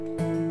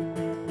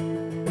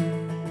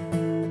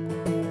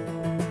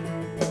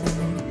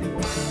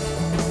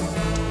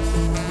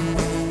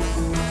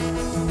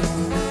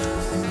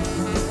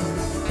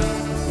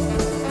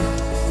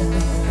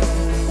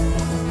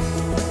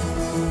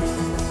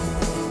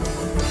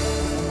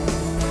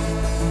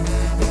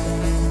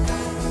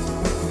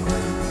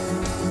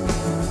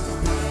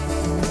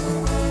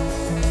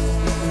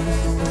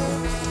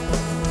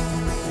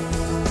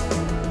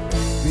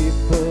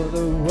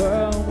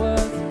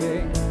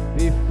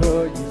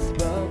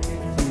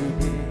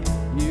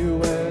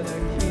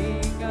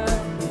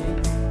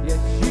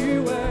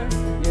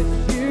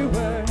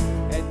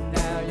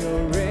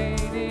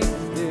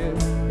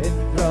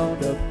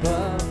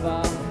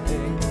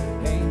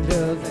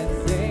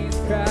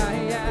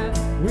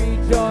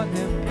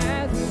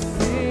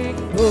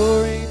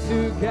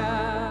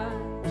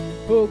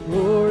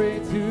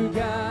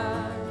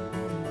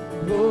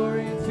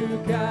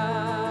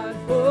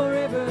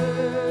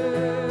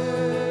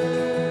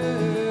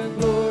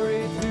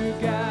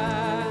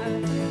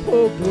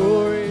Oh,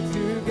 glory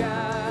to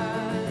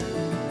God.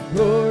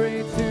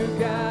 Glory to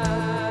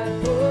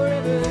God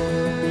forever.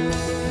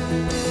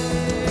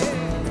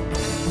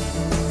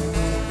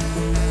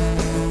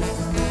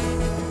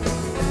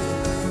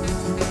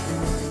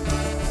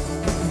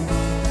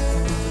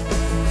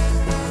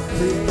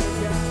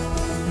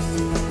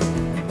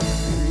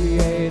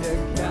 Creator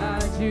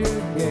God, you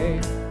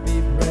gave me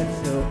breath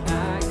so I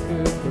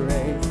could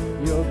praise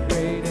your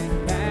great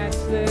and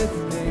matchless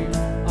name.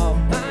 All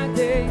my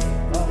days,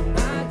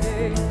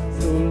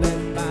 so let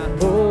my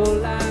whole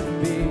life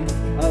be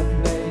a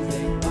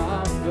blazing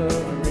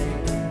offering,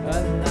 a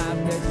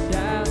life that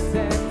shouts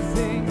and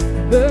sings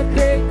the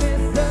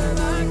greatness of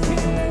our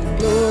King.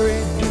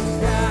 Glory to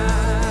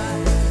God,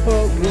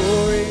 oh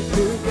glory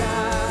to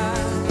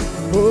God,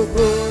 oh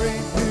glory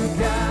to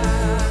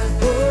God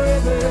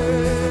forever.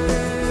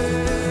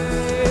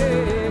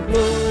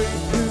 Glory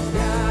to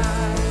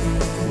God,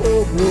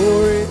 oh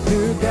glory to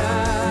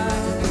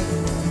God,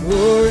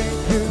 glory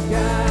to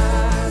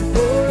God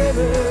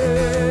forever.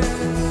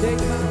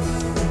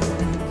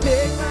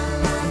 Take my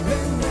life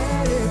and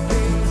let it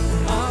be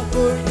all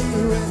for you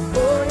and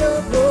for your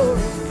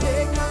glory.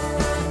 Take my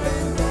life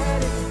and let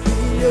it be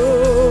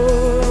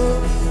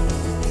yours.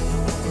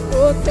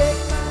 Oh,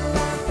 take my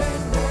life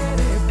and let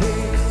it be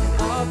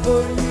all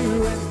for you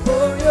and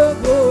for your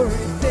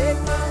glory. Take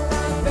my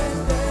life and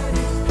let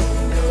it be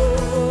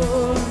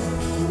yours.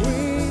 We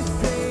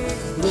sing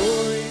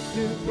glory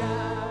to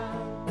God.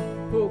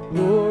 Oh,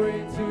 glory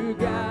to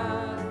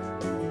God.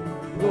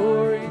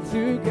 Glory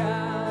to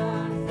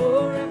God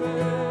forever.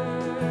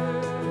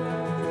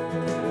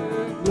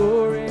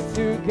 Glory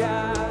to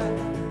God.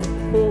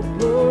 Oh,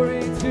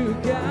 glory to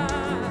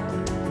God.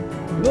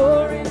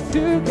 Glory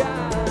to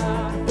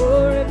God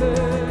forever.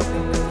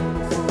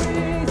 We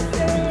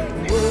sing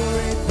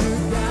glory to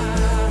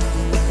God.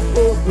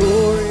 Oh,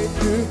 glory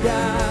to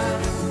God.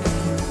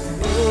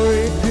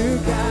 Glory to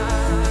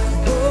God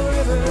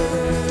forever.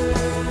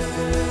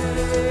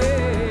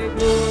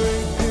 Glory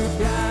to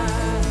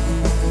God.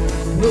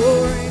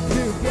 Glory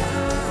to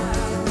God.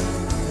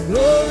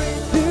 Glory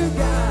to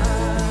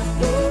God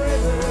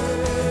forever.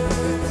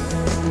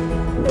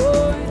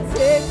 Oh, and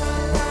take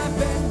my life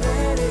and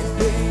let it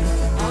be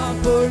all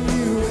for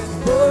you and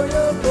for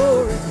your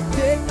glory.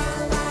 Take my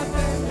life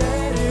and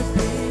let it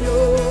be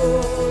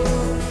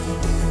yours.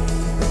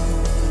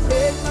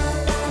 Take my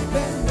life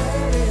and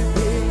let it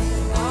be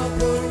all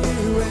for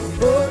you and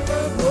for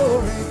your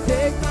glory.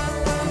 Take my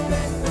life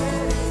and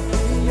let it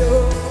be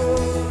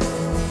yours.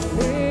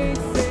 We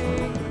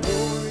sing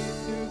glory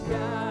to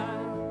God.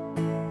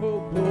 Oh,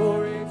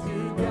 glory to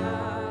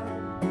God.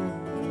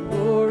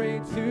 Glory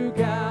to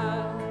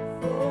God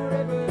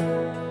forever.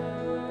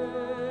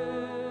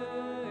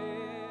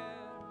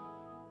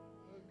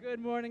 Well, good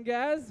morning,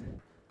 guys.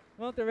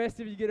 Won't the rest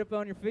of you get up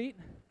on your feet?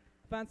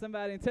 Find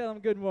somebody and tell them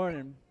good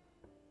morning.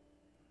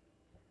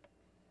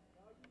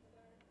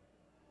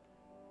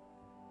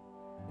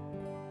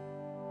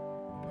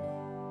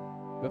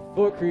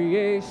 Before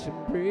creation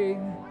breathed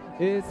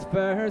its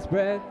first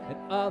breath, and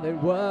all it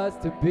was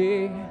to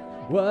be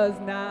was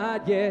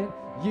not yet.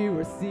 You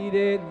were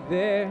seated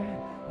there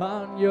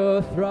on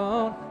your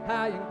throne,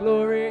 high and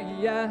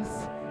glorious,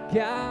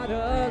 God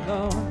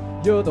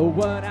alone. You're the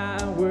one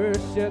I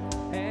worship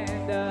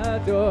and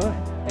adore.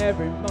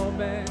 Every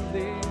moment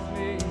leaves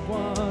me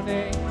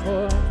wanting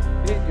more.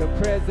 In your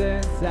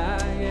presence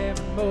I am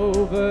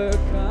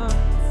overcome.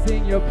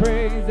 Sing your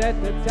praise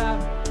at the top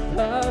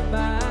of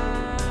my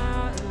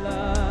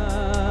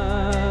lungs.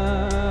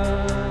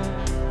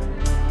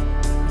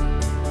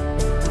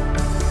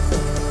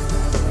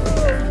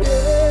 Oh,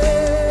 yeah.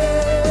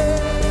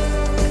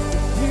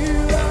 You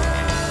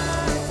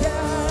are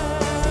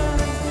God,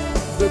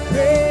 the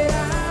great I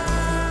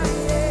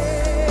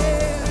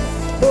am,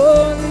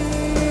 holy,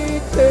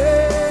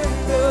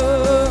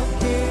 eternal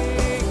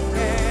King,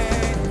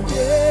 and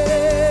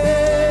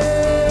yes,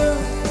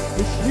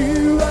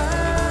 you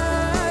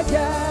are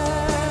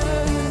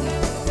God,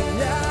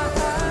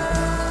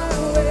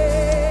 Yahweh.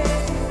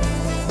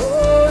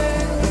 Oh,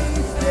 and we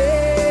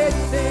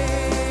stand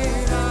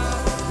in awe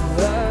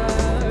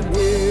of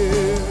you.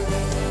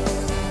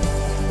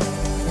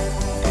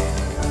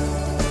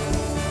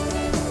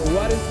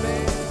 What is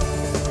man?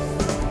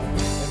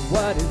 And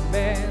what is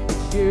man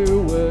that you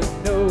would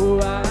know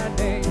our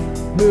name?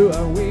 Who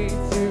are we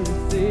to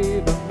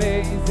receive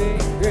amazing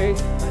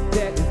grace? My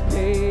debt is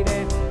paid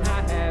and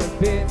I have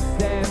been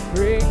set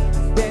free.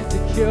 Stand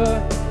secure,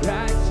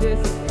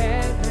 righteous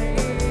and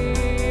redeemed.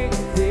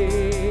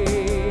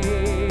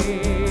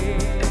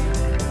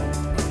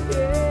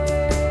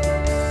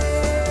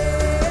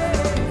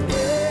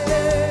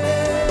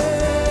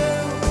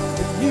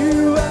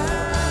 You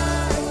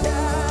are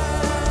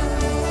God,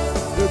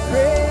 the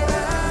great I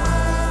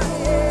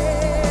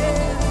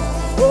am,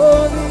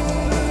 holy,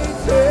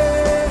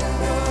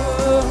 eternal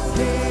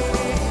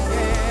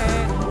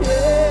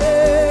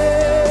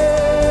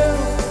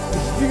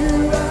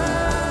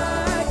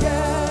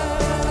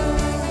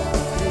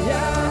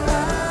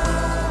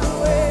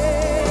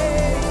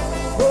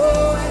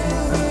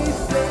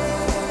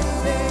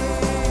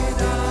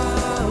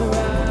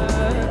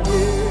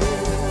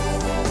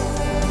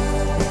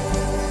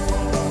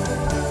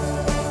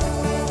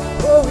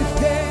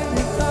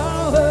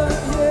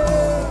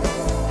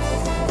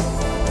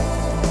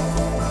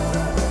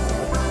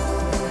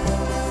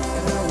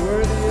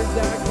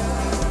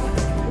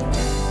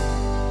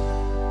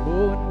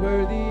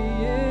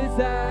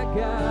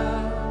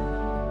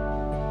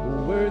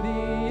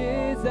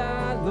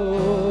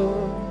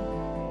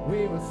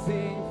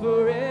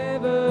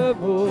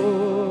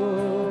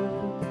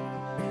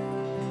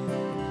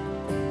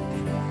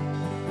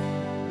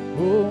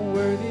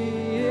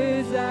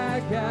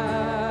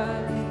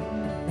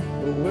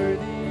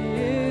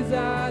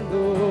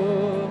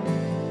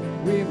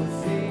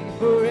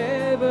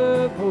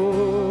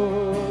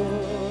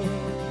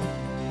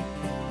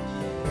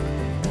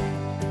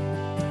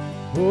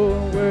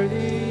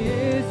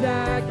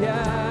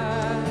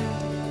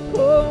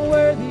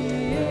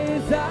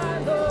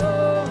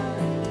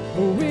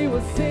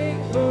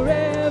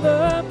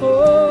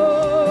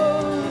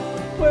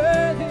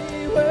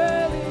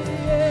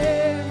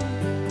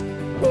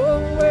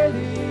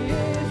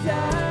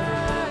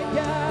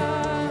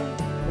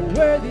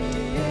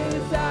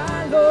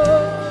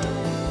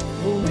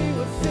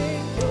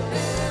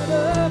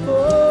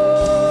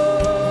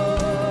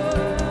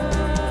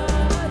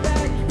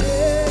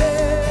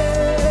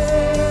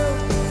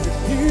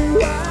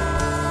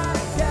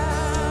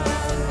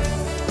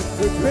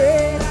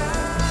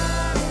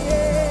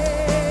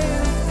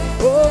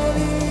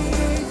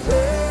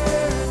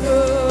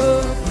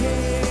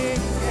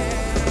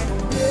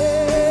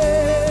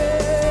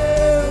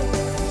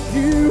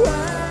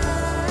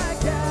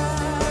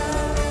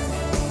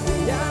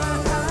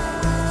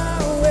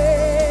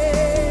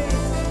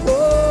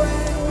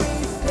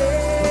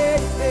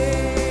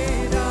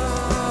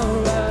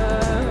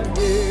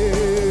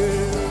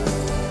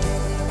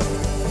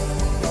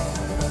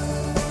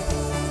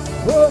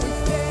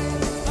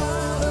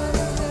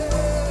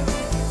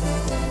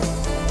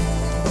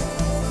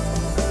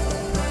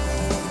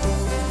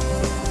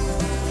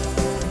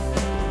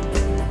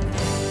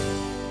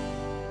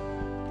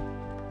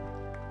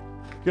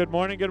Good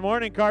morning,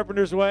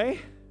 Carpenter's Way.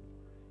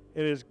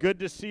 It is good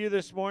to see you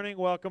this morning.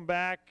 Welcome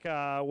back.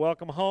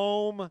 Welcome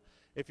home.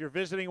 If you're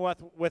visiting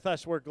with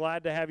us, we're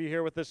glad to have you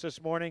here with us this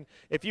morning.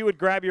 If you would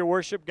grab your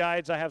worship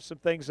guides, I have some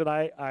things that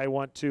I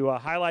want to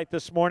highlight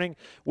this morning.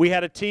 We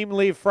had a team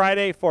leave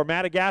Friday for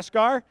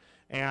Madagascar,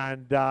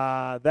 and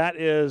that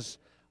is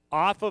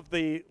off of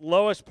the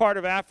lowest part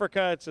of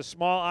Africa. It's a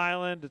small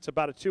island. It's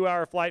about a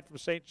 2-hour flight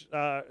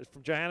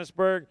from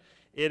Johannesburg.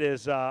 It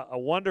is a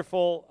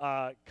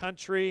wonderful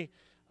country.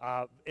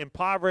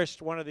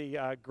 Impoverished, one of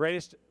the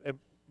greatest,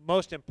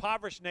 most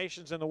impoverished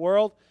nations in the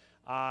world.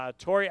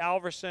 Tori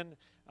Alverson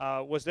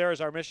was there as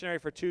our missionary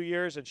for 2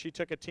 years, and she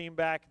took a team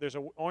back. There's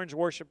an orange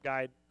worship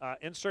guide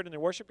insert in the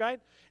worship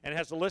guide, and it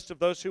has a list of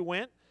those who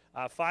went.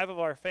 5 of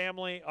our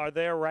family are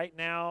there right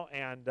now,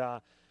 and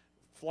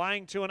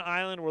flying to an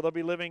island where they'll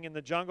be living in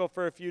the jungle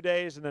for a few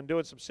days and then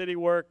doing some city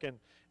work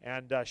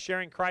and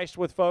sharing Christ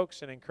with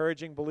folks and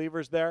encouraging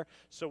believers there.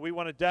 So we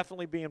want to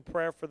definitely be in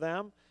prayer for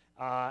them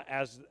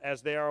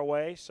as they are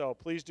away, so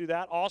please do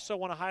that. Also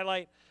want to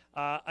highlight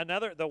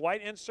the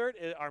white insert.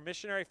 Our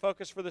missionary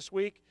focus for this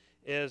week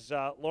is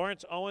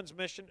Lawrence Owens'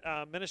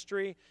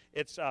 ministry.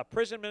 It's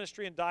prison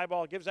ministry in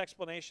Diboll. It gives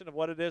explanation of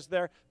what it is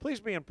there. Please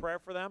be in prayer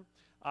for them.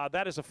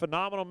 That is a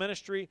phenomenal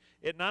ministry.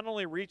 It not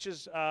only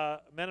reaches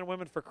men and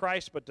women for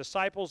Christ, but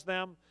disciples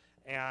them,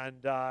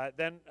 and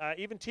then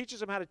even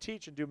teaches them how to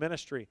teach and do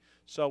ministry.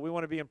 So we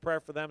want to be in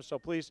prayer for them. So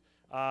please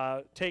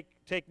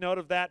take note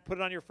of that. Put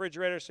it on your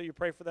refrigerator so you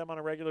pray for them on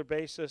a regular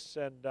basis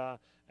and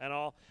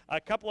all.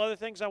 A couple other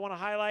things I want to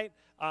highlight.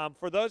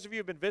 For those of you who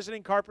have been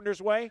visiting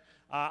Carpenter's Way,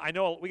 I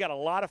know we got a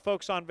lot of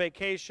folks on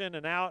vacation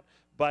and out.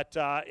 But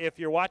if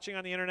you're watching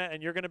on the internet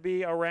and you're going to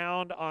be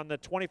around on the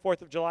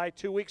 24th of July,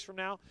 2 weeks from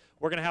now,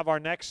 we're going to have our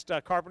next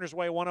Carpenter's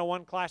Way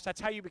 101 class. That's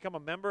how you become a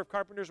member of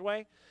Carpenter's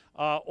Way.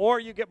 Or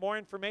you get more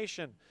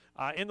information.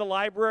 In the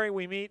library,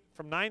 we meet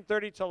from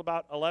 9:30 till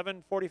about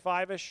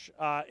 11:45-ish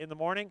in the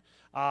morning.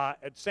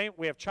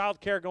 We have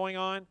child care going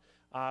on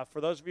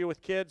for those of you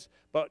with kids,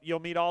 but you'll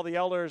meet all the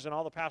elders and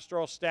all the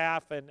pastoral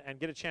staff and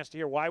get a chance to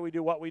hear why we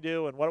do what we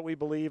do and what we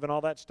believe and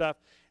all that stuff.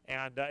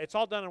 And it's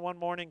all done in one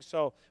morning,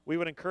 so we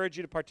would encourage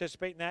you to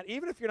participate in that.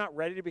 Even if you're not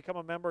ready to become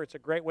a member, it's a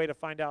great way to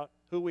find out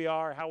who we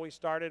are, how we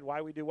started,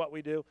 why we do what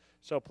we do.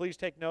 So please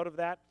take note of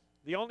that.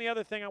 The only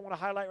other thing I want to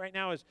highlight right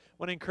now is I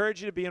want to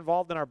encourage you to be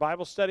involved in our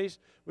Bible studies.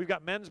 We've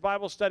got men's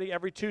Bible study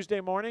every Tuesday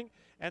morning,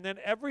 and then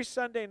every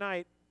Sunday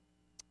night,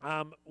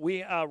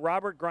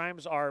 Robert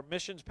Grimes, our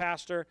missions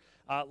pastor,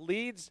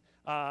 leads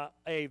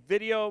a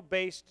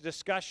video-based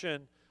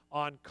discussion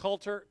on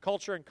culture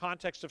and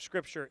context of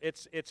Scripture.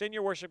 It's in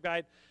your worship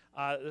guide.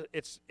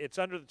 It's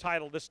under the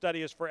title, "This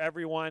Study is for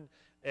Everyone."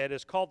 It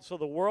is called "So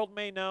the World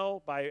May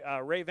Know" by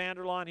Ray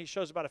Vanderlaan. He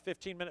shows about a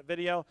 15-minute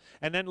video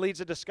and then leads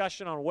a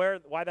discussion on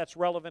why that's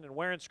relevant and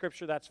where in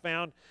Scripture that's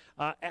found.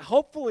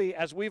 Hopefully,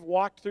 as we've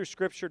walked through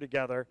Scripture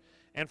together,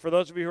 and for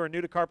those of you who are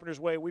new to Carpenter's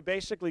Way, we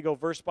basically go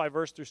verse by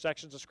verse through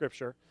sections of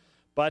Scripture.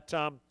 But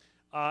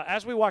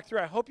as we walk through,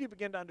 I hope you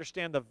begin to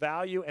understand the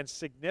value and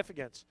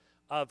significance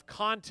of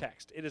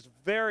context. It is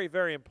very,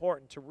 very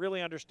important to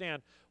really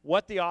understand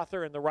what the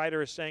author and the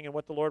writer is saying and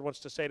what the Lord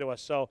wants to say to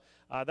us. So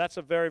that's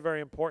a very,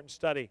 very important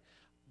study.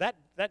 That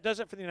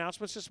does it for the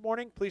announcements this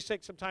morning. Please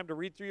take some time to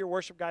read through your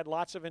worship guide.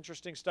 Lots of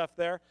interesting stuff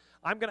there.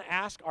 I'm going to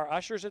ask our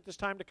ushers at this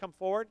time to come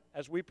forward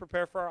as we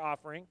prepare for our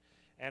offering,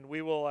 and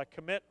we will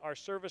commit our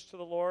service to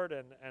the Lord.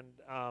 And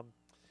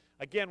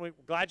again, we're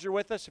glad you're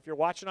with us. If you're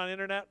watching on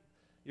internet,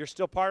 you're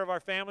still part of our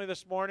family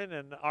this morning,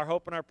 and our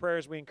hope and our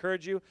prayers, we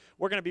encourage you.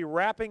 We're going to be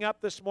wrapping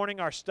up this morning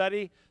our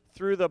study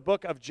through the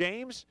book of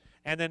James,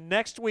 and then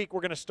next week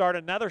we're going to start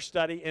another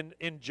study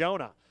in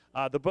Jonah,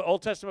 the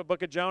Old Testament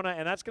book of Jonah,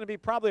 and that's going to be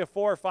probably a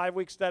 4 or 5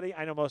 week study.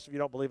 I know most of you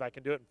don't believe I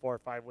can do it in 4 or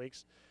 5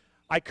 weeks.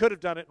 I could have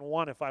done it in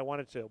 1 if I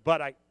wanted to,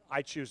 but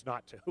I choose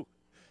not to.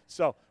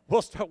 So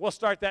we'll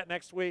start that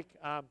next week.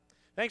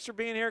 Thanks for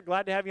being here.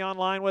 Glad to have you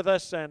online with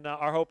us, and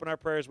our hope and our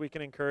prayers, we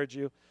can encourage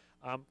you.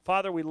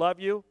 Father, we love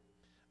you.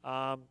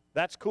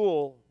 That's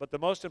cool, but the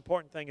most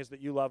important thing is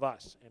that you love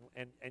us,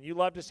 and you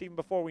loved us even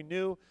before we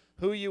knew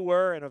who you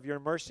were and of your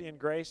mercy and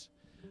grace.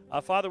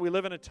 Father, we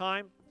live in a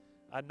time,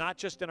 not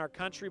just in our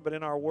country, but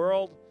in our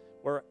world,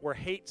 where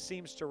hate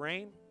seems to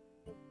reign.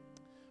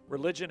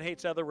 Religion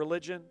hates other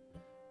religion.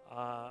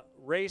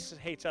 Race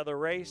hates other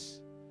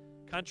race.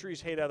 Countries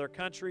hate other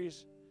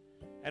countries.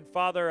 And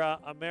Father,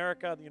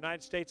 America, the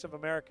United States of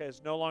America,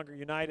 is no longer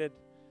united,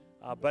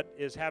 but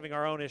is having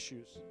our own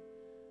issues.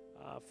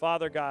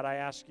 Father God, I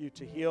ask you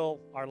to heal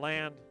our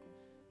land,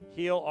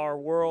 heal our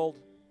world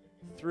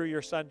through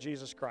your Son,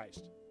 Jesus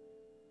Christ.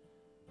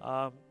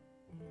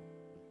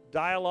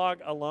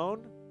 Dialogue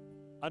alone,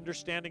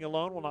 understanding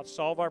alone will not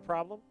solve our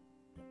problem.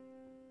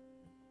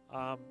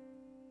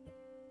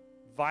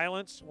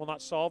 Violence will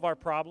not solve our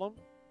problem.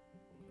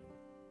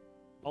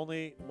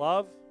 Only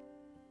love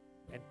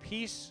and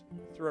peace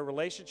through a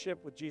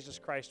relationship with Jesus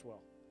Christ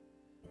will.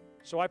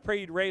 So I pray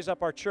you'd raise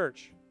up our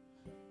church.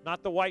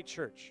 Not the white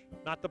church,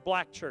 not the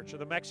black church or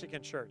the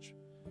Mexican church,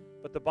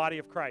 but the body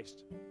of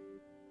Christ.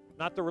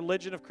 Not the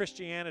religion of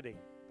Christianity,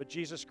 but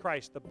Jesus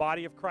Christ, the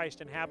body of Christ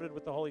inhabited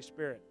with the Holy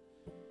Spirit.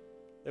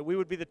 That we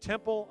would be the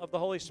temple of the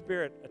Holy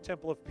Spirit, a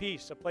temple of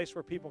peace, a place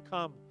where people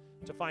come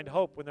to find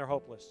hope when they're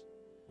hopeless.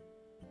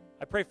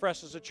 I pray for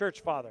us as a church,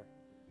 Father,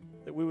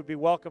 that we would be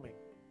welcoming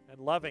and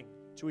loving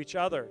to each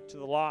other, to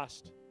the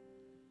lost,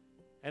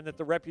 and that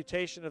the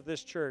reputation of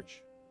this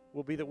church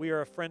will be that we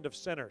are a friend of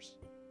sinners,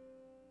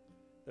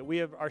 that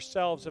we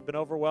ourselves have been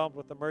overwhelmed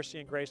with the mercy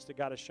and grace that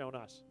God has shown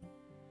us.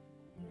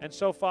 And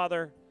so,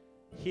 Father,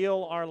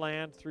 heal our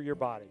land through your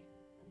body.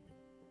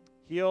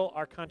 Heal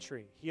our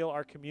country. Heal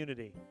our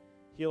community.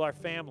 Heal our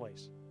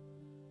families.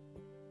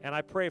 And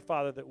I pray,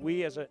 Father, that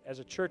we as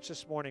a church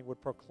this morning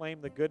would proclaim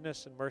the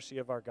goodness and mercy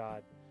of our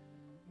God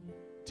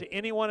to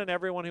anyone and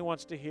everyone who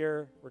wants to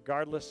hear,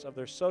 regardless of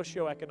their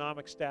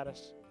socioeconomic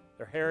status,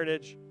 their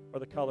heritage, or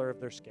the color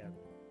of their skin.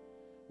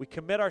 We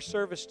commit our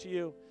service to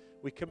you.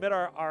 We commit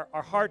our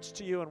hearts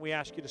to you, and we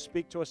ask you to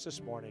speak to us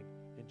this morning.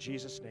 In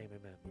Jesus' name,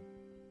 amen.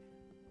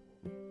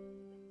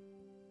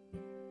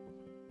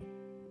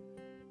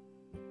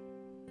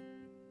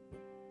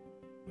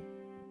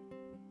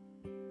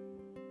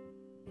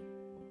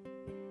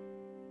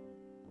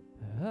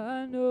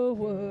 I know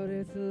what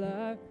it's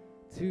like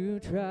to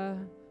try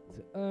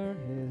to earn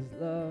his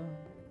love.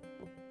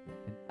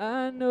 And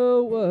I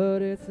know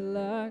what it's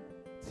like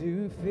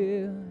to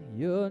feel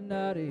you're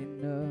not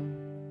enough.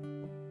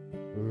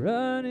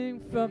 Running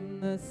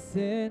from the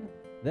sin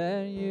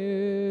that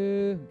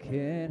you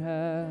can't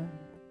hide,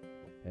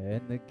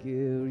 and the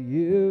guilt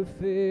you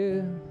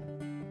feel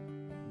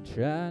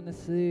trying to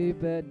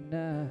sleep at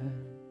night.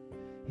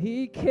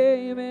 He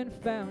came and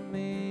found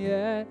me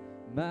at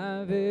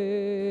my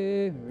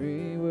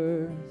very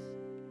worst.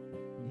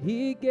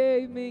 He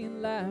gave me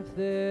life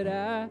that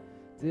I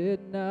did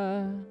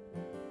not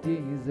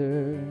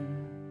deserve.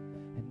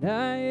 And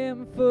I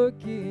am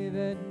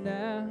forgiven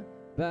now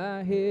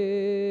by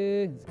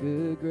his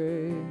good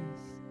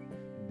grace.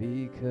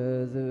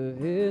 Because of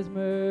his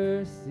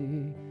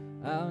mercy,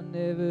 I'll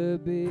never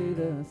be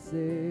the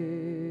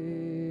same.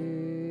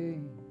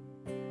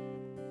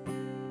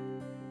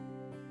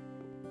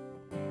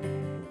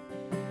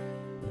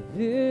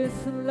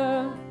 This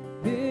love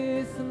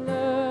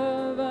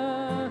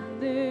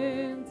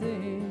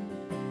unending,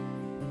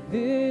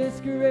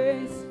 this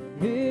grace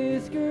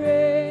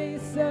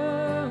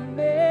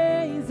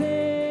amazing.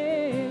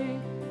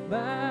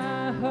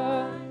 My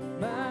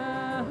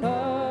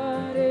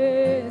heart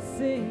is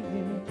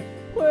singing,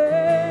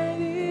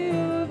 worthy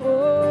of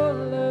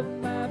all of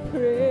my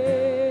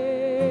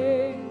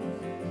praise.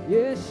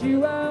 Yes,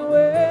 you are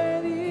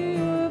worthy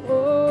of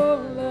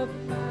all of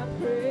my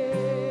praise.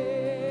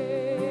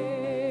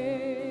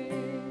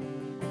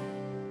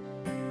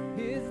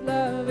 His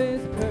love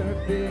is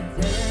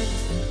perfect and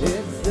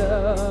it's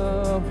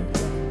so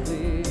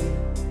complete.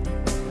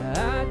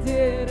 I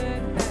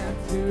didn't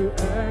have to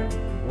earn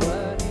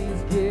what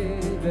he's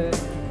given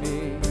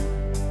me.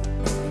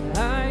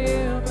 I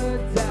am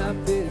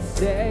adopted,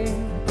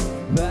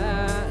 saved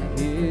by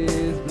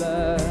his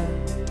blood.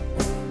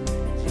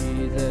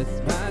 Jesus,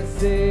 my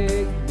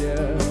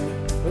Savior,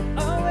 will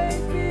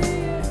always be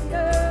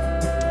enough.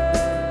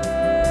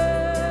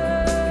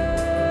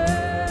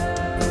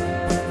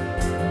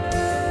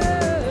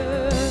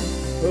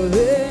 Oh,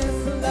 this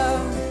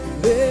love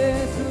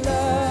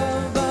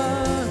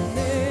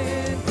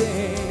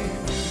unending.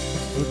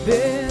 Oh,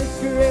 this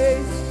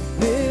grace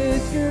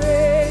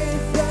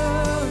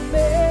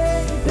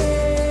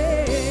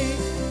amazing.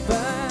 My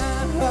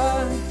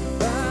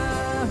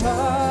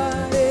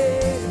heart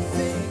is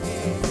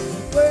singing,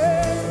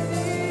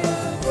 worthy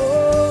of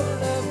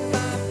all of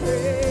my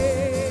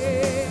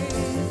praise.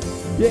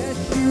 Yes,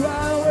 you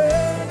are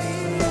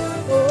worthy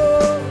of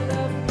all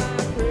of my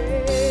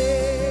praise.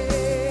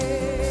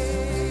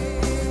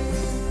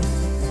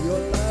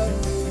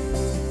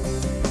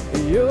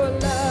 Your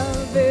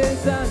love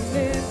is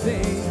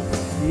unending.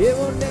 It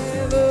will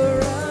never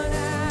run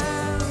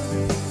out.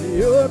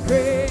 Your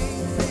grace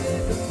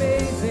is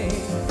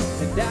amazing,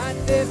 and I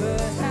never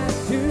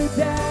have to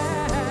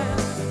die.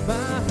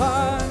 My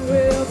heart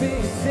will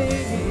be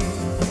singing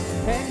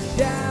and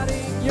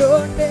shouting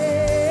your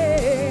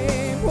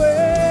name,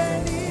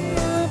 worthy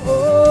of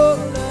all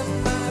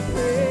of my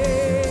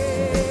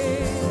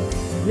praise.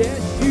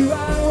 Yes, you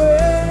are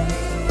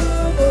worthy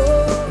of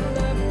all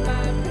of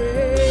my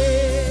praise.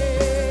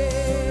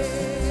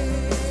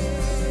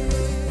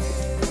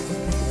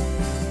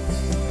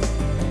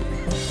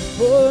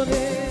 For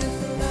this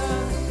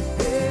love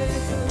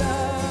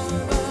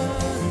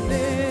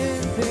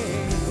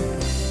unending.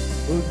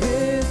 Oh,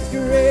 this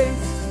grace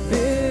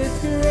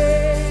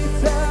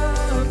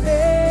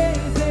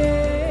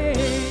amazing.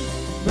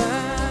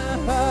 My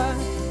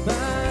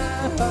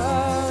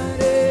heart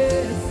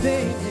is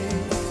singing,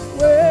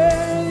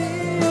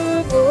 worthy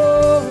of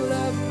all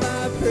of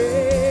my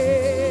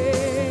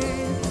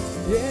praise.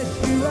 Yes,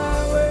 you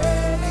are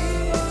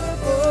worthy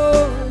of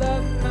all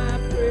of my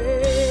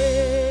praise.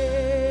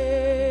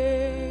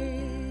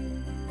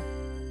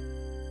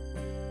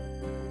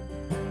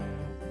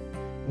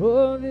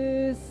 Oh,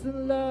 this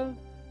love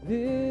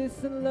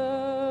this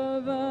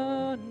love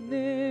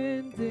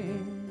unending,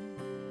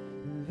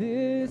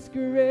 this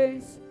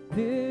grace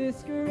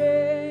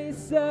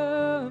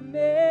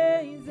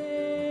amazing.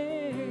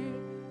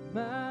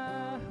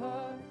 My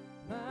heart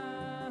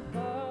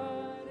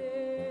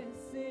is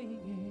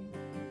singing,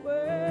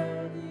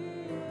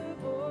 worthy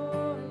of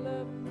all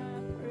of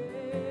my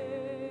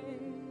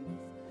praise.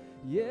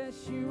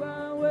 Yes, you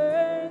are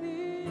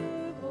worthy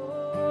of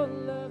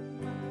all of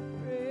my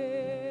praise.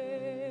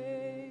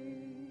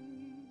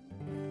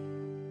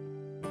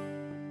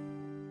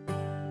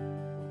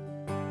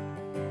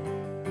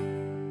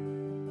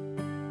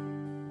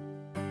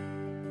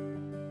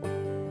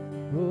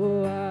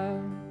 Oh,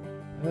 I've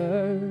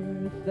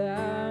heard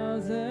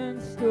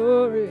 1,000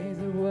 stories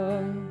of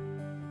what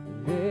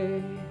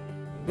they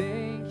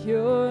think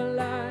you're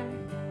like,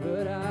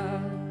 but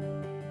I've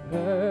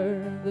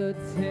heard the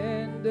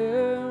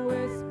tender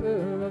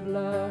whisper of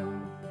love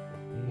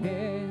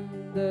in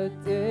the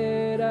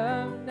dead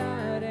of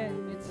night,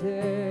 and you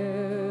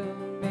tell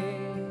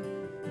me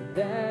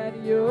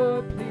that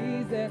you're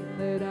pleased and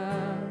that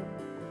I'm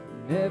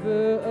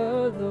never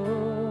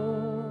alone.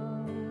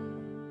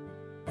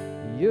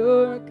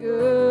 You're a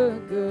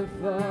good, good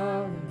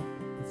Father.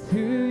 It's who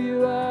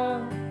you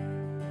are.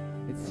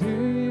 It's who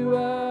you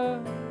are.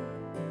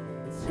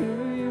 It's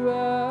who you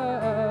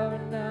are.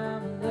 And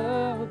I'm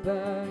loved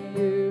by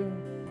you.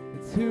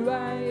 It's who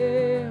I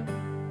am.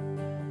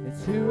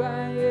 It's who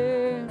I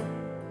am.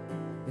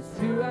 It's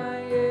who I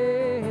am.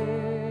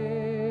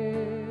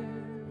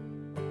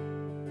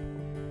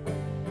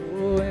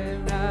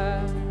 When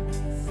I've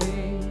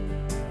seen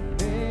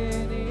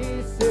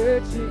many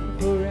searching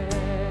for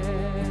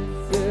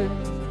answers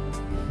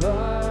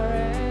far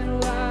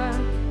and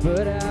wide,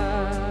 but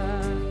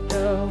I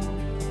know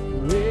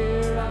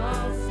we're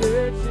all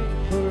searching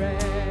for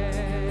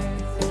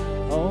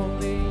answers.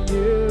 Only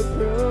you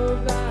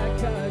provide,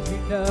 'cause you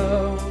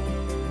know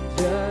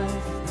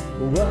just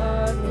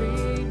what we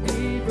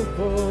need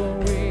before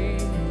we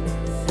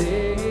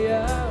say a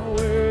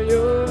word.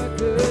 You're a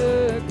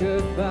good,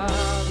 good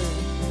Father.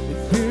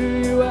 It's who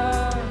you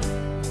are.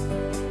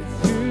 It's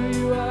who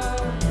you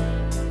are.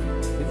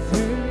 It's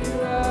who you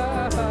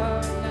are.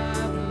 And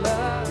I'm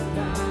loved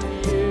by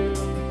you.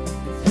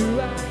 It's who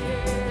I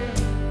am.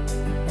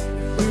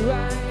 It's who I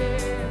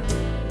am.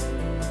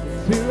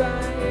 It's who I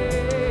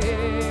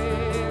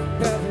am.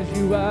 'Cause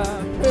you are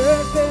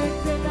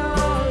perfect in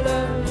all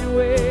of your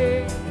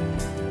ways.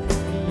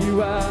 You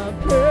are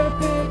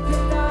perfect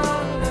in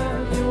all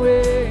of your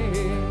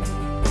ways.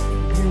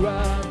 You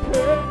are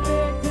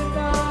perfect in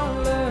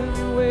all of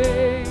your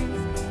ways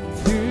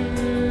to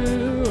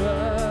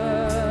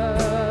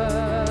us.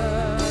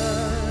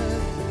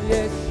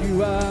 Yes, you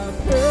are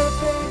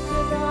perfect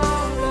in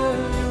all of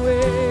your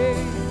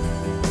ways.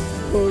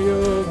 Oh,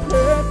 you're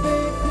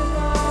perfect in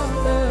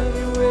all of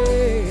your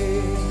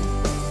ways.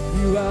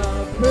 You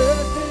are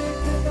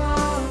perfect in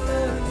all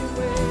of your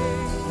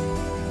ways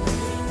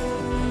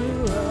to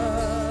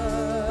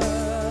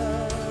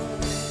us.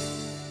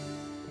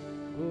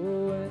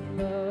 Oh, and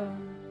love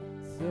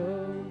so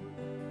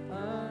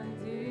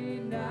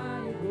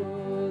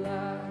undeniable, I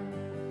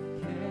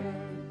can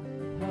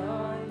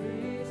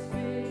hardly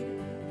speak.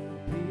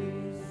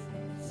 Peace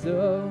so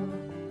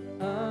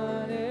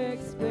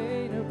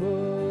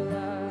unexplainable, I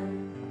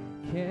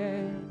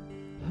can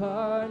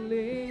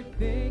hardly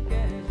think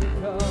as you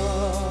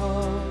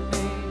call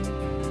me.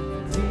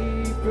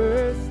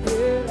 Deeper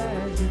still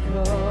as you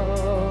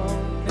call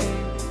me.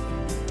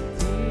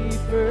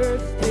 Deeper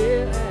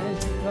still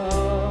as you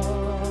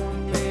call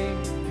me.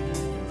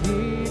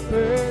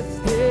 Deeper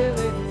still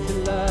into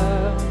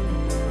love.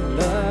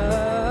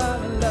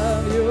 Love,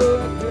 love. You're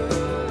a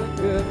good,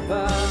 good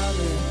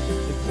Father.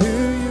 It's who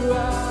you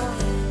are.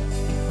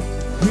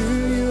 It's who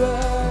you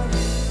are.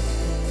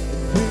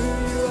 It's who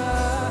you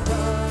are.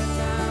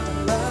 And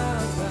I'm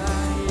loved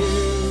by you.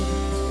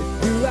 It's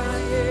who I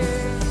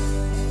am.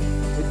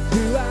 It's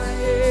who I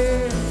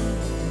am.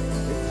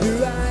 It's who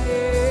I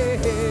am.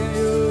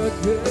 You're a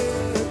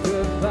good,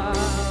 good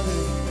Father.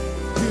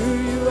 It's who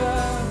you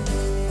are.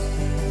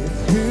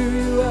 It's who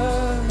you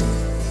are.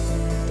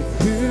 It's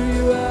who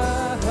you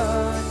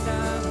are. And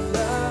I'm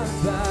loved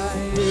by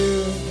you.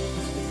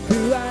 It's who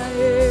I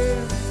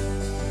am.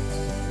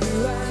 It's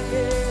who I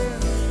am.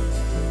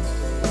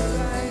 Who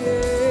I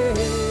am.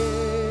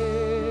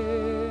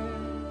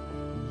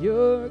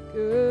 You're a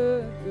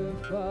good, good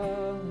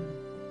Father.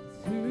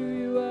 It's who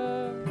you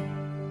are.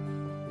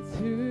 It's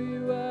who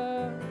you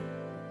are.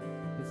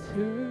 It's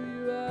who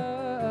you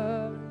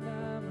are. And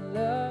I'm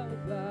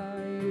loved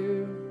by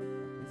you.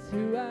 It's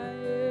who I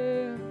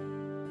am.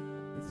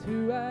 It's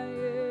who I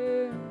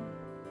am.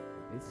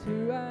 It's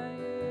who I am.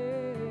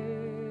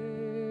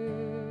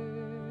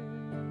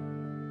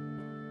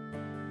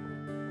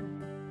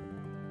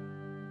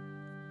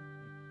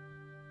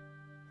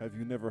 Have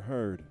you never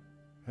heard?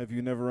 Have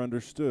you never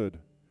understood?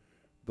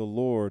 The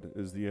Lord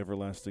is the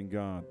everlasting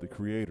God, the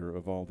creator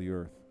of all the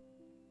earth.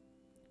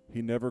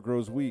 He never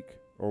grows weak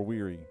or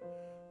weary.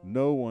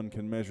 No one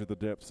can measure the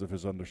depths of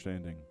his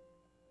understanding.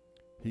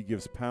 He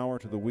gives power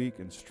to the weak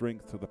and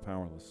strength to the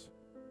powerless.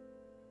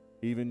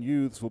 Even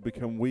youths will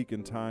become weak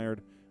and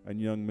tired, and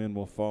young men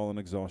will fall in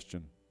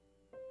exhaustion.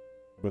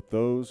 But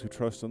those who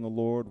trust in the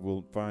Lord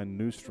will find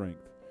new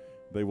strength.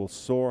 They will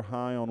soar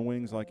high on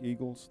wings like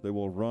eagles. They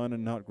will run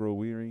and not grow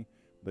weary.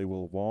 They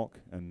will walk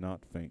and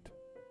not faint.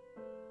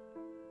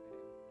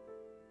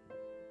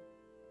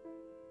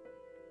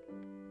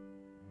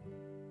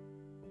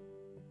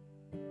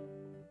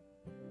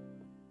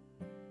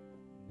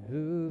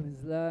 Who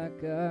is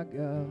like our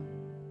God,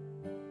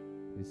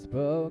 who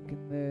spoke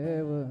and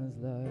there was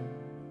light,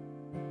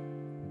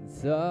 and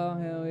saw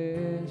how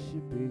it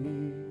should be?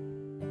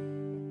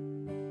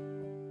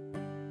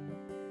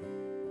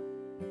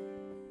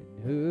 And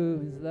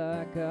who is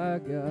like our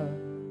God,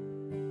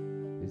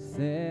 who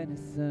sent his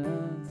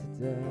Son to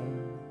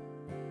die,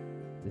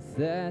 to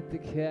set the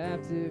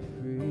captive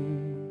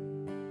free?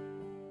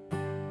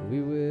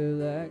 We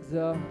will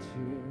exalt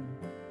you,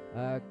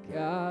 our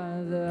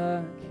God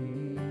the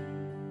King,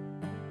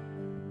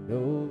 and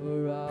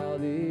over all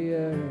the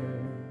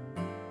earth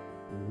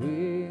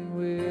we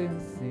will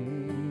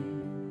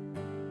sing,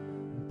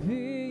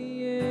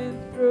 be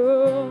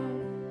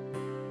enthroned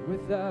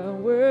with our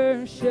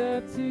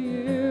worship to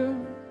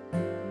you,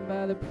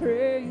 by the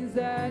praise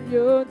that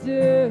you're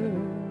due.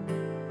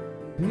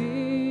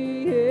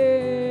 Be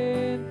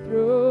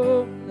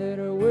enthroned, let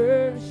our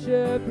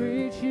worship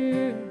reach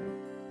you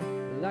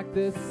like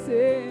the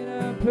scent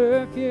of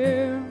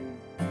perfume,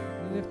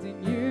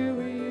 lifting you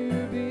where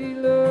you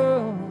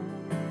belong.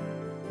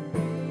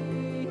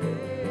 Be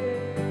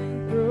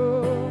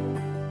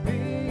enthroned,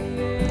 be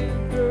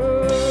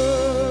enthroned.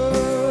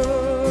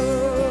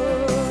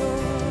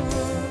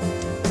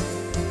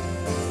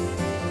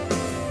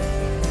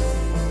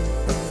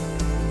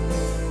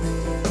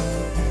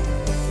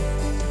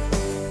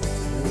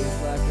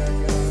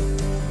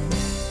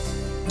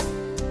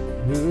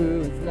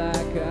 Who is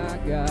like our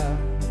God?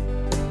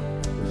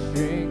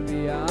 Strength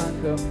beyond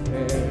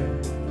compare,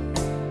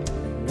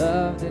 and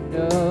love that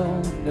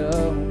knows no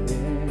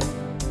end.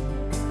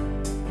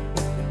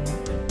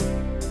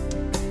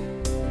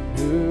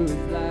 Who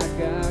is like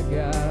our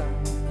God,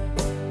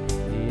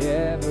 the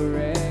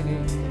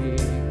ever-reigning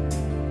King,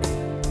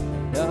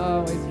 and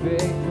always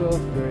faithful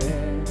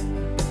friend?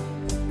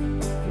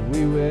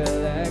 We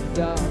will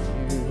exalt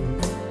you,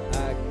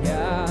 our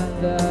God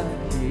the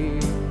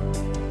King,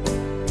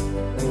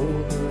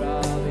 over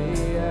all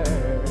the earth.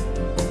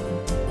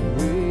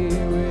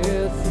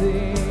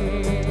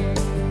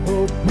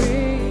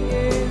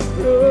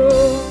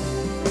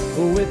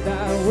 With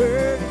our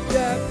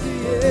worship to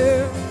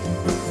you,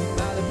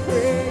 by the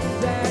praise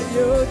that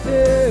you're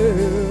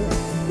due.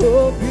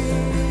 Oh, be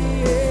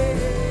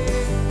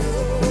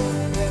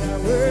enthroned, let our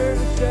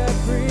worship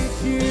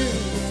reach you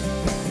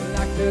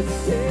like the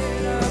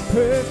scent of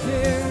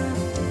perfume,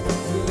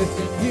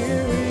 lifting you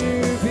where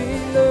you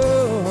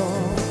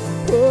belong.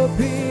 Oh,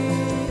 be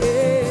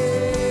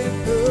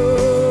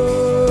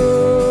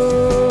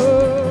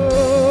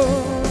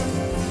enthroned,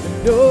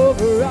 and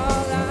over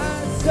all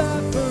our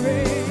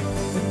suffering,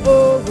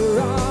 over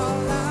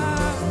all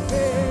our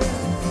fear,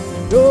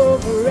 and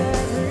over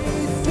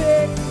every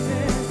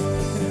sickness,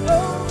 and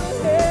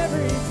over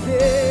every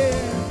sin,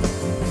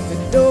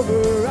 and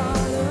over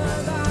all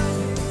of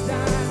our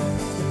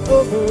desires, and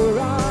over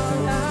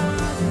all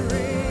our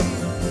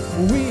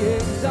dreams. We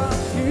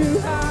exalt you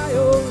high,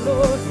 oh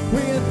Lord,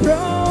 we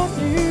enthrone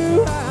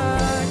you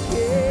high,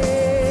 King.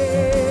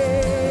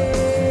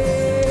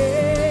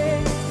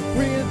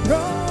 We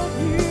enthrone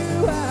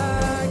you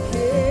high,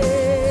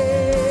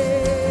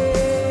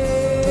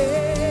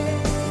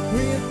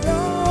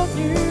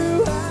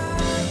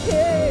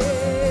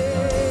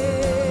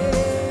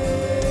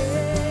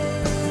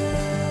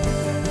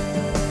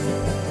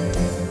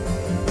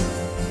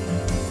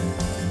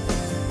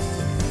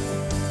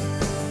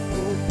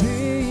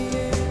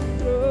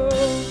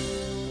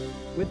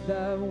 with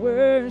our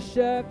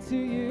worship to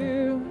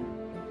you,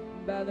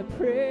 by the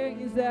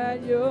praise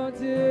that you're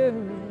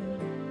due.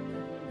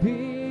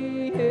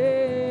 Be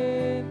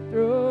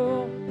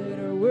enthroned, let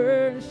our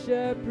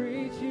worship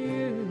reach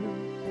you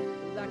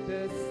like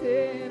the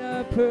scent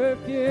of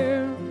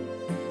perfume,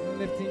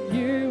 lifting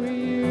you where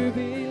you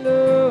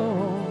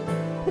belong.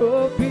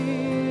 Oh,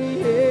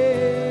 be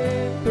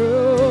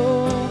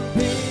enthroned,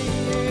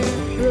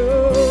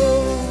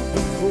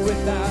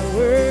 with our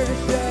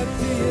worship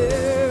to you,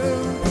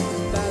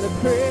 by the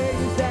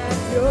praise that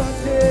you're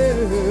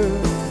due.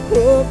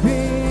 Oh, be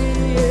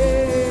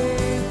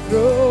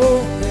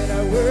enthroned, let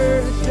our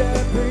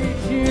worship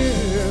reach you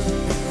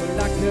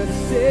like the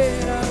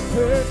scent of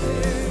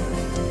perfume,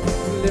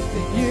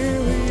 lifting you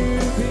where you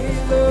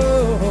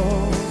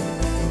belong.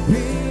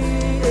 Be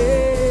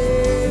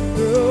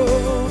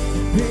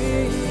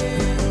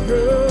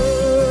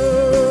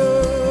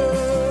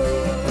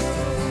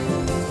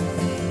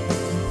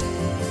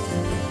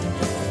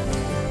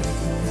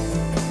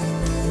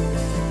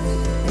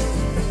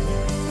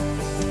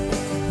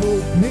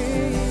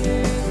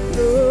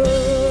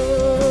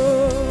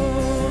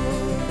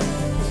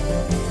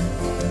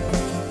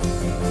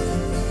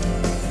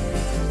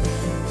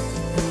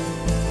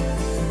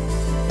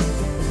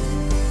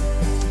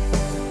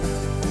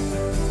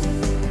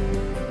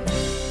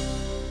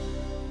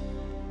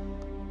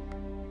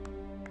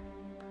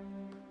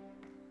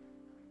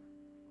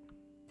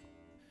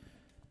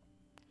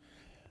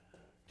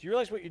Do you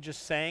realize what you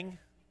just sang?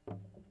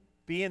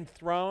 Be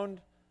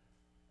enthroned.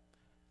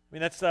 I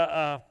mean, it's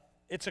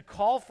a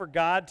call for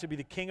God to be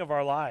the king of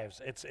our lives.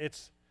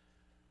 It's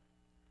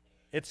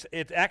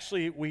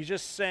actually, we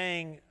just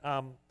sang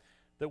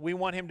that we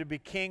want him to be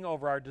king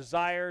over our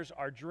desires,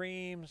 our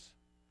dreams.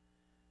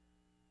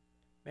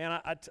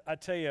 Man, I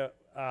tell you,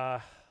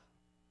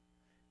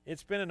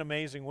 it's been an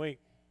amazing week.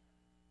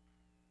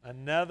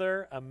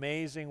 Another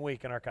amazing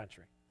week in our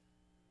country.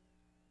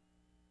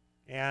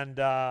 And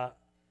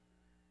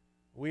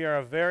we are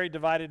a very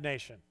divided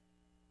nation.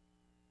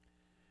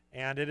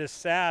 And it is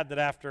sad that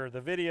after the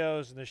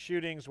videos and the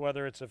shootings,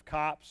 whether it's of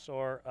cops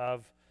or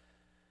of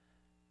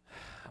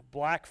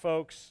black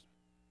folks,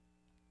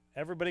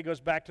 everybody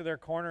goes back to their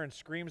corner and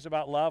screams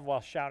about love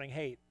while shouting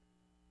hate.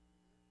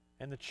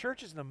 And the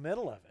church is in the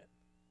middle of it.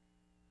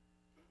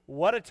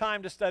 What a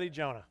time to study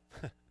Jonah.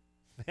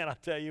 Man, I'll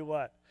tell you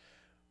what.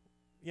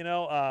 You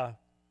know,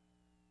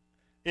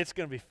 it's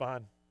going to be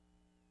fun.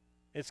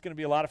 It's going to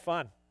be a lot of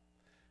fun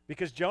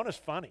because Jonah's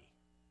funny.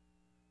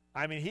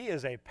 I mean, he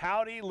is a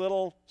pouty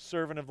little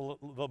servant of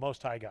the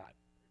Most High God.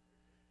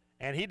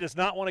 And he does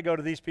not want to go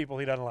to these people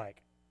he doesn't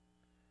like.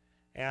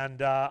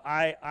 And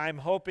I'm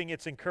hoping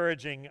it's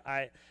encouraging.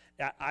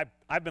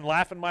 I've been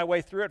laughing my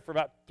way through it for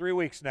about 3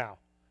 weeks now.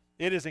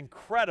 It is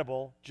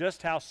incredible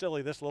just how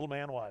silly this little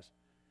man was.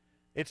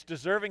 It's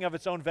deserving of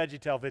its own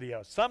VeggieTale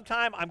video.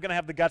 Sometime I'm going to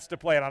have the guts to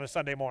play it on a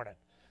Sunday morning.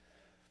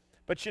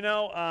 But you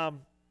know,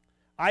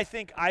 I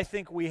think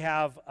we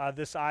have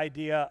this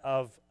idea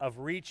of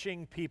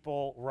reaching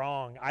people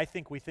wrong. I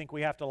think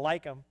we have to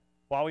like them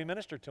while we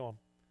minister to them.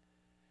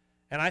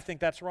 And I think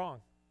that's wrong.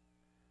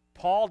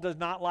 Paul does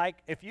not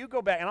like, if you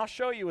go back, and I'll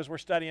show you as we're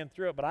studying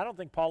through it, but I don't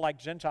think Paul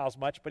liked Gentiles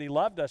much, but he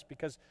loved us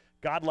because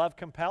God love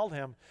compelled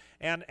him.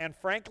 And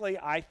frankly,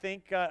 I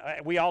think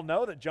we all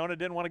know that Jonah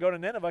didn't want to go to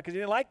Nineveh because he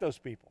didn't like those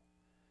people.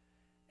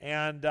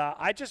 And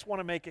I just want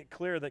to make it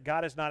clear that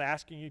God is not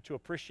asking you to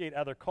appreciate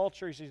other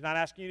cultures. He's not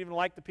asking you to even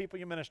like the people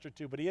you minister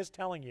to, but he is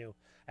telling you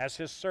as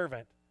his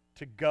servant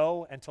to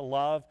go and to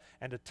love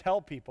and to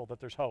tell people that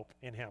there's hope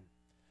in him.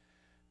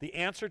 The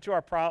answer to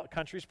our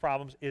country's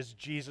problems is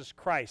Jesus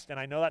Christ. And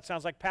I know that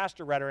sounds like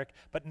pastor rhetoric,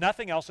 but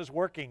nothing else is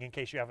working in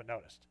case you haven't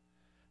noticed.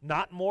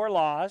 Not more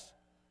laws,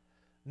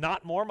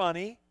 not more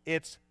money.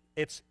 It's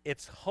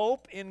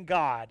hope in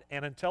God.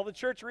 And until the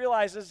church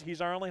realizes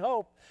he's our only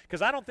hope,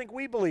 because I don't think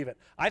we believe it.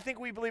 I think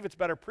we believe it's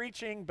better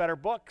preaching, better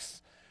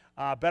books,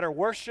 better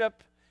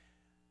worship.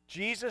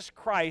 Jesus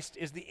Christ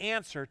is the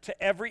answer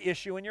to every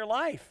issue in your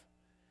life.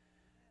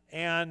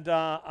 And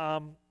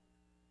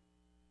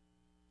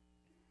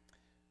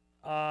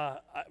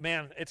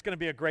man, it's going to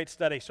be a great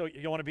study. So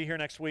you want to be here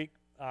next week?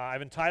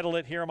 I've entitled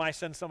it, Here Am I,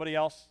 Send Somebody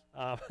Else.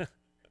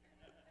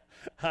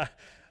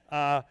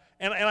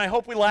 And I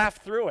hope we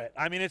laugh through it.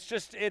 I mean, it's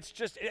just,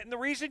 and the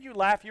reason you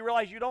laugh, you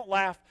realize you don't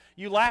laugh.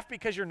 You laugh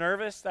because you're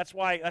nervous. That's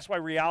why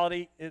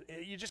reality,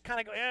 you just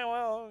kind of go, yeah,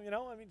 well, you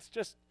know, I mean,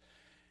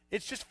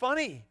 it's just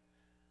funny.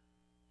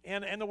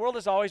 And the world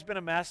has always been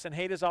a mess, and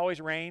hate has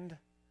always reigned,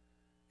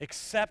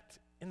 except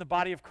in the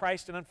body of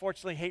Christ, and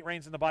unfortunately hate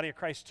reigns in the body of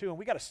Christ too, and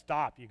we got to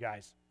stop, you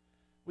guys.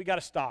 We got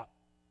to stop.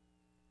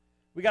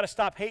 We got to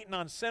stop hating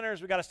on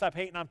sinners. We got to stop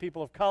hating on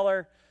people of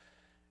color.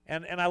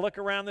 And I look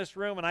around this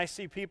room and I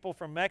see people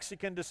from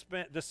Mexican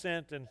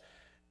descent and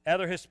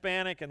other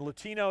Hispanic and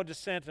Latino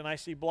descent, and I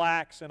see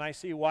blacks and I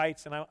see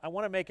whites, and I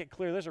want to make it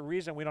clear there's a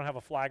reason we don't have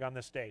a flag on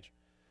this stage.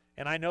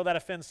 And I know that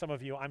offends some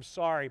of you. I'm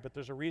sorry, but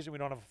there's a reason we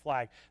don't have a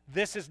flag.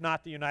 This is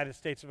not the United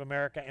States of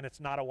America, and it's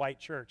not a white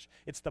church.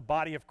 It's the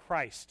body of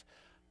Christ.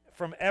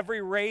 From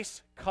every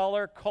race,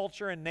 color,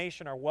 culture, and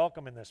nation are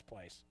welcome in this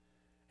place.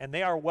 And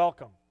they are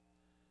welcome.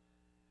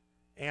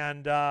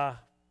 And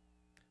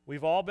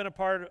we've all been a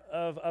part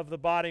of the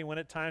body when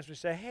at times we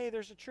say, hey,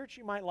 there's a church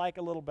you might like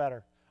a little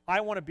better.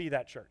 I want to be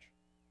that church.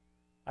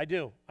 I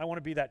do. I want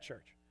to be that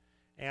church.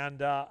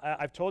 And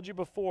I've told you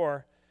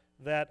before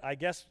that I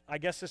guess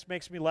this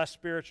makes me less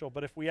spiritual,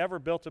 but if we ever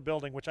built a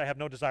building, which I have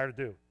no desire to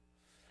do,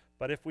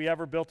 but if we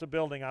ever built a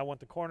building, I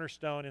want the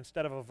cornerstone,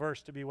 instead of a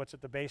verse, to be what's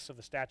at the base of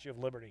the Statue of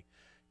Liberty.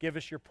 Give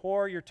us, you're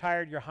poor, you're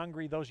tired, you're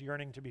hungry, those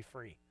yearning to be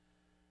free.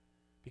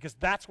 Because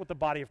that's what the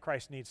body of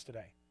Christ needs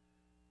today.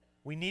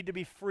 We need to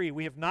be free.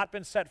 We have not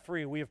been set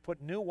free. We have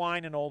put new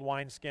wine in old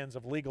wineskins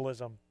of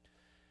legalism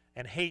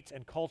and hate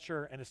and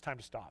culture, and it's time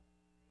to stop.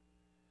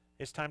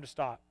 It's time to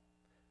stop.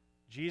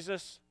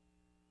 Jesus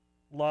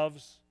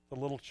loves the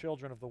little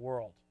children of the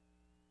world.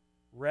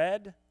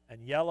 Red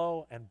and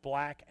yellow and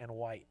black and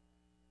white.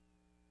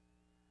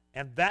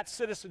 And that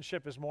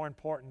citizenship is more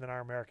important than our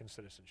American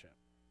citizenship.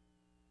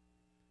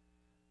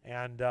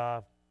 And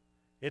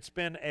it's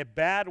been a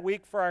bad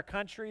week for our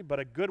country, but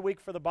a good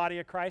week for the body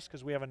of Christ,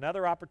 because we have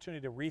another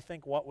opportunity to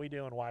rethink what we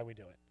do and why we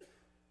do it.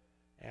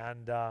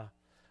 And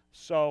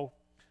so,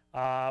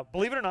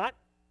 believe it or not,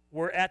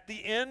 we're at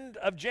the end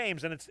of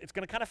James, and it's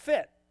going to kind of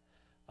fit.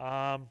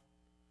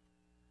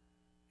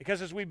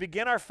 Because as we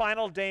begin our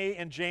final day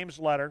in James'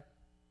 letter,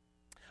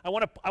 I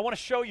want to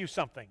show you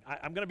something.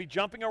 I'm going to be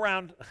jumping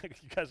around. You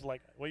guys are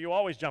like, well, you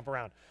always jump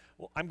around.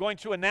 Well, I'm going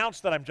to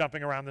announce that I'm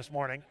jumping around this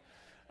morning.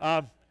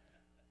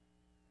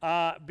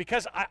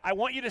 Because I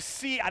want you to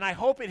see, and I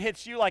hope it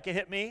hits you like it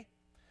hit me,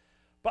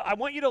 but I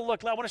want you to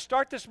look. I want to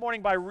start this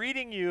morning by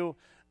reading you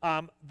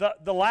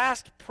the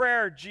last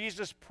prayer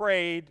Jesus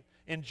prayed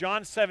in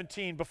John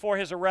 17 before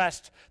his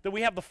arrest that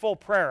we have the full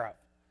prayer of.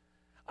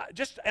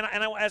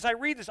 As I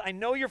read this, I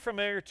know you're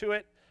familiar to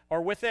it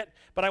or with it,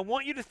 but I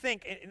want you to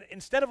think,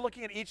 instead of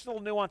looking at each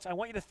little nuance, I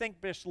want you to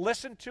think, just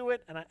listen to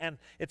it, and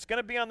it's going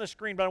to be on the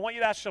screen, but I want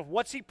you to ask yourself,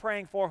 what's he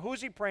praying for?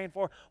 Who's he praying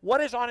for?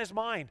 What is on his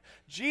mind?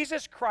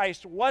 Jesus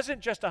Christ wasn't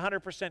just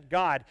 100%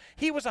 God.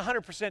 He was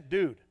 100%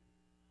 dude.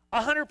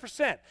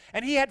 100%.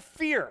 And he had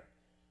fear.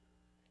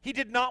 He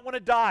did not want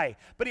to die,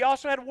 but he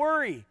also had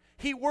worry.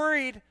 He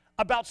worried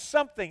about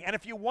something, and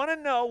if you want to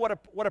know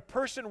what a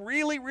person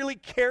really, really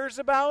cares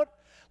about,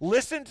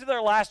 listen to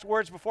their last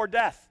words before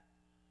death.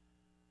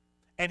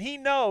 And he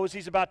knows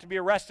he's about to be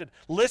arrested.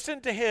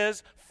 Listen to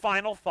his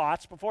final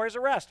thoughts before his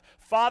arrest.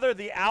 Father,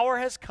 the hour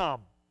has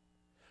come.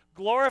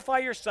 Glorify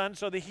your Son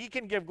so that he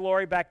can give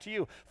glory back to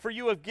you. For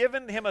you have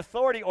given him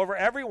authority over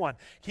everyone.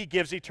 He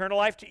gives eternal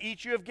life to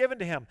each you have given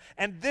to him.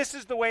 And this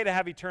is the way to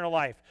have eternal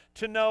life,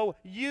 to know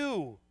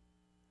you,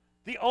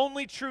 the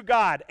only true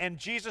God, and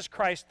Jesus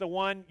Christ, the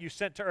one you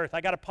sent to earth.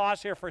 I got to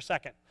pause here for a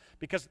second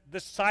because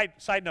this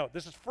side note,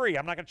 this is free.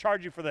 I'm not going to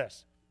charge you for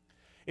this.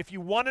 If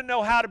you want to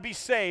know how to be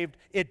saved,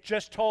 it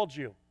just told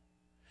you.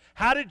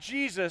 How did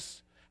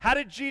Jesus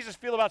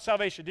feel about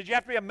salvation? Did you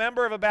have to be a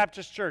member of a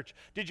Baptist church?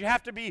 Did you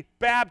have to be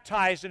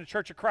baptized in a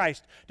Church of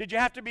Christ? Did you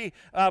have to be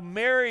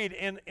married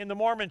in the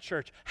Mormon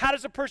church? How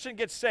does a person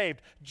get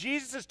saved?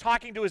 Jesus is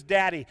talking to his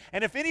daddy.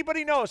 And if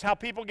anybody knows how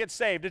people get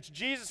saved, it's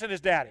Jesus and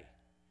his daddy.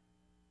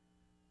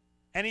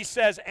 And he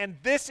says, and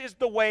this is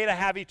the way to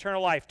have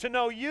eternal life, to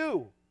know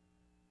you,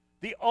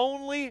 the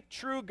only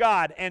true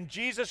God, and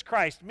Jesus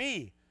Christ,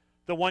 me,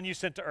 the one you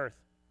sent to earth.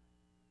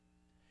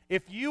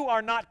 If you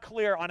are not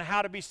clear on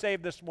how to be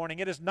saved this morning,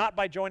 it is not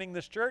by joining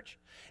this church.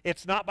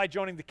 It's not by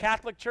joining the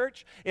Catholic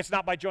Church. It's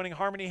not by joining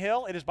Harmony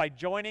Hill. It is by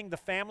joining the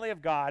family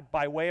of God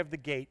by way of the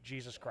gate,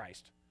 Jesus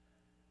Christ.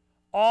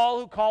 All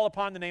who call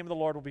upon the name of the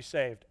Lord will be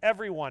saved.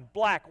 Everyone,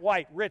 black,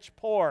 white, rich,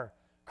 poor,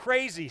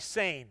 crazy,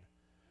 sane,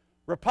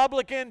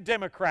 Republican,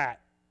 Democrat,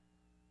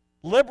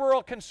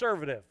 liberal,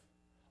 conservative.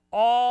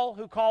 All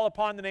who call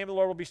upon the name of the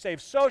Lord will be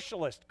saved.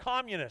 Socialist,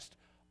 communist,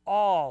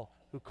 all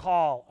who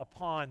call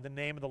upon the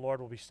name of the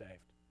Lord will be saved.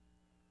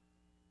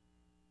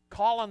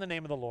 Call on the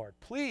name of the Lord.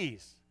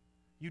 Please.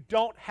 You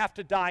don't have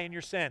to die in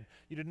your sin.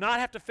 You do not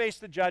have to face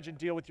the judge and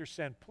deal with your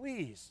sin.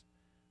 Please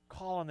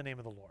call on the name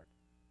of the Lord.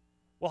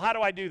 Well, how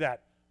do I do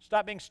that?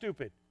 Stop being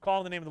stupid. Call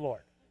on the name of the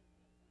Lord.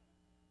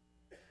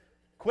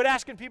 Quit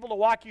asking people to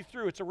walk you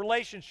through. It's a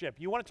relationship.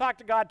 You want to talk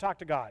to God? Talk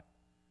to God.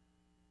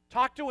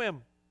 Talk to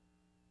him.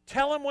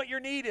 Tell him what your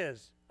need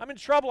is. I'm in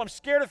trouble. I'm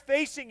scared of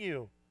facing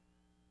you.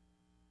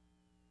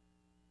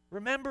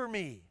 Remember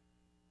me.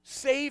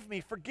 Save me.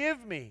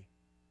 Forgive me.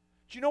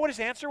 Do you know what his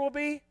answer will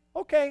be?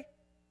 Okay.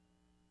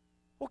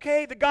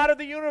 Okay, the God of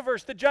the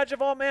universe, the judge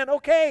of all men.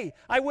 Okay,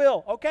 I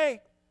will.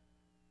 Okay.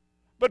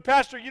 But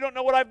Pastor, you don't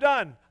know what I've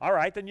done. All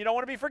right, then you don't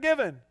want to be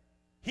forgiven.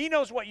 He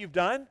knows what you've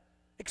done.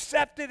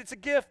 Accept it. It's a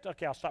gift.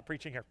 Okay, I'll stop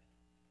preaching here.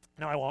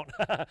 No, I won't.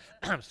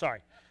 I'm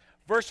sorry.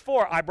 Verse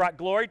 4, I brought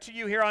glory to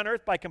you here on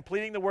earth by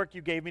completing the work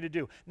you gave me to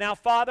do. Now,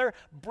 Father,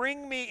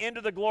 bring me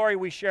into the glory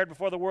we shared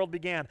before the world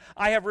began.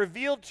 I have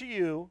revealed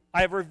you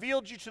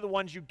to the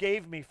ones you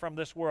gave me from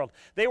this world.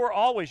 They were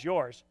always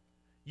yours.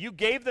 You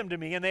gave them to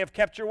me, and they have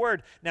kept your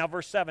word. Now,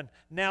 verse 7,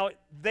 now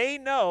they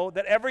know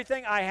that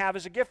everything I have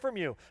is a gift from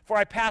you, for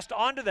I passed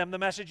on to them the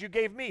message you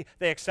gave me.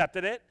 They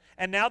accepted it,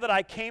 and now that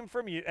I came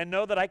from you, and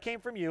know that I came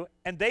from you,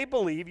 and they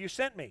believe you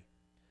sent me.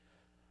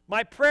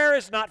 My prayer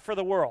is not for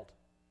the world.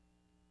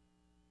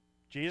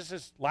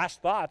 Jesus'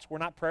 last thoughts were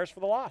not prayers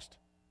for the lost,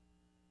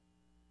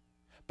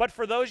 but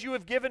for those you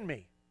have given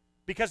me,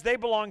 because they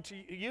belong to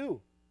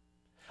you.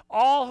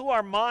 All who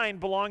are mine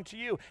belong to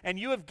you, and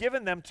you have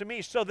given them to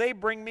me, so they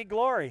bring me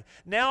glory.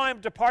 Now I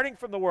am departing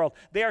from the world.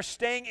 They are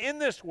staying in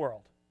this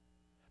world.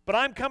 But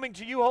I'm coming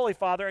to you, Holy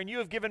Father, and you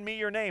have given me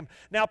your name.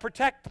 Now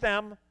protect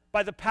them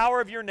by the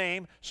power of your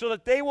name, so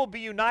that they will be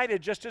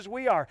united just as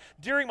we are.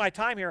 During my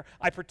time here,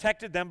 I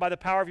protected them by the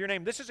power of your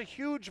name. This is a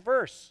huge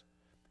verse.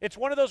 It's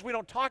one of those we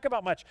don't talk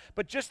about much,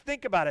 but just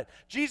think about it.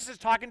 Jesus is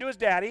talking to his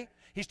daddy.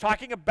 He's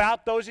talking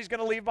about those he's going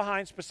to leave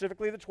behind,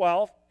 specifically the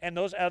 12 and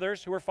those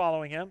others who are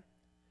following him.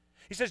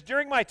 He says,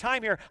 during my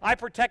time here, I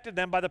protected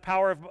them by the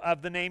power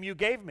of the name you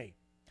gave me.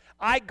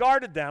 I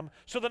guarded them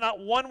so that not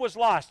one was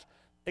lost,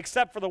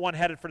 except for the one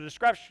headed for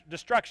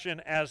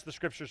destruction, as the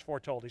scriptures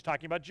foretold. He's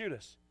talking about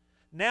Judas.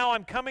 Now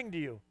I'm coming to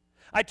you.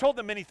 I told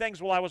them many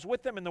things while I was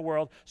with them in the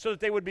world, so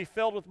that they would be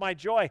filled with my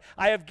joy.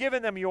 I have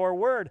given them your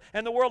word,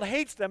 and the world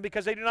hates them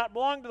because they do not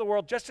belong to the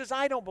world, just as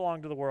I don't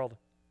belong to the world.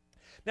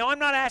 Now I'm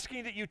not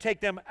asking that you take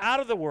them out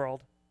of the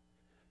world,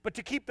 but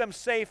to keep them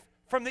safe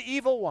from the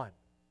evil one,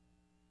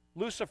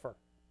 Lucifer.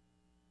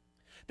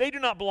 They do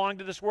not belong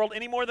to this world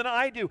any more than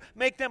I do.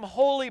 Make them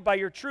holy by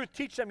your truth.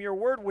 Teach them your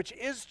word, which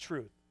is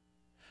truth.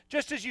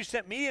 Just as you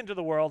sent me into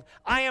the world,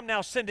 I am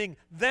now sending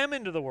them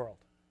into the world.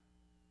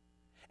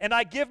 And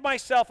I give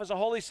myself as a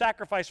holy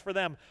sacrifice for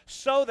them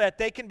so that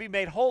they can be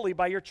made holy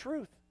by your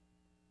truth.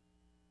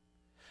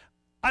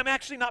 I'm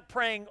actually not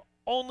praying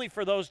only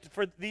for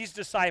these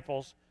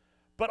disciples,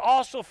 but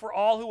also for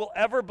all who will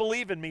ever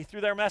believe in me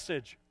through their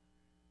message.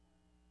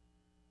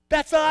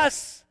 That's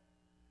us,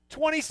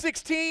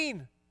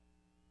 2016.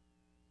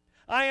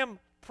 I am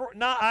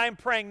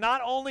praying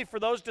not only for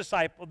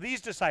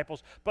these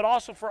disciples, but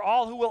also for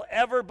all who will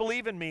ever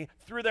believe in me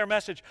through their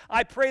message.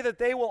 I pray that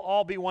they will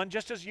all be one,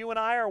 just as you and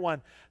I are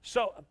one.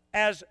 So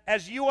as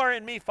you are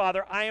in me,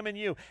 Father, I am in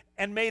you.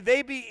 And may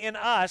they be in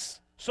us,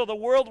 so the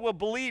world will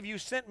believe you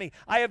sent me.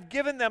 I have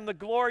given them the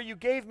glory you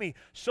gave me,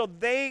 so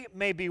they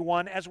may be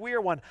one as we are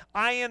one.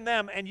 I in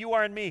them and you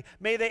are in me.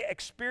 May they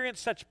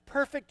experience such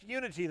perfect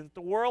unity that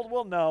the world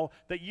will know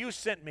that you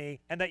sent me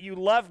and that you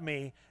love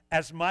me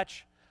as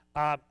much.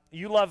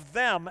 You love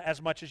them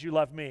as much as you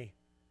love me.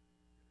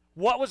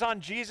 What was on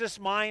Jesus'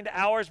 mind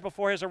hours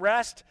before his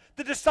arrest?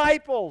 The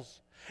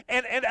disciples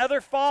and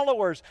other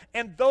followers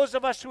and those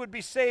of us who would be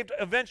saved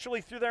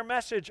eventually through their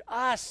message,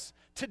 us.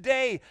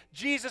 Today,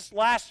 Jesus'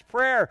 last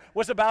prayer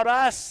was about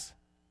us.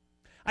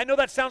 I know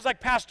that sounds like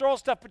pastoral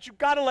stuff, but you've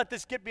got to let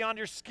this get beyond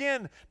your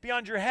skin,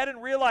 beyond your head,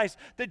 and realize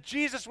that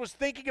Jesus was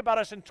thinking about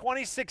us in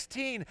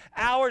 2016,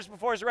 hours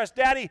before his arrest.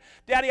 Daddy,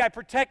 I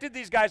protected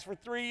these guys for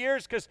 3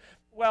 years because,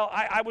 well,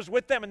 I was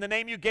with them in the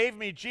name you gave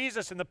me,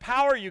 Jesus, and the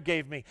power you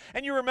gave me.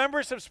 And you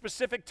remember some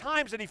specific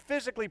times that he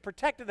physically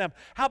protected them.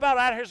 How about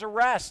at his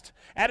arrest?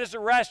 At his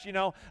arrest,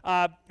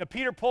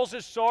 Peter pulls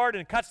his sword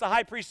and cuts the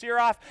high priest's ear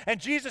off, and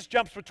Jesus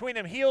jumps between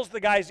them, heals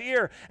the guy's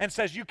ear, and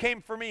says, you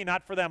came for me,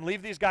 not for them.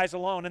 Leave these guys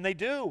alone. And they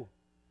do.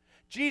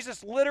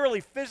 Jesus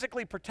literally,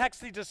 physically protects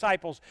these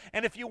disciples.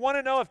 And if you want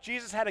to know if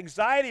Jesus had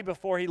anxiety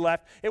before he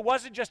left, it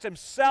wasn't just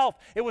himself.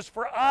 It was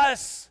for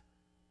us.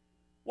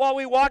 While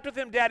we walked with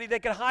him, Daddy, they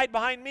could hide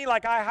behind me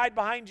like I hide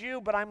behind you,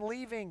 but I'm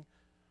leaving.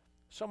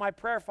 So my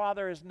prayer,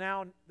 Father, is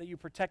now that you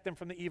protect them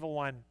from the evil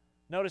one.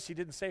 Notice he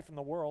didn't say from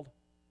the world.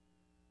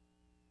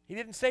 He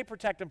didn't say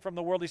protect them from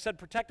the world. He said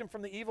protect them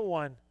from the evil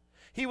one.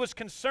 He was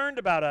concerned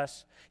about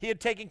us. He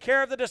had taken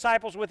care of the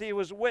disciples he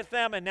was with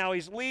them, and now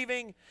he's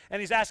leaving,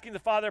 and he's asking the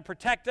Father to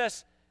protect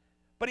us.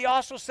 But he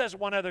also says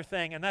one other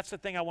thing, and that's the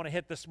thing I want to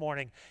hit this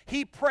morning.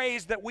 He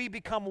prays that we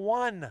become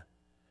one,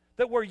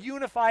 that we're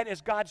unified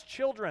as God's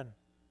children.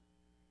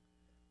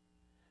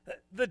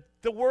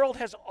 The world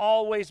has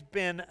always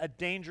been a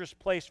dangerous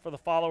place for the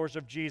followers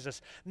of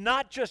Jesus,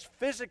 not just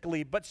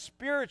physically, but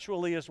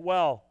spiritually as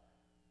well.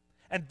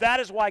 And that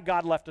is why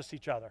God left us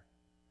each other.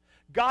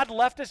 God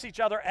left us each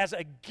other as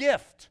a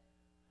gift,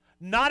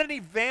 not an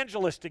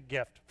evangelistic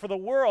gift for the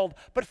world,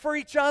 but for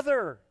each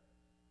other.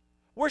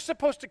 We're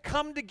supposed to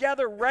come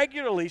together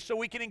regularly so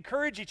we can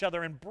encourage each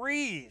other and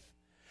breathe.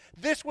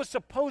 This was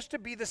supposed to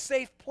be the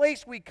safe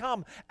place we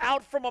come,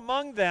 out from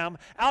among them,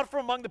 out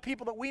from among the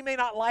people that we may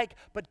not like,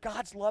 but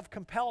God's love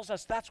compels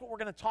us. That's what we're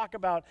going to talk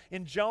about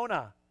in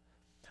Jonah.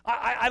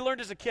 I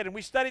learned as a kid, and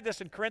we studied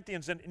this in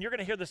Corinthians, and you're going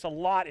to hear this a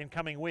lot in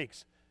coming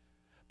weeks.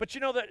 But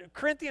you know that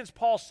Corinthians,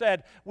 Paul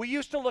said, we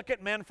used to look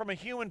at men from a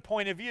human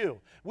point of view.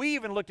 We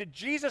even looked at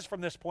Jesus from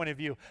this point of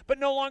view. But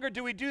no longer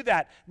do we do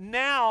that.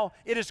 Now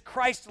it is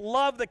Christ's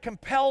love that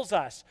compels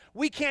us.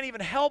 We can't even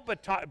help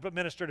but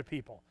minister to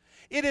people.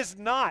 It is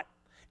not.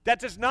 That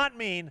does not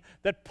mean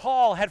that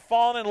Paul had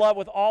fallen in love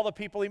with all the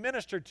people he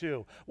ministered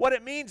to. What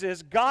it means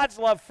is God's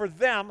love for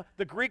them,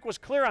 the Greek was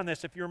clear on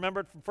this if you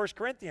remember it from 1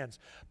 Corinthians,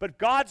 but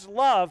God's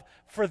love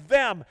for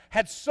them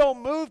had so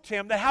moved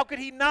him that how could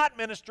he not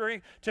minister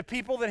to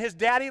people that his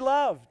daddy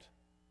loved?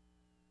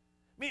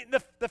 I mean,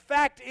 the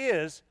fact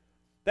is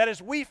that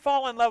as we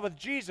fall in love with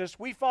Jesus,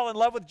 we fall in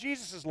love with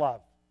Jesus'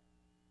 love.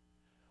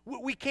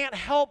 We can't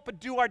help but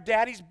do our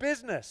daddy's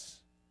business.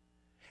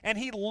 And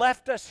he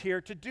left us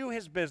here to do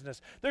his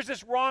business. There's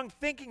this wrong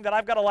thinking that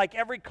I've got to like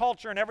every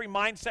culture and every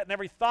mindset and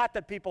every thought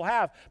that people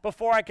have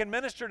before I can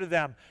minister to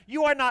them.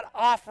 You are not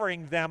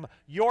offering them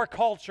your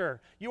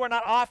culture. You are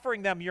not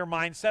offering them your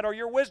mindset or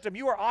your wisdom.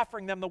 You are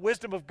offering them the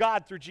wisdom of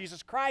God through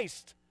Jesus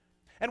Christ.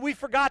 And we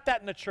forgot that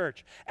in the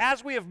church.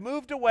 As we have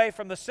moved away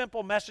from the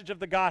simple message of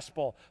the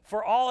gospel,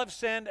 for all have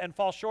sinned and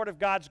fall short of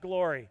God's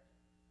glory.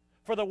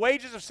 For the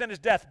wages of sin is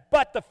death,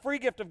 but the free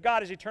gift of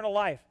God is eternal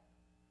life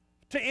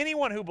to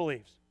anyone who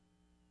believes.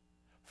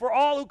 For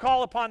all who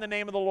call upon the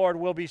name of the Lord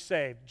will be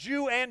saved,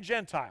 Jew and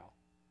Gentile.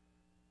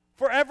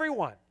 For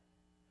everyone.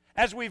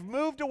 As we've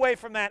moved away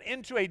from that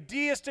into a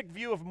deistic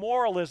view of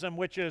moralism,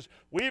 which is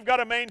we've got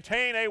to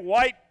maintain a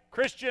white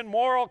Christian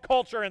moral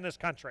culture in this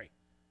country.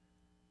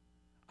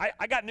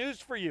 I got news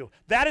for you.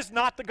 That is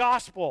not the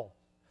gospel.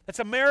 That's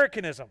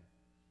Americanism.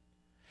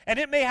 And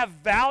it may have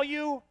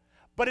value,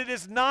 but it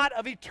is not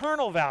of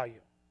eternal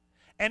value.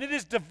 And it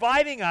is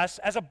dividing us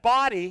as a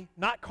body,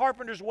 not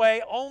Carpenter's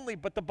way only,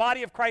 but the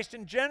body of Christ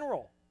in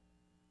general.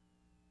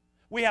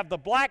 We have the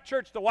black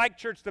church, the white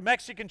church, the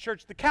Mexican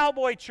church, the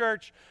cowboy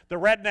church, the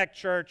redneck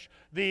church,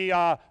 the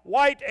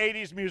white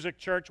 80s music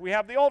church. We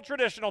have the old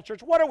traditional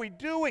church. What are we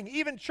doing?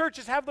 Even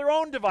churches have their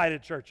own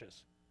divided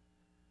churches.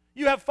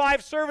 You have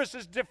 5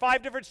 services,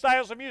 5 different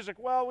styles of music.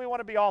 Well, we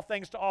want to be all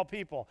things to all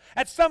people.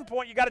 At some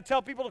point, you got to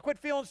tell people to quit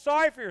feeling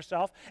sorry for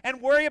yourself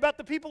and worry about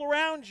the people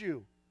around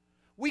you.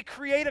 We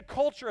create a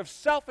culture of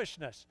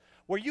selfishness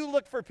where you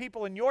look for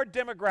people in your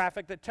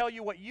demographic that tell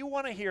you what you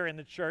want to hear in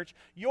the church,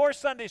 your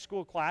Sunday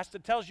school class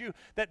that tells you,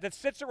 that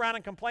sits around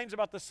and complains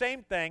about the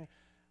same thing.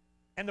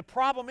 And the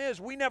problem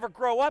is we never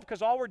grow up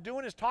because all we're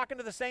doing is talking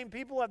to the same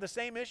people who have the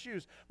same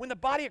issues. When the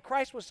body of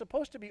Christ was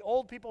supposed to be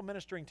old people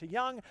ministering to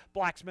young,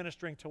 blacks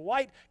ministering to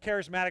white,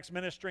 charismatics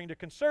ministering to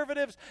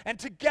conservatives, and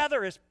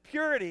together is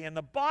purity in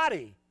the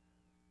body.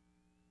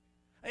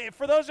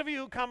 For those of you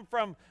who come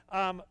from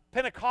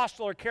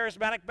Pentecostal or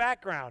charismatic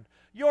background,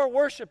 your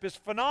worship is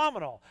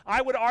phenomenal.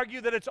 I would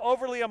argue that it's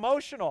overly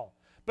emotional.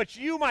 But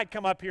you might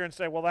come up here and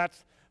say, well,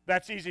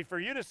 that's easy for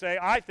you to say.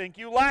 I think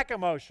you lack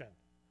emotion.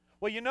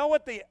 Well, you know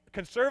what the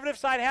conservative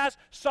side has?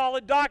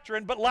 Solid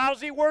doctrine, but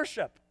lousy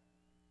worship.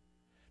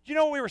 Do you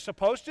know what we were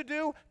supposed to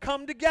do?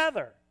 Come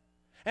together.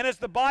 And as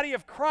the body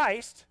of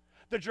Christ,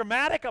 the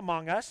dramatic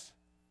among us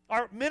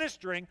are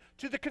ministering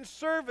to the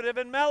conservative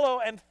and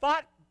mellow and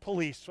thought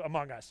police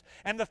among us.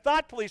 And the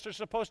thought police are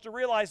supposed to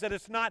realize that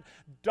it's not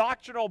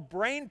doctrinal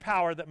brain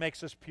power that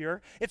makes us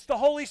pure. It's the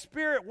Holy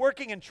Spirit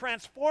working and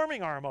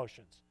transforming our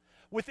emotions.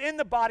 Within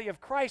the body of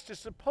Christ is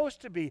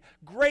supposed to be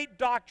great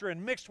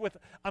doctrine mixed with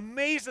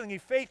amazingly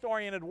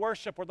faith-oriented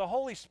worship where the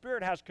Holy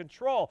Spirit has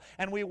control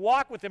and we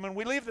walk with Him and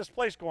we leave this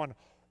place going,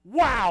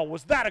 wow,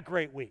 was that a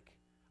great week?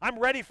 I'm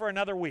ready for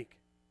another week.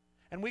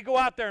 And we go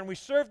out there and we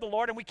serve the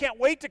Lord and we can't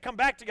wait to come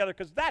back together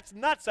because that's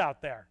nuts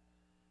out there.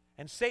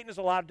 And Satan has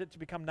allowed it to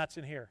become nuts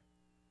in here.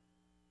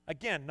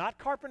 Again, not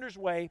Carpenter's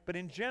way, but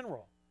in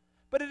general.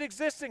 But it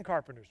exists in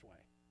Carpenter's way.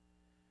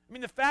 I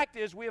mean, the fact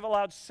is we have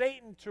allowed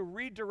Satan to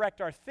redirect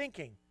our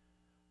thinking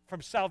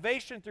from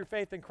salvation through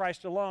faith in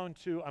Christ alone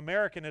to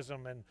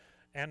Americanism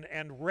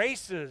and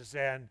races.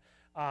 And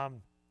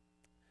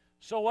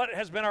so what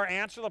has been our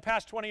answer the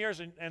past 20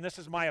 years, and this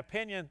is my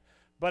opinion,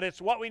 but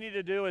it's what we need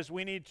to do is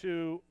we need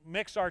to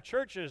mix our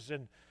churches.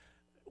 And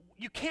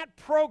you can't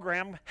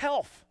program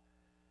health.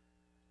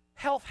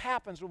 Health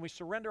happens when we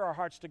surrender our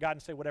hearts to God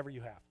and say, whatever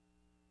you have.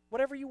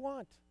 Whatever you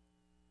want.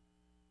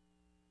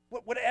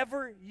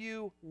 Whatever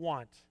you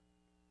want.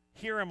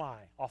 Here am I,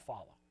 I'll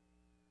follow.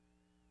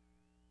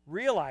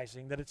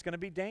 Realizing that it's going to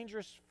be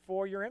dangerous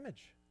for your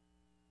image.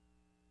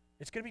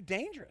 It's going to be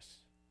dangerous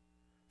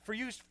for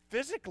you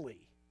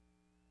physically.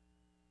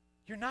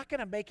 You're not going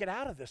to make it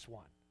out of this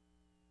one.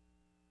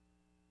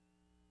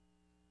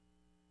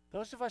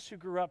 Those of us who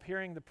grew up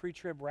hearing the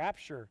pre-trib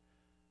rapture,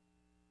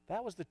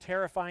 that was the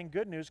terrifying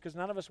good news because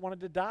none of us wanted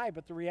to die.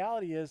 But the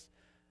reality is,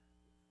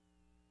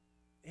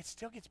 it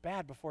still gets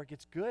bad before it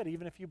gets good,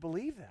 even if you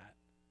believe that.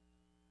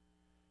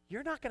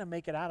 You're not going to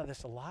make it out of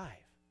this alive.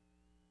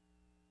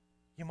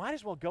 You might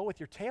as well go with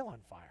your tail on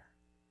fire.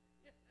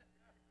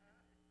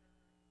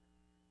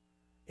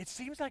 It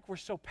seems like we're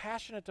so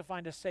passionate to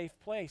find a safe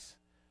place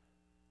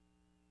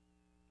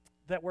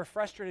that we're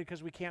frustrated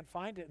because we can't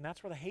find it, and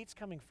that's where the hate's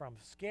coming from.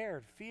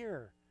 Scared,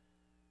 fear.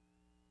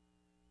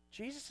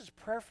 Jesus'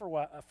 prayer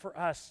for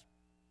us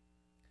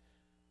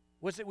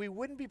was that we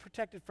wouldn't be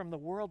protected from the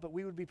world, but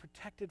we would be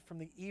protected from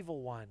the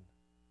evil one.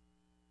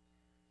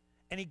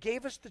 And He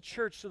gave us the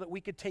church so that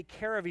we could take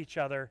care of each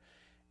other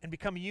and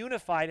become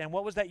unified. And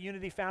what was that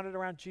unity founded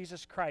around?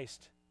 Jesus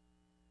Christ.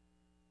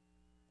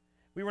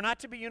 We were not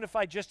to be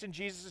unified just in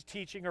Jesus'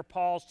 teaching or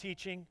Paul's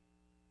teaching.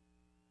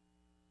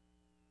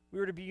 We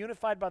were to be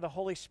unified by the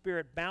Holy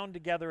Spirit, bound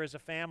together as a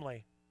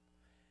family.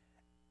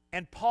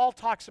 And Paul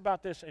talks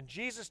about this, and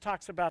Jesus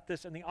talks about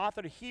this, and the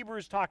author of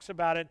Hebrews talks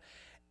about it,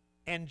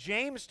 and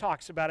James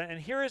talks about it. And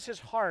here is his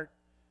heart.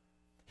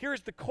 Here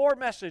is the core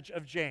message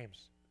of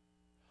James.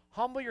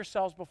 Humble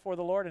yourselves before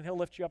the Lord, and He'll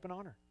lift you up in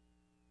honor.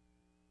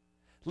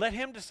 Let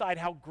Him decide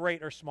how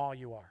great or small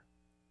you are.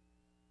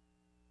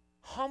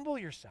 Humble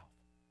yourself.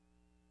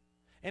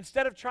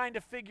 Instead of trying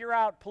to figure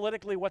out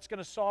politically what's going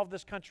to solve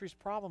this country's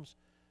problems,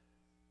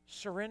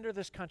 surrender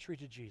this country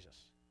to Jesus.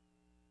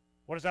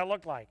 What does that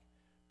look like?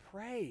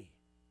 Pray.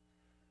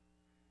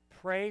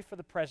 Pray for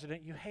the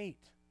president you hate.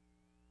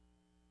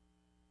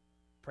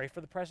 Pray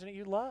for the president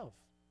you love.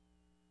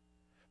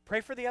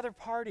 Pray for the other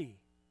party.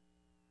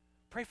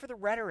 Pray for the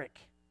rhetoric.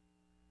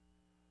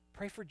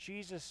 Pray for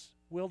Jesus'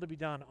 will to be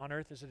done on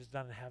earth as it is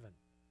done in heaven.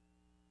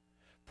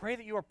 Pray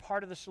that you are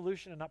part of the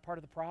solution and not part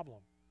of the problem.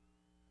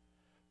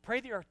 Pray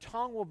that your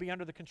tongue will be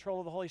under the control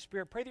of the Holy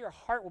Spirit. Pray that your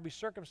heart will be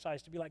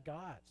circumcised to be like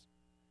God's.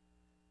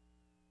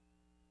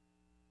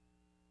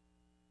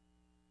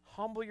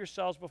 Humble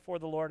yourselves before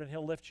the Lord, and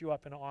He'll lift you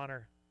up in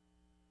honor.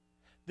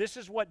 This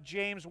is what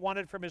James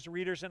wanted from his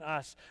readers and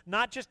us,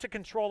 not just to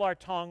control our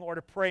tongue or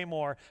to pray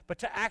more, but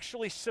to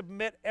actually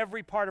submit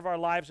every part of our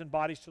lives and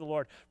bodies to the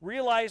Lord,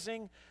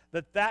 realizing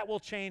that that will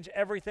change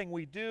everything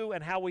we do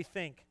and how we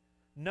think,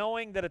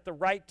 knowing that at the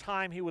right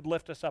time He would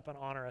lift us up and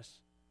honor us.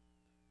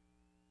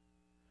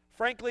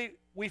 frankly,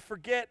 we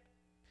forget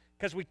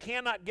because we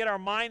cannot get our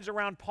minds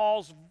around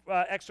Paul's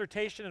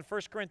exhortation in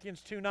 1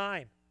 Corinthians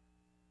 2:9.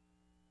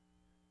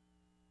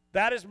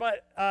 That is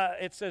what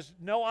it says,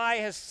 no eye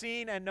has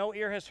seen and no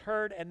ear has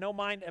heard and no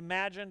mind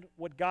imagined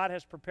what God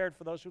has prepared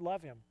for those who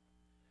love him.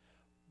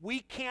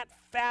 We can't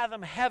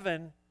fathom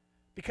heaven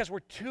because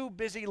we're too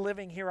busy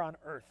living here on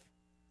earth.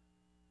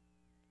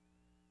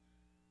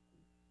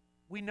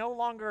 We no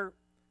longer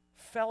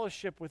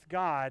fellowship with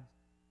God.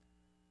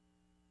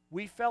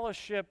 We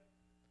fellowship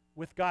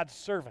with God's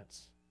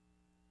servants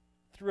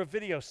through a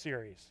video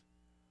series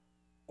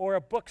or a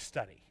book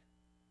study.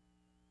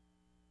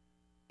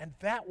 And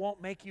that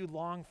won't make you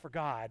long for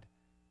God.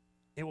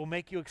 It will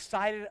make you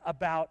excited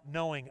about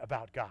knowing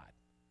about God.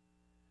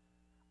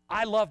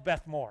 I love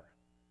Beth Moore,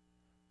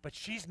 but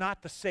she's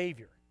not the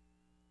Savior.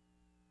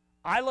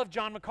 I love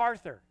John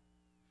MacArthur,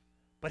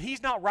 but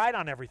he's not right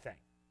on everything.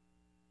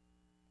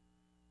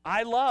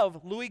 I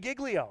love Louis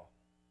Giglio,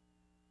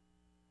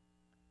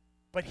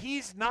 but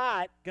he's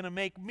not going to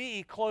make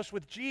me close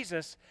with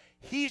Jesus.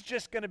 He's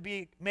just going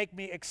to make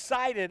me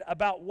excited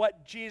about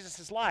what Jesus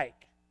is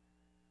like.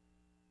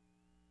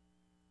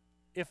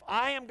 If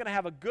I am going to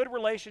have a good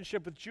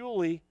relationship with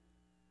Julie,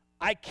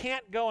 I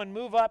can't go and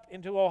move up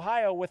into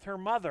Ohio with her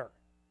mother.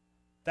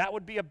 That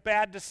would be a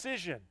bad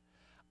decision.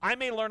 I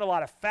may learn a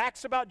lot of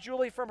facts about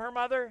Julie from her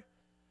mother,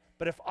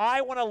 but if I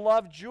want to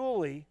love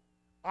Julie,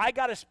 I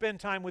got to spend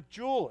time with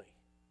Julie.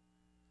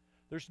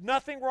 There's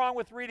nothing wrong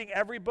with reading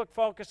every book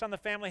Focus on the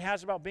Family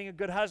has about being a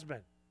good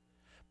husband.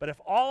 But if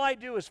all I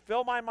do is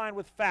fill my mind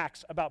with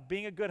facts about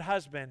being a good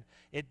husband,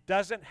 it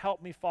doesn't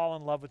help me fall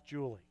in love with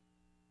Julie.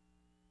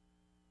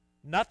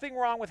 Nothing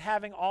wrong with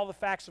having all the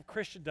facts of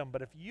Christendom,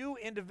 but if we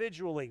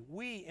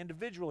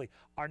individually,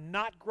 are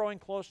not growing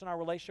close in our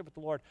relationship with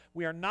the Lord,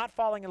 we are not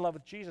falling in love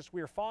with Jesus,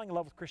 we are falling in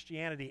love with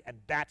Christianity, and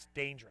that's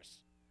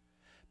dangerous.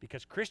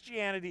 Because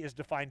Christianity is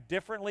defined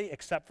differently,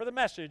 except for the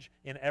message,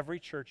 in every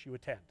church you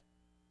attend.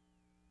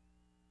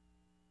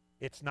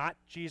 It's not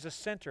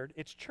Jesus-centered,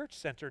 it's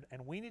church-centered,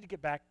 and we need to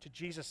get back to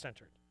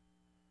Jesus-centered.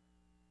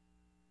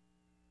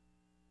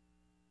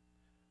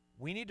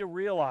 We need to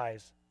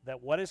realize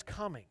that what is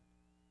coming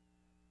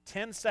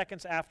 10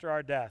 seconds after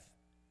our death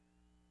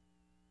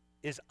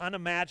is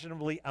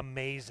unimaginably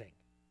amazing.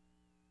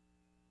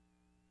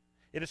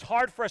 It is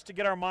hard for us to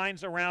get our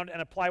minds around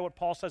and apply what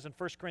Paul says in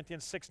 1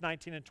 Corinthians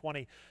 6:19 and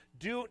 20.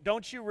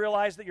 Don't you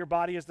realize that your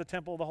body is the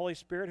temple of the Holy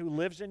Spirit who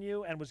lives in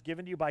you and was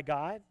given to you by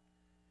God?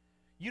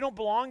 You don't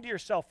belong to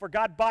yourself, for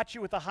God bought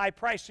you with a high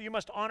price, so you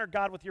must honor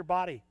God with your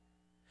body.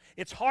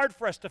 It's hard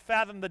for us to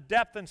fathom the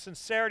depth and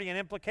sincerity and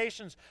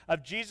implications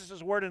of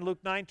Jesus' word in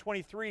Luke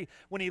 9:23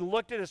 when he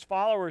looked at his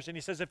followers and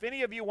he says, if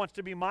any of you wants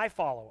to be my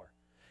follower,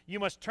 you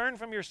must turn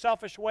from your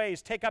selfish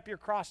ways, take up your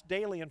cross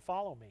daily and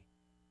follow me.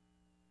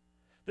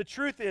 The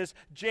truth is,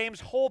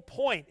 James' whole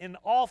point in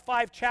all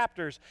 5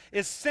 chapters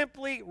is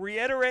simply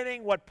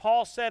reiterating what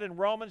Paul said in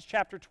Romans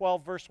chapter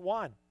 12, verse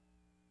 1.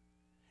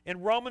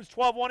 In Romans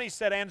 12:1 he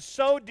said, and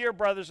so, dear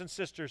brothers and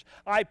sisters,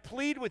 I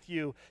plead with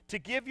you to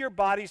give your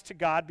bodies to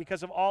God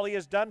because of all he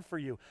has done for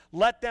you.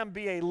 Let them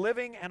be a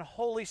living and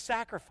holy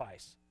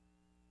sacrifice.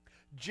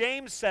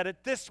 James said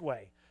it this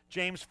way,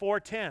 James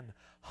 4:10,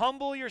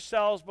 humble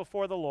yourselves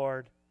before the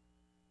Lord,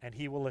 and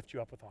he will lift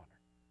you up with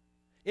honor.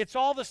 It's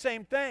all the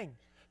same thing.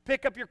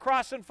 Pick up your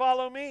cross and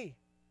follow me.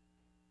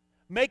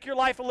 Make your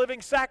life a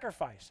living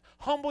sacrifice.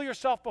 Humble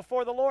yourself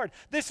before the Lord.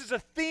 This is a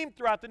theme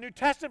throughout the New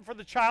Testament for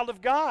the child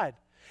of God.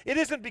 It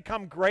isn't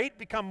become great,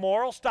 become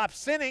moral, stop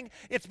sinning.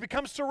 It's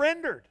become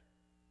surrendered.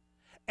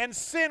 And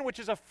sin, which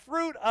is a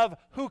fruit of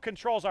who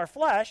controls our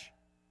flesh,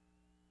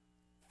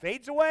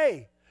 fades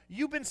away.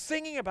 You've been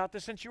singing about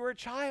this since you were a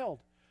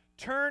child.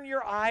 Turn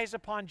your eyes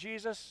upon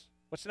Jesus.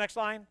 What's the next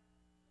line?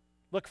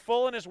 Look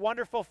full in his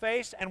wonderful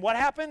face. And what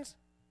happens?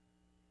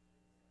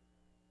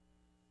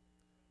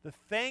 The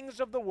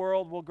things of the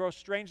world will grow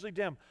strangely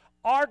dim.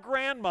 Our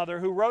grandmother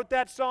who wrote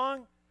that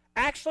song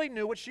actually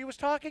knew what she was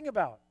talking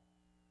about.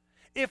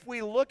 If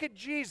we look at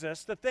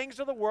Jesus, the things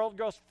of the world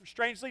grow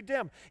strangely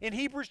dim. In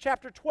Hebrews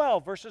chapter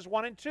 12, verses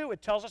 1 and 2,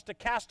 it tells us to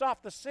cast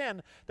off the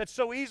sin that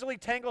so easily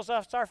tangles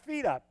us our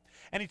feet up.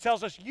 And he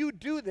tells us, you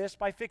do this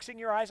by fixing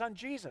your eyes on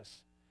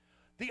Jesus.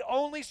 The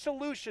only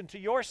solution to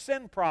your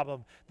sin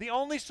problem, the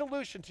only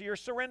solution to your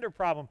surrender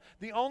problem,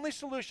 the only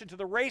solution to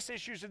the race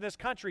issues in this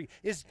country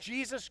is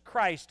Jesus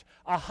Christ,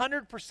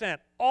 100%,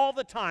 all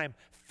the time,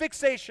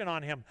 fixation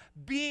on him,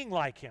 being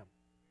like him.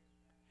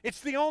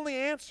 It's the only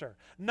answer.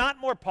 Not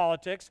more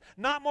politics,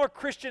 not more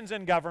Christians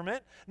in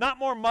government, not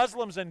more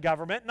Muslims in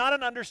government, not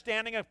an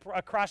understanding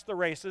across the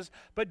races,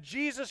 but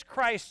Jesus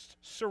Christ's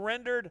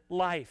surrendered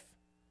life.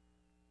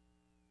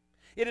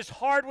 It is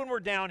hard when we're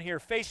down here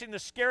facing the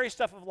scary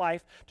stuff of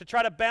life to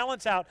try to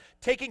balance out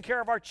taking care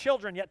of our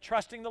children yet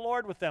trusting the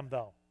Lord with them,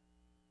 though.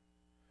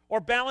 Or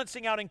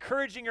balancing out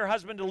encouraging your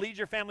husband to lead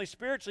your family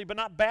spiritually but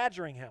not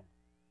badgering him.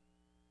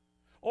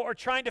 Or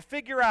trying to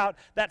figure out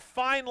that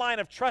fine line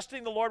of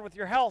trusting the Lord with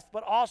your health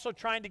but also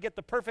trying to get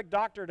the perfect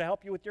doctor to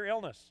help you with your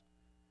illness.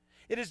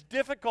 It is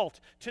difficult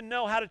to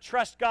know how to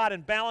trust God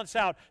and balance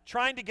out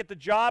trying to get the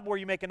job where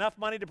you make enough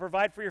money to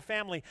provide for your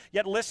family,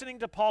 yet listening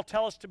to Paul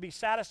tell us to be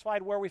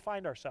satisfied where we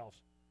find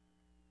ourselves.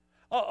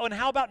 Oh, and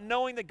how about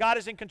knowing that God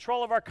is in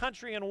control of our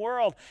country and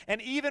world,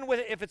 and even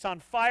if it's on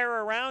fire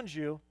around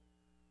you,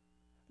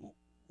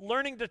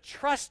 learning to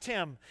trust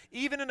Him,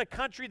 even in a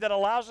country that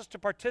allows us to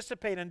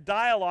participate in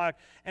dialogue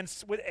and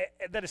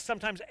that is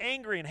sometimes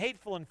angry and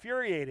hateful and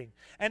infuriating.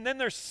 And then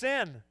there's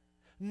sin,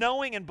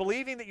 knowing and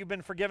believing that you've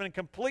been forgiven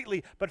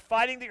completely, but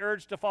fighting the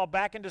urge to fall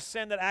back into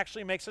sin that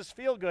actually makes us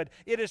feel good.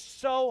 It is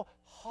so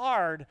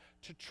hard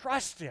to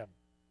trust Him.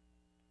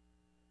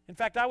 In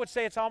fact, I would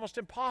say it's almost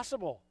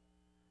impossible.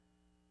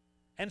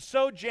 And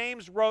so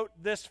James wrote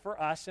this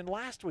for us in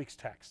last week's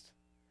text,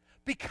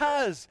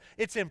 because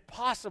it's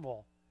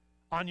impossible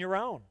on your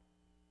own.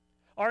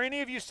 Are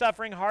any of you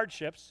suffering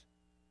hardships?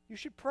 You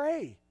should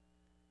pray.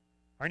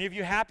 Are any of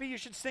you happy? You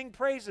should sing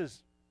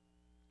praises.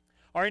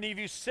 Are any of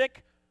you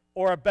sick,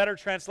 or a better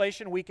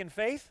translation, weak in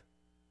faith?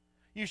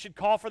 You should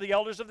call for the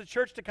elders of the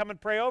church to come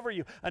and pray over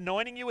you,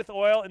 anointing you with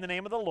oil in the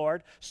name of the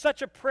Lord.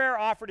 Such a prayer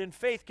offered in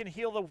faith can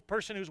heal the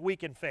person who's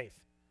weak in faith.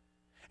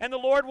 And the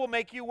Lord will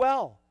make you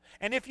well.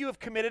 And if you have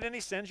committed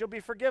any sins, you'll be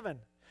forgiven.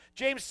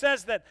 James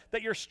says that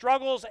your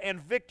struggles and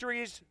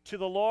victories to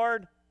the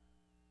Lord,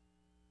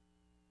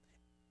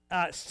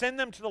 send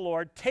them to the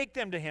Lord, take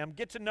them to Him,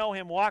 get to know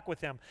Him, walk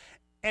with Him.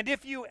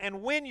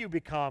 And when you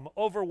become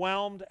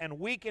overwhelmed and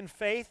weak in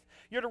faith,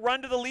 you're to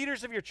run to the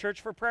leaders of your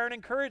church for prayer and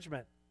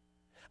encouragement.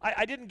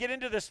 I didn't get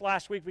into this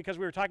last week because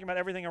we were talking about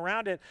everything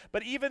around it,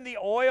 but even the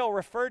oil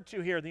referred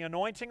to here, the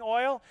anointing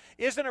oil,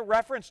 isn't a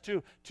reference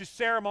to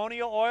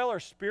ceremonial oil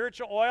or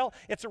spiritual oil.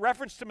 It's a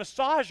reference to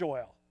massage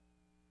oil.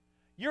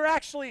 You're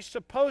actually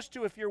supposed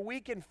to, if you're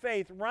weak in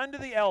faith, run to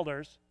the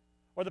elders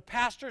or the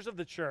pastors of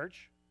the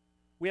church.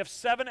 We have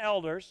 7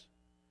 elders,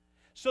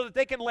 so that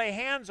they can lay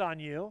hands on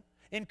you,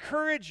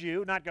 encourage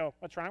you, not go,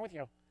 what's wrong with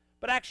you?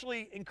 But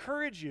actually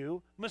encourage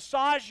you,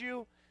 massage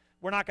you.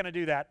 We're not going to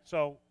do that,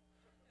 so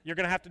you're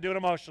going to have to do it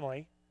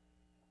emotionally.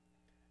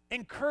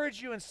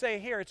 Encourage you and say,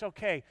 here, it's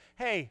okay.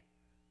 Hey,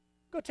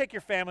 go take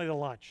your family to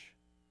lunch.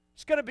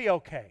 It's going to be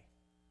okay.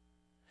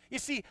 You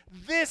see,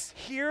 this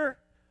here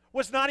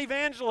was not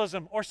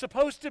evangelism, or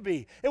supposed to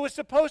be. It was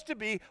supposed to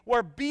be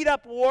where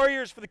beat-up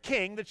warriors for the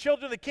king, the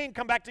children of the king,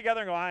 come back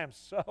together and go, I am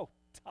so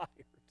tired.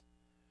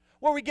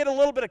 Where we get a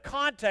little bit of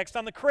context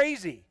on the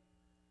crazy.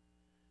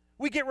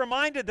 We get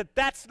reminded that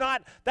that's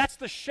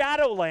the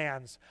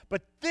Shadowlands,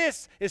 but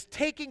this is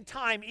taking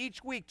time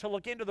each week to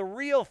look into the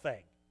real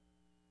thing.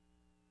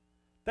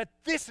 That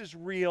this is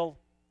real,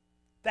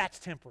 that's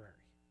temporary.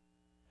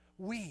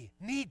 We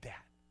need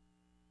that.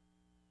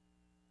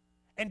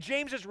 And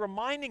James is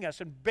reminding us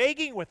and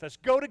begging with us,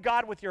 go to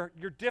God with your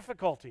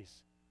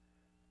difficulties.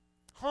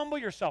 Humble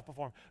yourself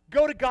before Him.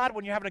 Go to God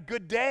when you're having a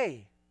good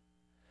day.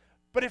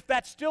 But if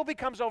that still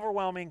becomes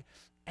overwhelming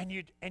and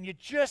you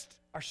just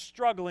are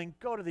struggling,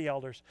 go to the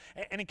elders.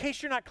 And in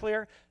case you're not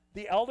clear,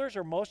 the elders,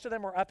 or most of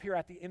them, are up here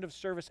at the end of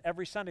service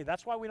every Sunday.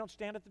 That's why we don't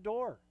stand at the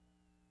door.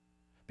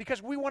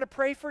 Because we want to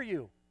pray for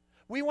you.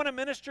 We want to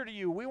minister to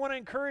you. We want to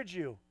encourage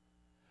you.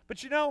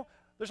 But you know,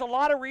 there's a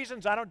lot of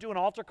reasons I don't do an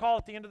altar call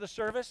at the end of the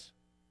service.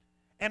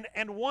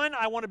 And one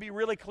I want to be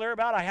really clear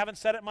about, I haven't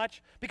said it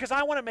much, because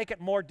I want to make it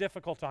more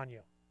difficult on you.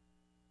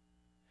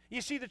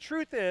 You see, the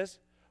truth is,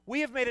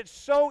 we have made it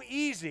so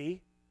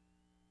easy,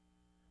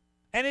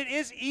 and it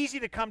is easy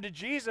to come to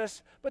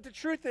Jesus, but the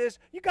truth is,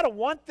 you got to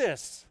want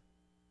this.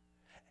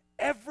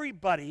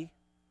 Everybody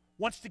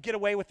wants to get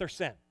away with their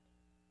sin.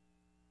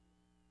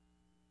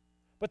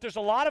 But there's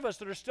a lot of us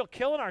that are still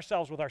killing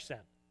ourselves with our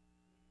sin.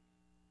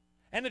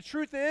 And the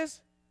truth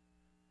is,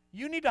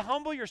 you need to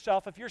humble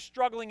yourself if you're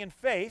struggling in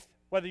faith,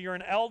 whether you're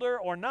an elder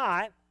or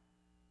not,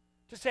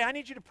 to say, I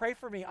need you to pray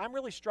for me. I'm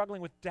really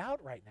struggling with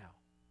doubt right now.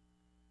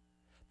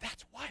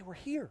 That's why we're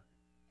here.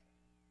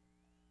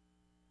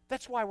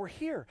 That's why we're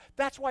here.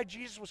 That's why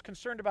Jesus was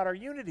concerned about our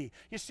unity.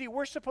 You see,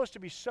 we're supposed to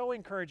be so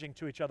encouraging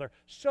to each other,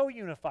 so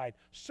unified,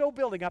 so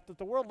building up that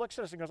the world looks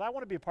at us and goes, I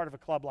want to be a part of a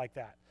club like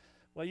that.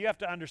 Well, you have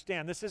to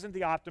understand, this isn't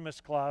the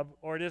Optimist Club,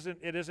 or it isn't,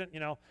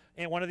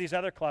 in one of these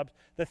other clubs.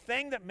 The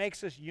thing that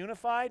makes us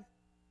unified,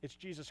 it's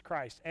Jesus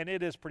Christ, and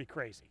it is pretty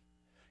crazy.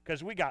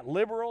 Because we got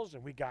liberals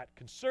and we got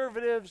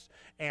conservatives,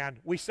 and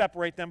we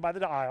separate them by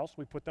the aisles.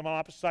 We put them on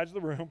opposite sides of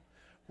the room.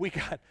 We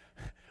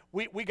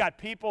got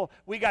people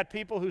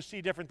who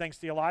see different things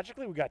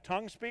theologically. We got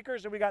tongue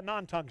speakers and we got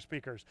non-tongue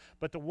speakers.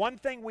 But the one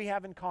thing we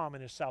have in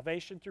common is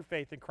salvation through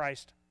faith in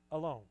Christ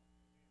alone.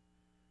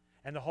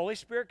 And the Holy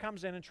Spirit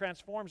comes in and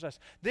transforms us.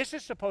 This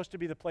is supposed to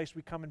be the place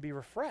we come and be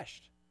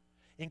refreshed,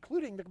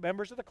 including the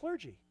members of the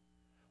clergy.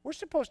 We're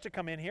supposed to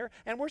come in here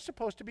and we're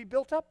supposed to be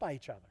built up by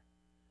each other.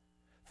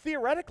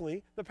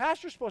 Theoretically, the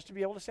pastor's supposed to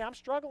be able to say, I'm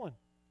struggling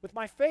with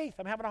my faith.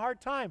 I'm having a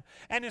hard time.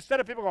 And instead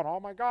of people going,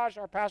 oh my gosh,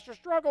 our pastor's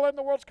struggling,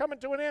 the world's coming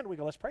to an end, we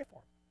go, let's pray for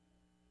him.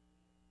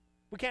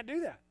 We can't do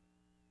that.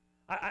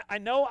 I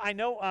know,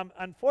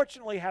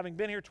 unfortunately, having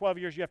been here 12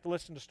 years, you have to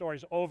listen to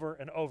stories over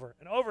and over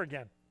and over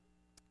again.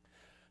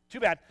 Too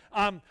bad.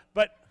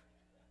 But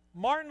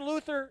Martin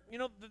Luther,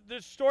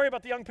 the story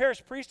about the young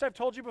parish priest I've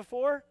told you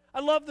before, I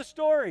love the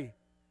story.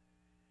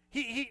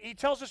 He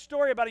tells a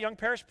story about a young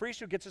parish priest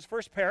who gets his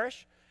first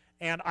parish,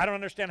 and I don't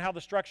understand how the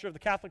structure of the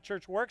Catholic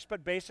Church works,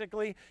 but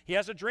basically he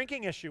has a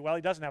drinking issue. Well,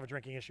 he doesn't have a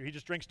drinking issue. He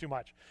just drinks too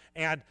much.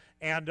 And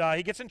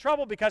he gets in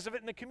trouble because of it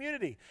in the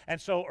community.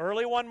 And so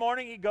early one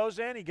morning he goes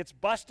in, he gets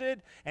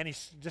busted, and he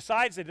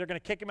decides that they're going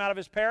to kick him out of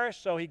his parish.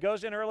 So he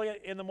goes in early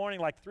in the morning,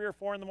 like 3 or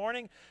 4 in the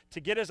morning,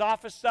 to get his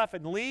office stuff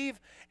and leave.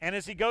 And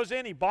as he goes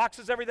in, he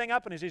boxes everything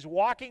up, and as he's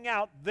walking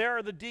out, there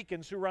are the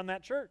deacons who run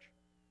that church.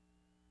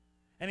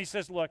 And he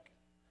says, look,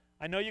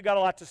 I know you got a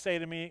lot to say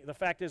to me. The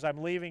fact is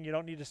I'm leaving. You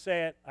don't need to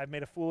say it. I've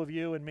made a fool of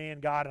you and me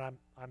and God, and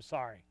I'm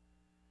sorry.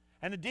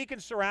 And the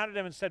deacons surrounded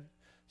him and said,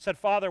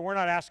 Father, we're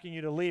not asking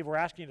you to leave. We're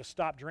asking you to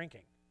stop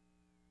drinking.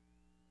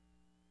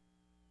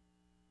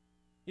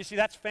 You see,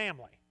 that's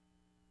family.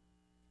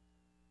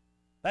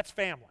 That's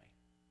family.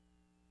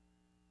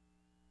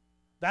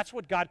 That's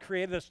what God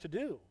created us to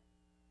do.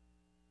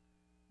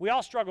 We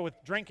all struggle with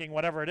drinking,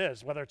 whatever it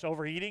is, whether it's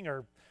overeating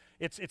or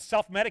it's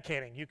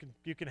self-medicating.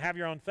 You can have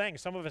your own thing.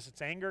 Some of us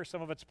it's anger,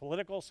 some of it's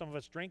political, some of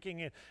it's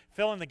drinking.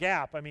 Fill in the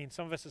gap. I mean,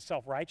 some of us is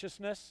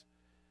self-righteousness.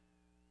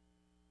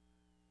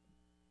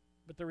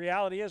 But the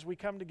reality is we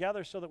come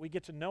together so that we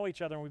get to know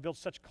each other and we build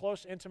such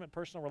close, intimate,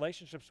 personal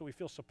relationships so we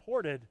feel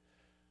supported,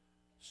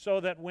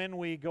 so that when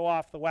we go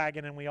off the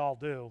wagon, and we all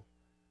do,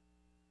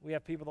 we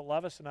have people that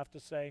love us enough to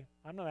say,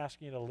 I'm not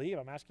asking you to leave,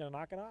 I'm asking you to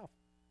knock it off.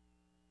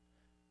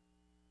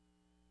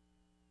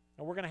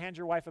 And we're going to hand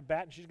your wife a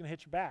bat and she's going to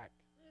hit you back.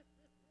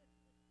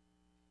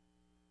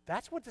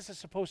 That's what this is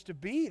supposed to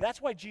be.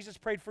 That's why Jesus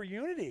prayed for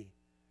unity.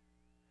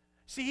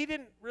 See, he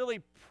didn't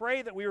really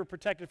pray that we were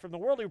protected from the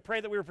world. He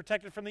prayed that we were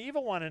protected from the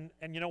evil one.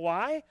 And you know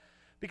why?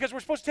 Because we're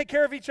supposed to take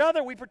care of each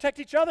other. We protect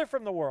each other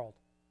from the world.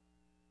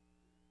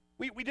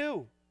 We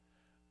do.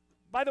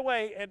 By the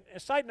way, and a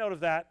side note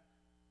of that,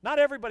 not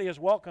everybody is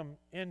welcome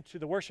into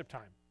the worship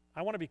time.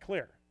 I want to be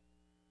clear.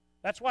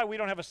 That's why we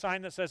don't have a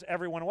sign that says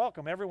everyone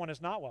welcome. Everyone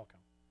is not welcome.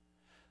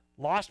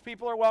 Lost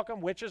people are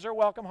welcome, witches are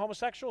welcome,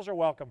 homosexuals are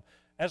welcome.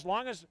 As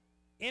long as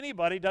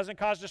anybody doesn't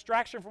cause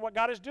distraction from what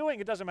God is doing.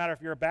 It doesn't matter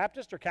if you're a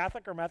Baptist or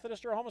Catholic or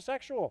Methodist or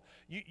homosexual.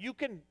 You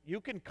can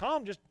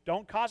come, just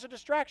don't cause a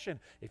distraction.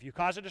 If you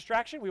cause a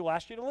distraction, we will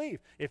ask you to leave.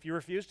 If you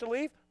refuse to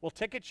leave, we'll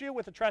ticket you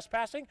with a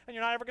trespassing and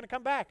you're not ever going to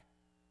come back.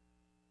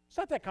 It's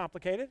not that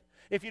complicated.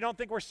 If you don't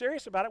think we're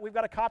serious about it, we've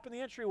got a cop in the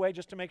entryway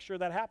just to make sure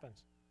that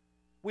happens.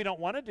 We don't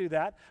want to do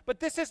that, but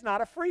this is not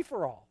a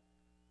free-for-all.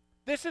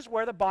 This is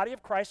where the body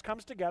of Christ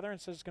comes together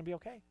and says it's going to be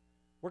okay.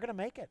 We're going to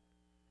make it.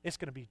 It's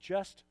going to be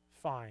just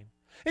fine.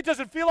 It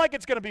doesn't feel like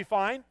it's going to be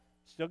fine.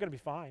 It's still going to be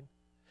fine.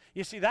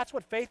 You see, that's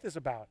what faith is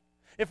about.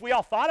 If we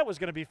all thought it was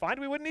going to be fine,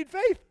 we wouldn't need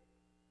faith.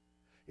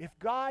 If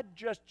God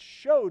just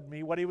showed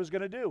me what he was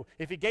going to do,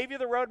 if he gave you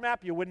the roadmap,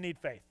 you wouldn't need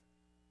faith.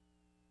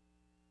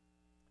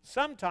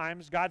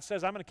 Sometimes God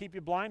says, I'm going to keep you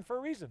blind for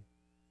a reason.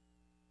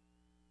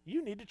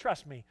 You need to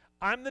trust me.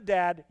 I'm the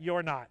dad,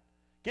 you're not.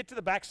 Get to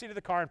the back seat of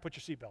the car and put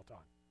your seatbelt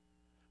on.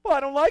 Well, I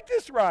don't like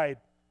this ride.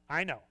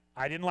 I know.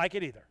 I didn't like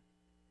it either.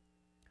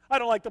 I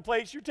don't like the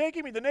place you're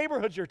taking me, the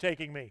neighborhoods you're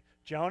taking me.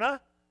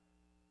 Jonah,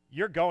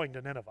 you're going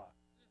to Nineveh.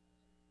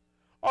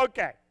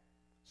 Okay,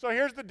 so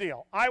here's the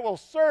deal. I will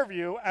serve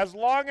you as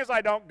long as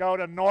I don't go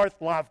to North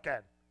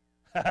Lufkin.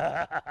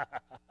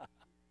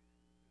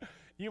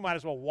 You might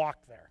as well walk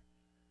there.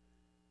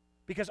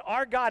 Because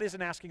our God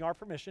isn't asking our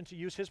permission to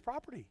use his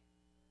property.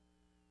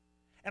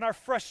 And our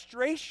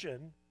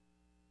frustration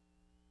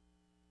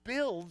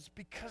builds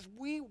because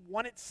we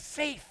want it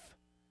safe.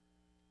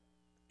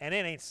 And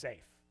it ain't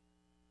safe.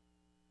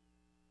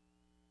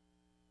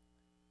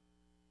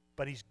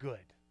 But he's good.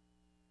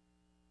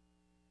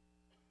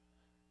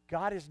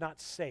 God is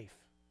not safe,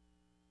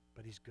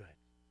 but he's good.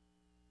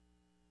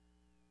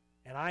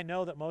 And I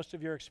know that most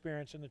of your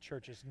experience in the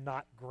church is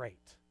not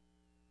great.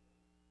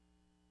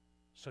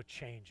 So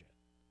change it.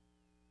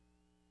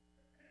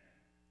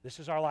 This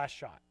is our last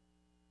shot.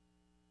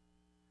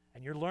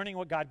 And you're learning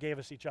what God gave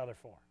us each other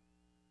for.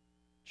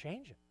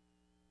 Change it.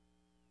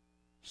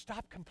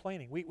 Stop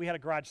complaining. We had a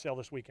garage sale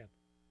this weekend.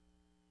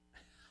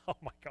 Oh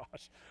my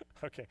gosh.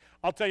 Okay,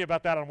 I'll tell you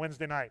about that on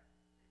Wednesday night.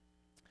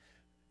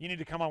 You need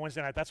to come on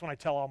Wednesday night. That's when I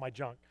tell all my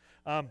junk.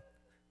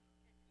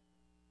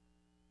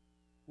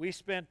 We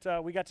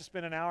got to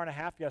spend an hour and a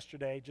half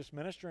yesterday just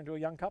ministering to a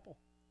young couple.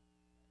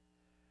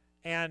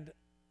 And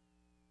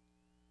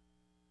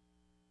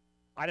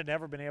I'd have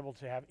never been able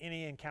to have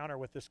any encounter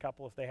with this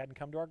couple if they hadn't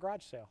come to our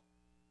garage sale.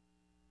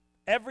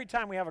 Every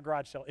time we have a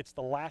garage sale, it's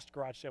the last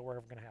garage sale we're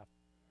ever going to have.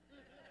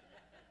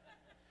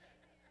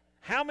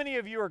 How many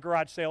of you are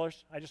garage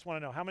sailors? I just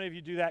want to know. How many of you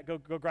do that? Go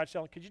garage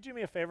sailing. Could you do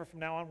me a favor from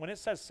now on? When it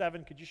says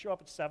 7, could you show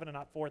up at 7 and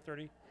not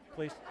 4:30,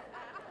 please?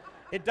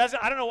 It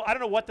doesn't. I don't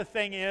know what the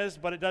thing is,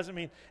 but it doesn't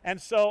mean.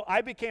 And so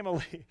I became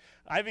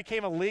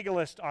a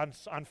legalist on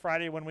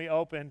Friday when we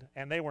opened,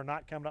 and they were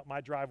not coming up my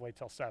driveway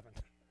till 7.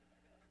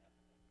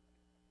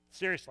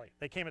 Seriously,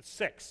 they came at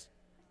 6.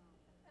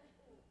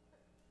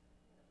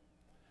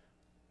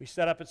 We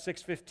set up at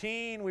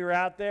 6:15. We were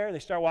out there. They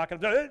start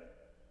walking up.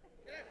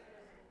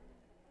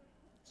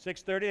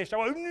 6:30, they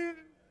start,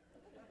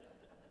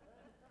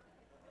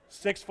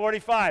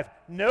 6:45,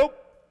 nope.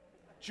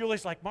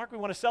 Julie's like, Mark, we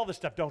want to sell this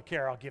stuff. Don't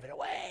care, I'll give it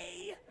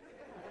away.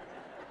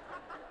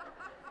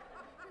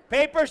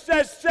 Paper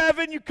says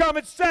 7, you come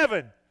at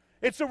 7.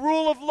 It's a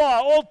rule of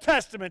law, Old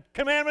Testament,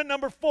 commandment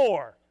number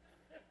 4.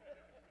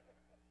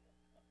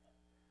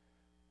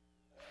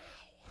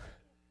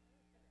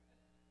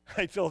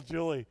 I told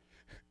Julie,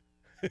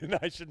 and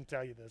I shouldn't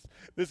tell you this.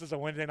 This is a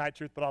Wednesday night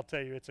truth, but I'll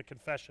tell you, it's a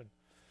confession.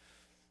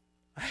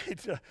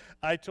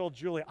 I told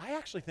Julie, I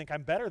actually think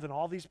I'm better than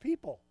all these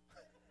people.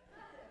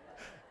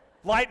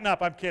 Lighten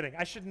up, I'm kidding.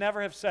 I should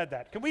never have said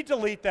that. Can we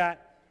delete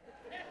that?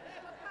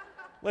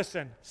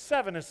 Listen,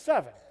 7 is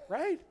 7,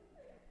 right?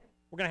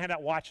 We're going to hand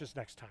out watches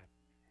next time.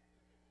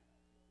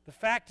 The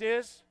fact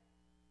is,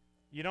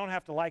 you don't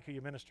have to like who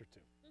you minister to.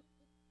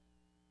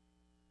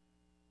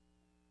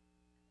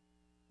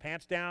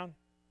 Pants down,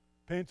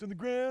 pants on the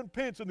ground,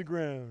 pants on the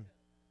ground.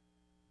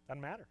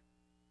 Doesn't matter.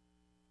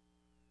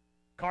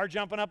 Car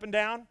jumping up and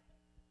down,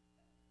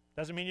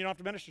 doesn't mean you don't have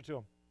to minister to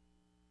them.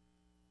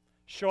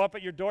 Show up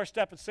at your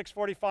doorstep at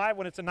 6:45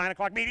 when it's a 9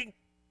 o'clock meeting,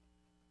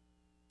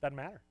 doesn't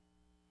matter.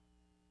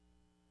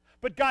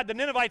 But God, the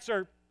Ninevites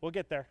are, we'll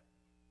get there.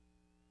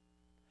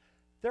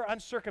 They're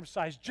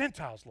uncircumcised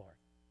Gentiles, Lord.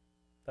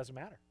 Doesn't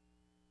matter.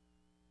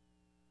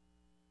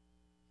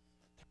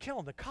 They're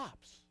killing the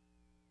cops.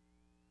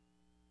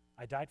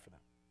 I died for them.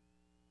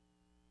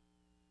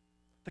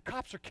 The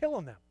cops are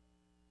killing them.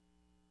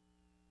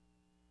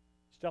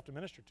 Still have to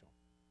minister to them.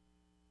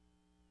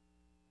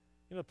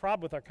 You know, the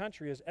problem with our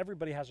country is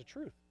everybody has a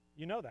truth.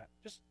 You know that.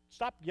 Just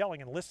stop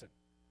yelling and listen.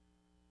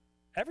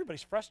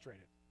 Everybody's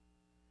frustrated.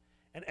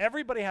 And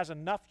everybody has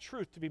enough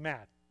truth to be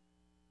mad.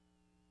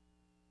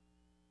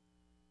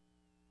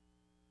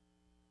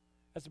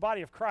 As the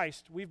body of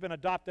Christ, we've been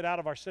adopted out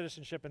of our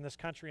citizenship in this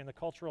country and the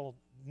cultural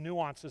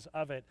nuances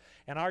of it,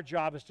 and our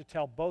job is to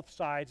tell both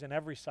sides and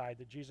every side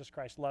that Jesus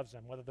Christ loves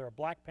them, whether they're a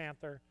Black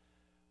Panther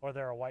or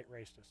they're a white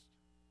racist.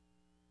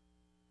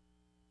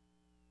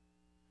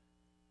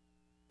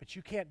 But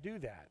you can't do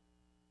that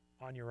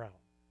on your own.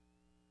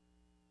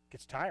 It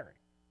gets tiring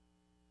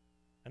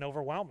and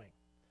overwhelming,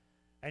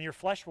 and your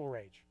flesh will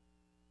rage,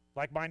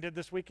 like mine did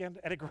this weekend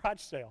at a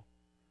garage sale.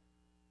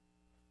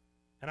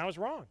 And I was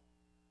wrong.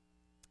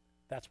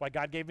 That's why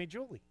God gave me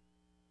Julie.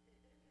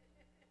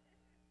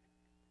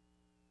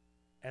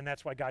 And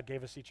that's why God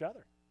gave us each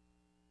other.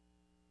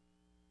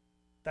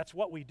 That's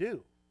what we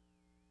do.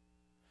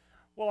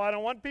 Well, I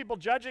don't want people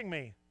judging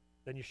me.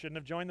 Then you shouldn't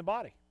have joined the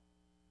body.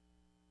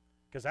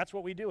 Because that's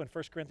what we do, and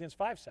 1 Corinthians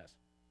 5 says.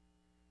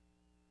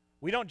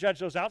 We don't judge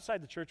those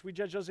outside the church, we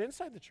judge those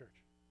inside the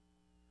church.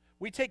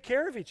 We take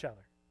care of each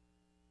other.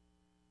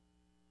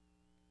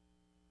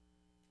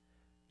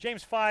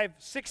 James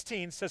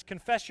 5:16 says,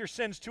 confess your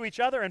sins to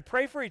each other and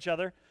pray for each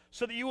other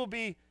so that you will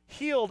be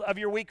healed of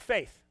your weak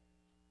faith.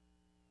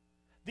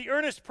 The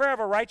earnest prayer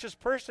of a righteous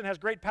person has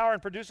great power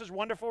and produces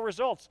wonderful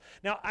results.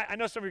 Now, I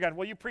know some of you are going,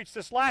 well, you preached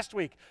this last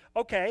week.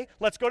 Okay,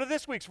 let's go to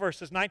this week's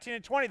verses, 19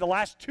 and 20, the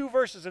last 2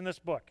 verses in this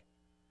book.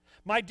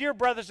 My dear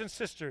brothers and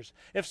sisters,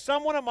 if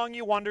someone among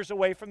you wanders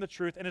away from the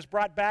truth and is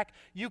brought back,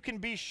 you can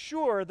be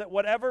sure that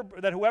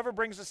whoever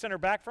brings the sinner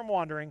back from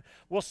wandering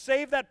will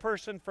save that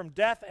person from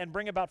death and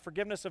bring about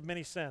forgiveness of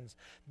many sins.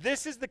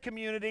 This is the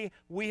community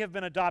we have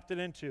been adopted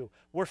into.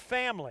 We're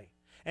family.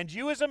 And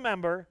you as a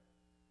member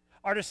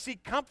are to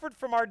seek comfort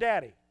from our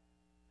daddy.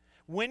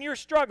 When you're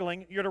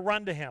struggling, you're to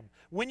run to him.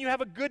 When you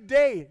have a good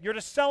day, you're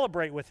to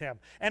celebrate with him.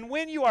 And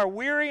when you are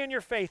weary in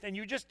your faith and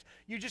you just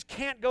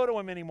can't go to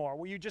him anymore,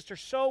 where you just are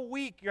so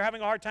weak, you're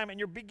having a hard time, and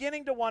you're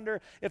beginning to wonder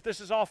if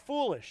this is all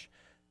foolish,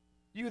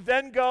 you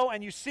then go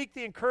and you seek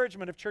the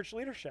encouragement of church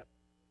leadership.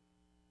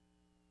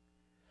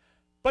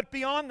 But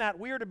beyond that,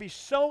 we are to be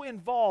so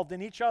involved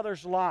in each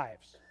other's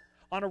lives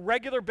on a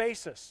regular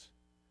basis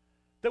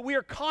that we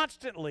are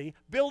constantly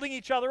building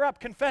each other up,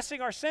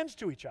 confessing our sins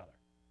to each other.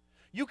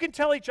 You can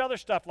tell each other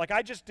stuff like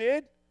I just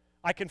did.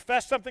 I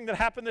confessed something that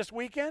happened this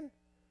weekend.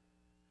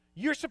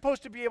 You're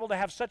supposed to be able to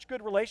have such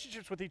good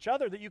relationships with each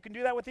other that you can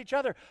do that with each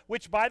other,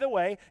 which, by the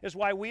way, is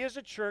why we as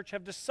a church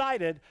have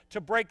decided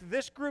to break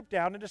this group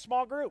down into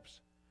small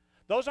groups.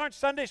 Those aren't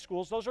Sunday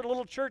schools, those are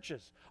little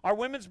churches. Our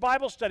women's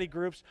Bible study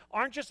groups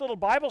aren't just little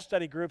Bible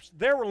study groups,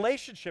 they're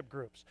relationship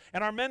groups.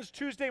 And our men's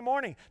Tuesday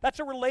morning, that's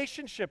a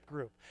relationship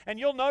group. And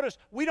you'll notice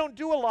we don't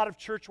do a lot of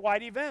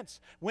church-wide events.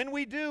 When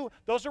we do,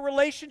 those are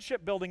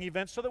relationship building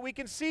events so that we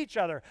can see each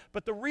other.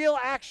 But the real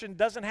action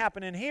doesn't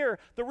happen in here,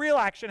 the real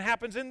action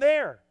happens in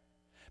there.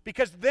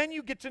 Because then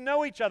you get to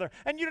know each other.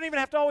 And you don't even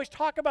have to always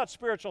talk about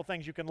spiritual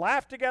things. You can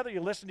laugh together,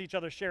 you listen to each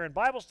other share in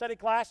Bible study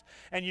class,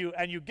 and you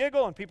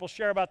giggle and people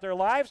share about their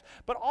lives.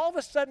 But all of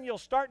a sudden you'll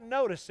start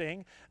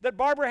noticing that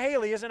Barbara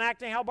Haley isn't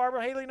acting how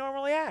Barbara Haley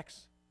normally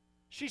acts.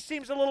 She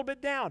seems a little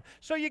bit down.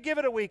 So you give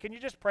it a week and you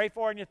just pray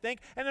for her and you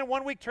think, and then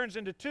 1 week turns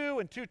into 2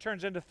 and 2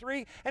 turns into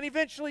 3, and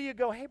eventually you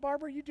go, hey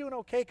Barbara, you doing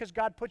okay because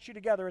God put you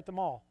together at the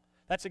mall.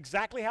 That's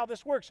exactly how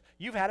this works.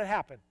 You've had it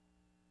happen.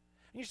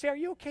 And you say, are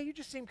you okay? You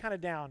just seem kind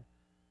of down.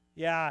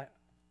 Yeah,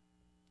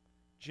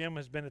 Jim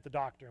has been at the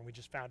doctor and we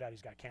just found out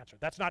he's got cancer.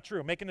 That's not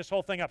true. I'm making this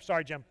whole thing up.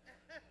 Sorry, Jim.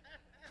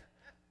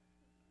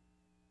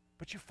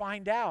 But you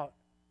find out,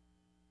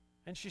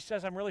 and she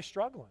says, I'm really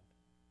struggling.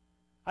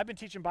 I've been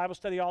teaching Bible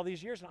study all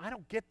these years, and I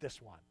don't get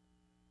this one.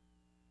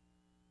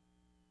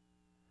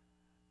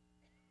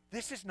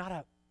 This is not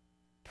a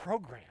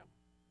program.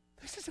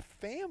 This is a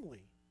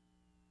family.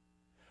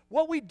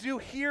 What we do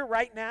here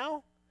right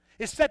now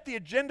is set the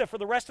agenda for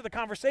the rest of the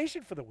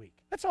conversation for the week.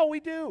 That's all we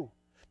do.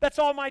 That's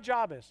all my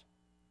job is.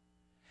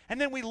 And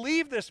then we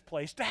leave this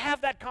place to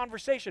have that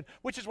conversation,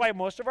 which is why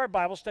most of our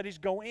Bible studies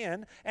go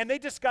in and they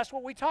discuss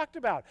what we talked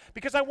about.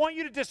 Because I want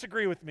you to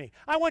disagree with me.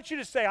 I want you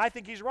to say, I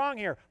think he's wrong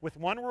here, with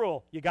one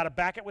rule. You got to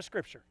back it with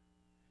Scripture.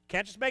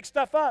 Can't just make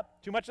stuff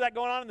up. Too much of that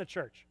going on in the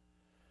church.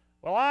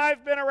 Well,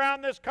 I've been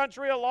around this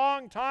country a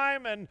long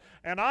time, and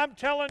I'm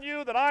telling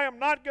you that I am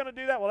not going to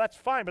do that. Well, that's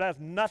fine, but that has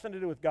nothing to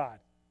do with God.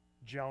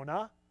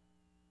 Jonah.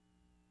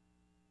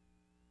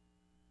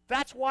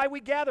 That's why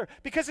we gather.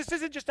 Because this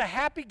isn't just a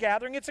happy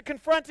gathering. It's a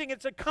confronting,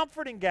 it's a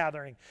comforting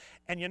gathering.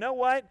 And you know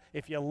what?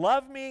 If you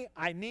love me,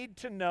 I need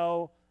to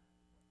know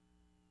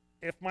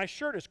if my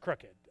shirt is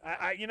crooked.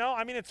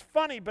 It's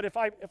funny, but if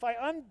I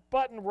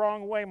unbutton the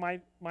wrong way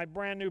my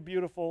brand new,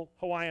 beautiful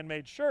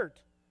Hawaiian-made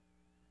shirt,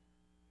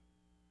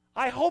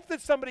 I hope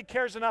that somebody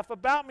cares enough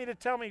about me to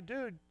tell me,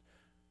 dude,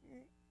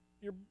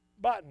 your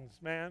buttons,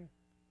 man.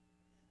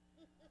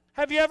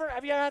 Have you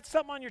had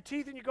something on your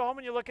teeth and you go home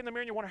and you look in the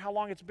mirror and you wonder how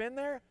long it's been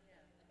there?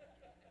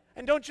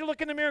 And don't you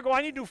look in the mirror and go,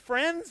 I need new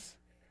friends?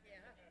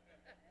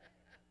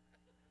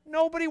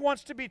 Nobody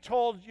wants to be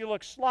told you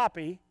look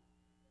sloppy.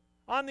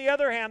 On the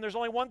other hand, there's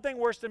only one thing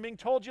worse than being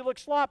told you look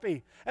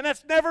sloppy, and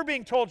that's never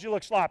being told you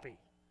look sloppy.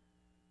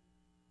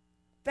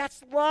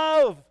 That's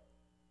love.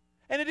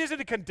 And it isn't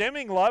a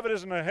condemning love. It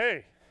isn't a,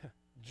 hey,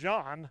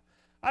 John,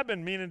 I've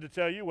been meaning to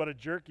tell you what a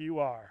jerk you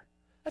are.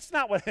 That's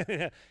not what,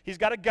 he's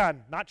got a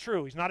gun. Not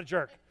true. He's not a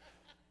jerk.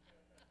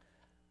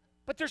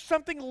 But there's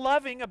something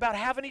loving about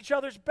having each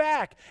other's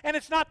back. And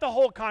it's not the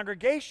whole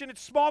congregation.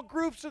 It's small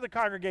groups of the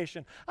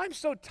congregation. I'm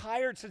so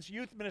tired since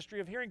youth ministry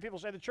of hearing people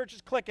say the church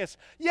is cliquish.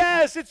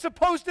 Yes, it's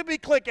supposed to be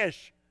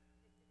cliquish.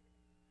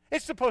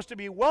 It's supposed to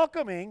be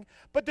welcoming.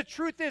 But the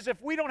truth is,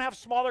 if we don't have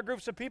smaller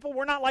groups of people,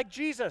 we're not like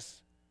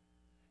Jesus.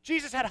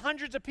 Jesus had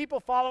hundreds of people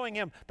following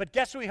him. But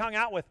guess who he hung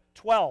out with?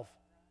 12.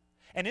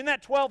 And in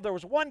that 12, there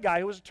was one guy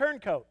who was a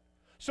turncoat.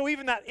 So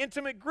even that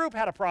intimate group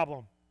had a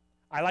problem.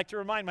 I like to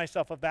remind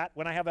myself of that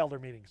when I have elder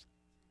meetings.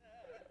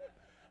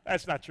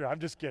 That's not true. I'm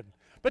just kidding.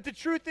 But the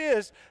truth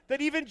is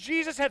that even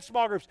Jesus had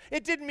small groups.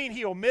 It didn't mean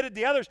he omitted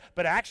the others,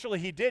 but actually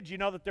he did. You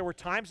know that there were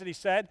times that he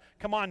said,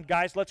 come on,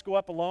 guys, let's go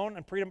up alone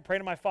and pray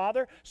to my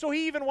Father. So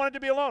he even wanted to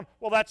be alone.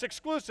 Well, that's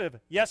exclusive.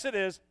 Yes, it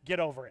is.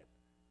 Get over it.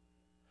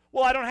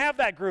 Well, I don't have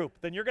that group.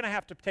 Then you're going to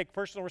have to take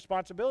personal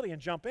responsibility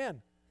and jump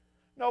in.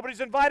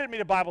 Nobody's invited me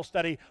to Bible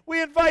study.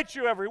 We invite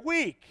you every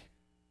week.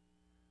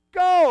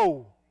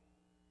 Go.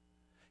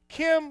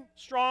 Kim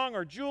Strong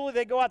or Julie,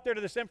 they go out there to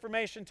this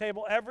information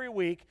table every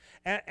week,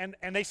 and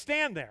they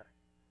stand there.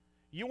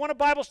 You want a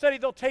Bible study,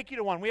 they'll take you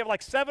to one. We have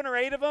like 7 or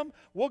 8 of them.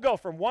 We'll go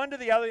from one to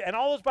the other, and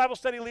all those Bible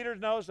study leaders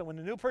knows that when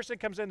a new person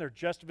comes in, they're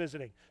just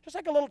visiting. Just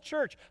like a little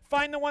church.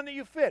 Find the one that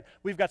you fit.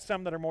 We've got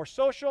some that are more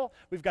social.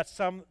 We've got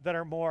some that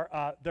are more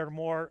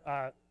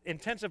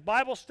intensive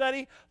Bible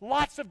study.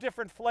 Lots of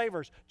different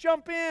flavors.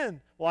 Jump in.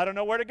 Well, I don't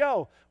know where to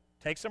go.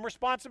 Take some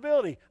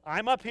responsibility.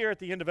 I'm up here at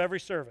the end of every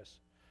service.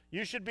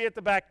 You should be at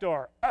the back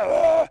door.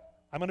 I'm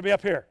going to be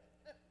up here.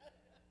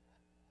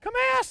 Come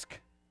ask.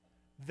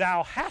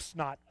 Thou hast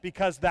not,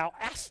 because thou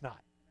asked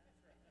not.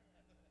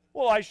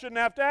 Well, I shouldn't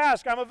have to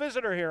ask. I'm a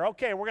visitor here.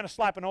 Okay, we're going to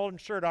slap an old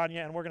shirt on you,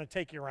 and we're going to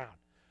take you around.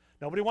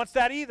 Nobody wants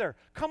that either.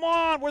 Come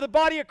on, we're the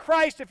body of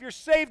Christ. If you're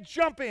saved,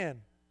 jump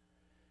in.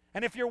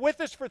 And if you're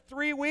with us for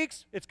 3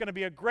 weeks, it's going to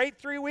be a great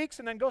 3 weeks,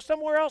 and then go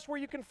somewhere else where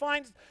you can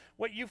find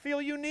what you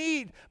feel you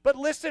need. But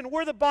listen,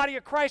 we're the body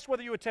of Christ,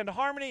 whether you attend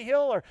Harmony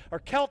Hill or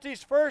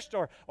Kelty's First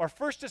or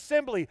First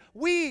Assembly.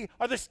 We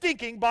are the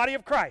stinking body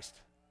of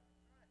Christ.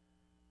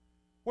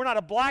 We're not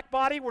a black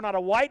body. We're not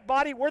a white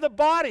body. We're the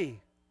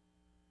body.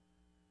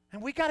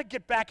 And we got to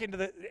get back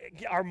into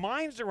our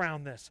minds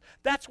around this.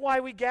 That's why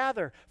we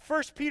gather.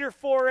 1 Peter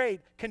 4:8,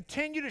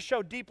 continue to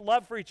show deep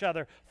love for each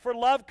other, for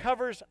love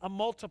covers a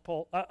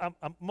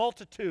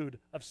multitude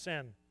of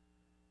sin.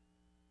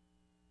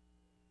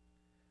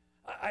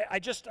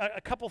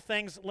 A couple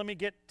things. Let me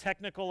get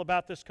technical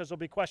about this because there'll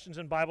be questions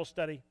in Bible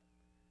study.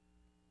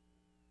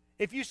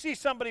 If you see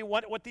somebody,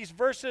 what these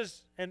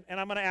verses, and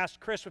I'm going to ask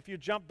Chris if you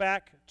jump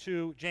back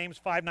to James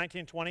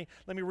 5:19-20.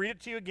 Let me read it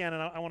to you again,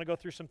 and I want to go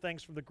through some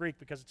things from the Greek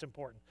because it's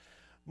important.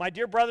 My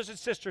dear brothers and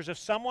sisters, if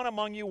someone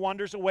among you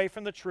wanders away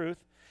from the truth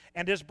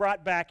and is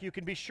brought back, you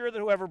can be sure that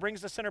whoever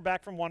brings the sinner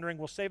back from wandering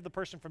will save the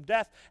person from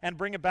death and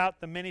bring about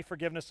the many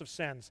forgiveness of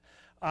sins.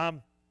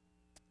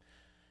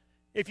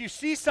 If you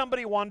see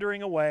somebody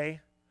wandering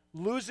away,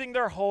 losing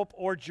their hope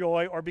or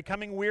joy or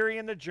becoming weary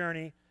in the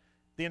journey,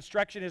 the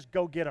instruction is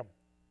go get them.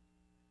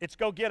 It's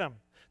go get them.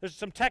 There's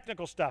some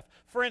technical stuff.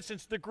 For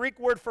instance, the Greek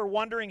word for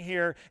wandering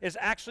here is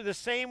actually the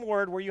same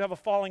word where you have a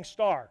falling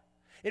star.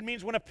 It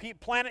means when a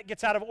planet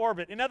gets out of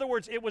orbit. In other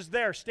words, it was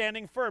there,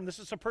 standing firm. This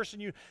is a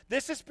person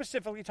this is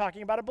specifically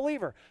talking about a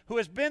believer who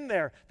has been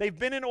there. They've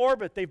been in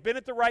orbit. They've been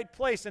at the right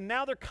place, and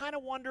now they're kind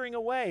of wandering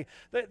away.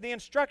 The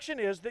instruction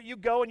is that you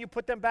go and you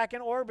put them back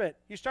in orbit.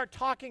 You start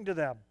talking to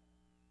them.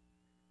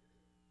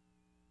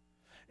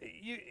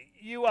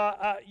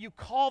 You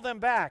call them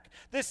back.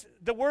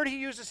 The word he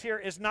uses here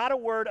is not a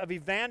word of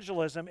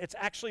evangelism. It's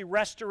actually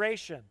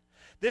restoration.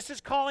 This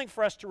is calling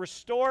for us to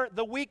restore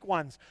the weak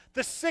ones,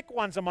 the sick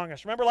ones among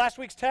us. Remember last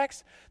week's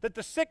text? That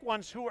the sick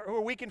ones who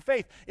are weak in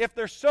faith, if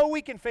they're so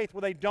weak in faith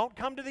where they don't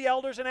come to the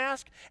elders and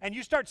ask, and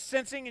you start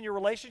sensing in your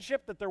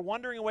relationship that they're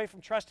wandering away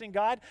from trusting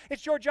God,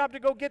 it's your job to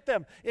go get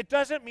them. It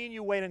doesn't mean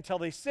you wait until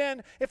they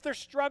sin. If they're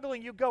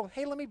struggling, you go,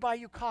 hey, let me buy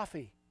you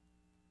coffee.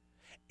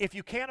 If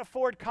you can't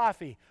afford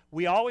coffee,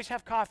 we always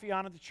have coffee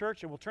on at the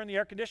church, and we'll turn the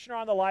air conditioner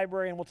on in the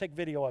library, and we'll take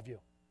video of you.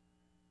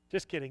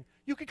 Just kidding.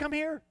 You can come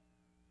here.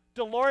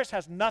 Dolores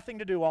has nothing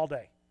to do all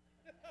day.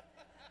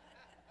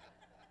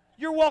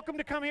 You're welcome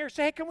to come here.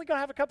 Say, hey, can we go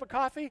have a cup of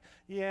coffee?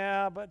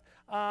 Yeah, but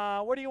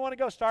where do you want to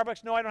go?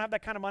 Starbucks? No, I don't have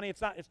that kind of money.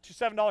 It's a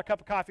 $7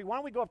 cup of coffee. Why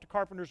don't we go up to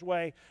Carpenter's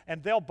Way,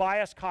 and they'll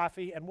buy us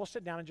coffee, and we'll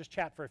sit down and just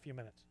chat for a few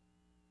minutes.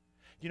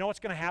 You know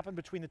what's going to happen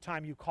between the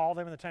time you call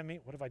them and the time you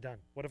meet? What have I done?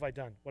 What have I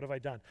done? What have I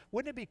done?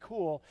 Wouldn't it be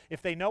cool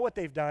if they know what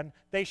they've done,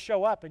 they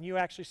show up, and you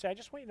actually say, I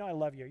just want you to know I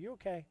love you. Are you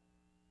okay?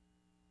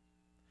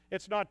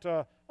 It's not,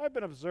 I've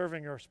been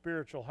observing your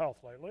spiritual health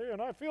lately,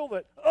 and I feel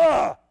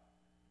that,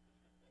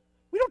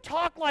 we don't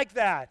talk like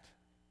that.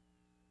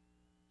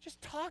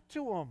 Just talk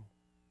to them.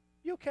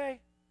 You okay?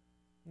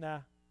 Nah,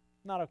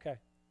 not okay.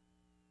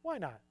 Why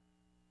not?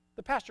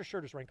 The pastor's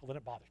shirt is wrinkled, and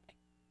it bothers me.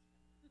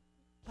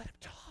 Let him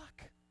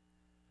talk.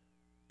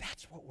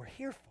 That's what we're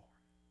here for.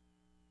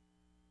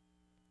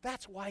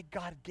 That's why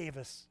God gave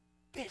us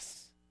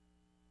this.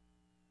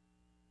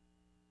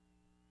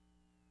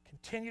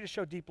 Continue to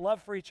show deep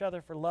love for each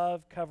other, for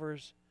love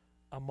covers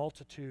a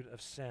multitude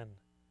of sin.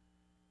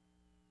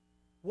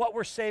 What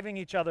we're saving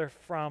each other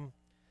from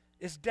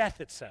is death,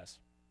 it says.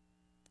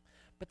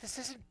 But this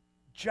isn't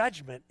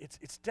judgment,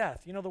 it's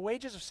death. You know, the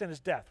wages of sin is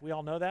death. We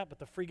all know that, but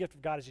the free gift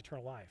of God is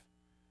eternal life.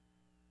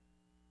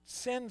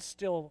 Sin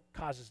still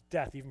causes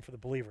death, even for the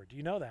believer. Do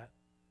you know that?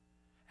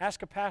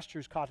 Ask a pastor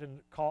who's caught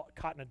in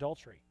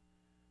adultery,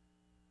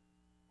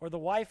 or the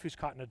wife who's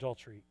caught in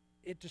adultery.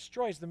 It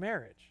destroys the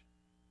marriage.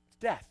 It's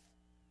death.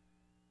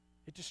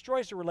 It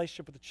destroys the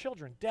relationship with the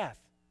children. Death.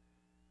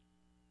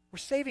 We're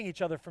saving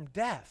each other from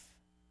death.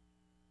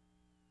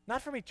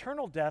 Not from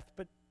eternal death,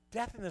 but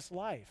death in this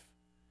life.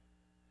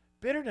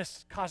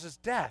 Bitterness causes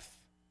death.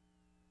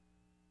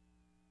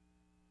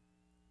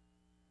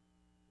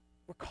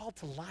 We're called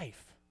to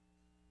life.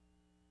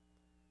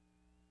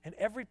 And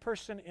every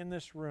person in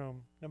this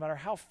room, no matter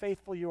how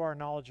faithful you are,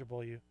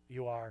 knowledgeable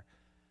you are,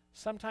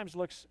 sometimes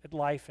looks at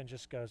life and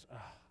just goes,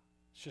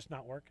 it's just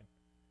not working.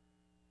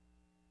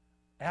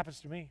 It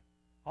happens to me.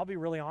 I'll be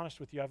really honest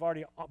with you. I've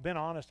already been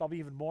honest. I'll be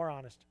even more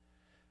honest.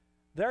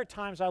 There are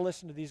times I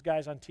listen to these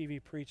guys on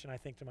TV preach and I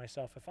think to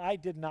myself, if I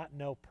did not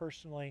know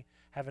personally,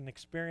 have an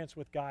experience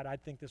with God,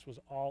 I'd think this was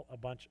all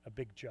a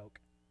big joke.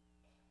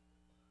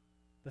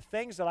 The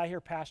things that I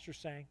hear pastors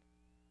saying,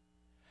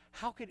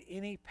 how could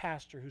any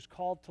pastor who's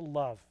called to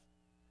love,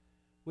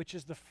 which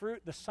is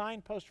the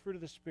signpost fruit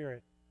of the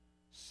Spirit,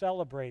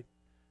 celebrate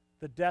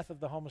the death of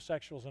the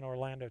homosexuals in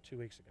Orlando 2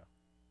 weeks ago?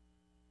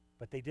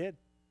 But they did.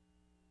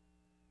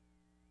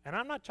 And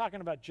I'm not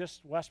talking about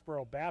just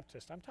Westboro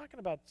Baptist. I'm talking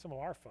about some of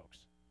our folks.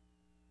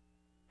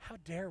 How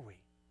dare we?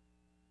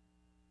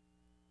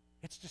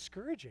 It's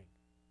discouraging.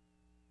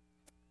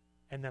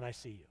 And then I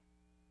see you.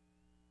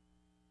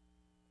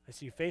 I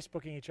see you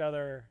Facebooking each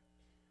other.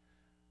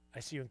 I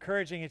see you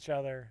encouraging each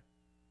other.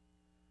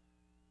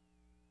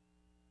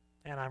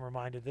 And I'm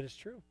reminded that it's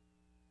true.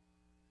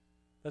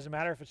 Doesn't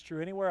matter if it's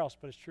true anywhere else,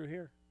 but it's true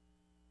here.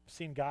 I've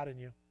seen God in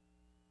you.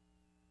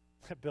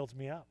 That builds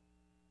me up.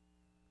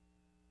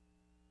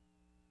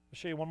 I'll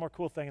show you one more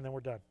cool thing and then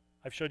we're done.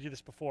 I've showed you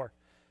this before.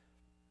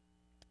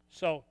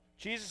 So,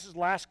 Jesus'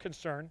 last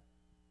concern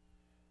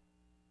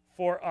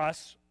for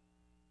us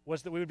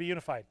was that we would be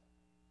unified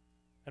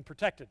and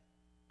protected,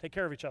 take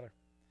care of each other.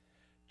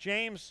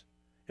 James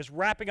is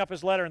wrapping up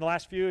his letter in the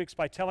last few weeks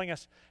by telling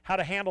us how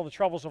to handle the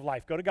troubles of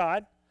life. Go to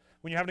God.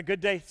 When you're having a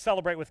good day,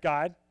 celebrate with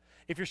God.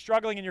 If you're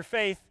struggling in your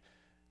faith,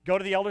 go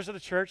to the elders of the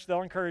church.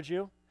 They'll encourage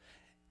you.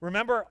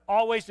 Remember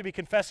always to be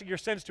confessing your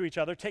sins to each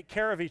other. Take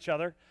care of each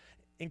other.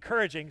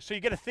 Encouraging. So you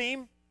get a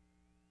theme.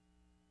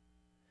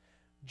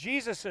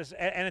 Jesus says,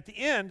 and at the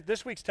end,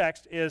 this week's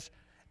text is,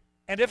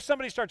 and if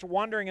somebody starts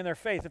wandering in their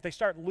faith, if they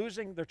start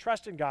losing their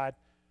trust in God,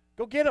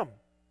 go get them.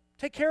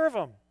 Take care of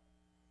them.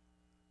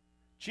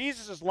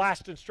 Jesus'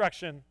 last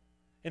instruction,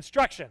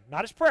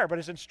 not his prayer, but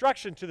his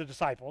instruction to the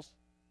disciples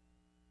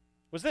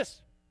was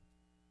this.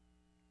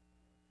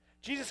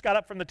 Jesus got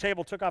up from the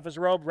table, took off his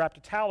robe, wrapped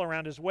a towel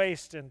around his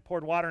waist, and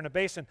poured water in a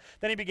basin.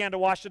 Then he began to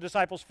wash the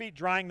disciples' feet,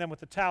 drying them with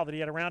the towel that he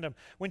had around him.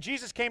 When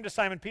Jesus came to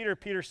Simon Peter,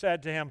 Peter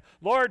said to him,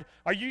 "Lord,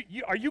 are you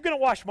going to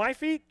wash my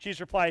feet?" Jesus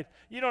replied,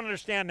 "You don't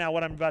understand now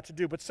what I'm about to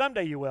do, but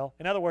someday you will."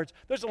 In other words,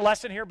 there's a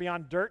lesson here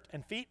beyond dirt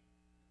and feet.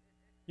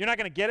 You're not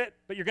going to get it,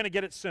 but you're going to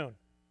get it soon.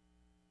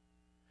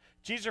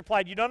 Jesus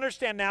replied, "You don't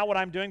understand now what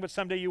I'm doing, but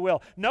someday you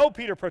will." "No,"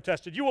 Peter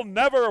protested, "you will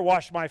never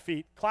wash my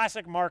feet."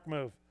 Classic Mark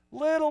move.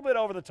 Little bit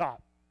over the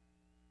top.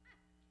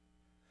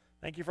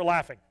 Thank you for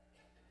laughing.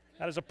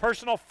 That is a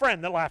personal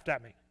friend that laughed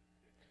at me.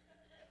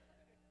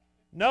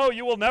 "No,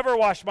 you will never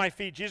wash my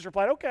feet." Jesus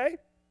replied, "Okay,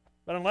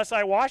 but unless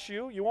I wash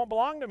you, you won't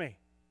belong to me."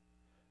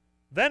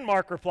 Then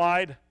Mark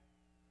replied,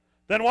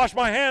 "Then wash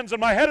my hands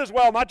and my head as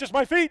well, not just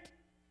my feet."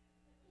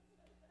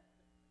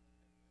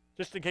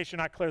 Just in case you're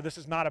not clear, this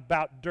is not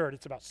about dirt,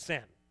 it's about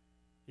sin.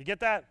 You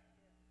get that?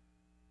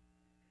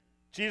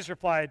 Jesus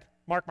replied,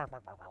 Mark,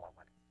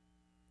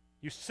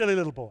 you silly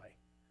little boy.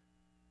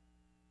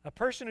 A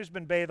person who's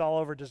been bathed all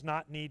over does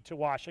not need to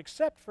wash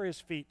except for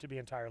his feet to be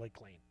entirely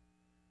clean.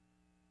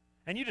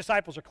 And you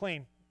disciples are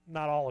clean,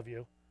 not all of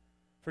you.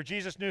 For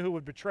Jesus knew who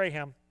would betray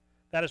him.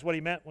 That is what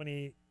he meant when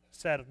he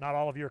said, "Not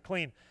all of you are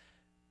clean."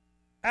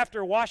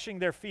 After washing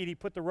their feet, he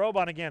put the robe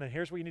on again, and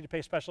here's where you need to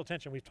pay special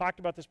attention. We've talked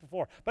about this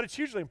before, but it's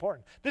hugely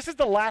important. This is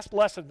the last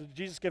lesson that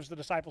Jesus gives the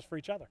disciples for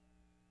each other.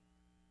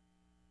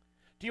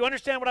 Do you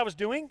understand what I was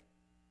doing?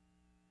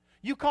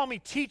 You call me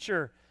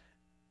teacher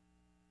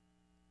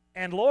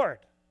and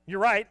Lord.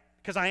 You're right,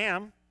 because I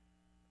am.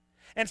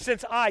 And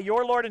since I,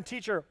 your Lord and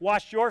teacher,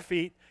 washed your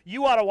feet,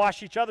 you ought to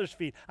wash each other's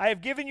feet. I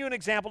have given you an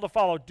example to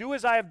follow. Do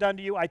as I have done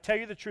to you. I tell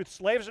you the truth,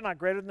 slaves are not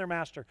greater than their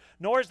master,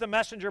 nor is the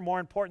messenger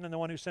more important than the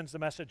one who sends the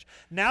message.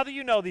 Now that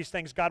you know these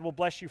things, God will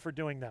bless you for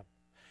doing them.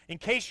 In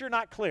case you're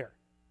not clear,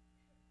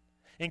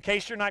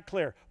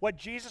 what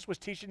Jesus was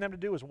teaching them to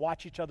do is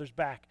watch each other's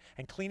back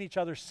and clean each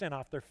other's sin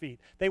off their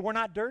feet. They were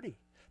not dirty.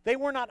 They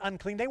were not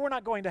unclean. They were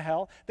not going to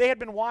hell. They had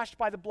been washed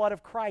by the blood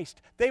of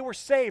Christ. They were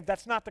saved.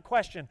 That's not the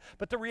question.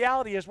 But the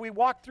reality is we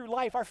walk through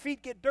life, our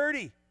feet get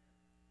dirty.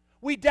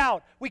 We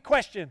doubt. We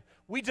question.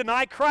 We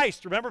deny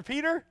Christ. Remember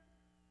Peter?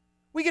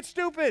 We get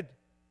stupid.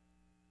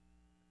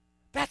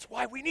 That's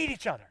why we need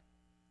each other.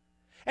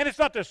 And it's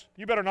not this,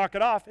 you better knock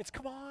it off. It's,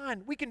 come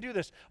on, we can do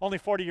this. Only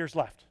 40 years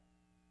left.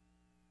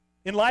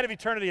 In light of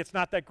eternity, it's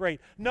not that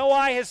great. No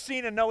eye has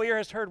seen and no ear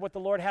has heard what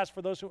the Lord has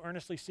for those who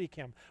earnestly seek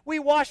him. We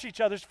wash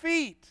each other's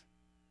feet.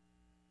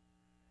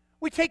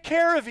 We take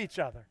care of each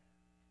other.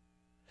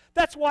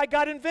 That's why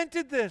God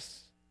invented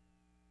this.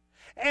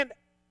 And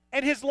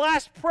his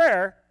last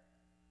prayer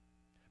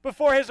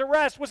before his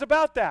arrest was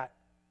about that.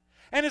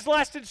 And his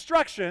last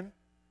instruction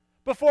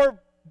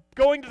before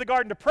going to the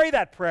garden to pray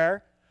that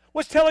prayer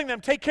was telling them,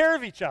 take care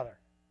of each other.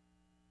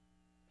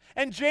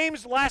 And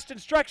James' last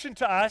instruction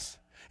to us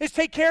is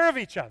take care of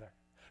each other.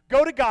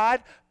 Go to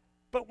God,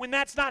 but when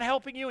that's not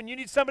helping you and you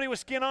need somebody with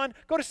skin on,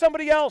 go to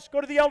somebody else.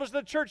 Go to the elders of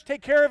the church.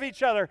 Take care of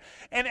each other.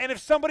 And if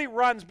somebody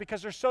runs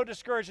because they're so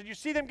discouraged and you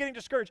see them getting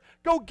discouraged,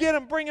 go get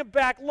them, bring them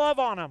back, love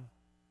on them.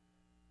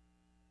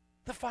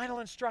 The final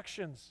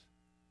instructions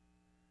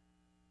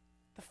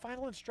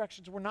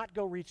were not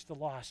go reach the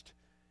lost.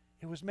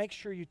 It was make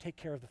sure you take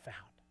care of the found.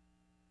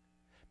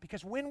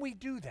 Because when we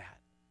do that,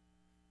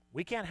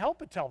 we can't help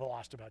but tell the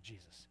lost about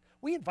Jesus.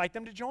 We invite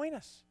them to join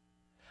us.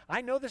 I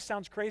know this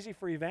sounds crazy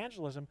for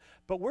evangelism,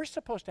 but we're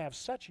supposed to have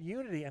such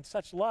unity and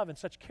such love and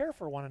such care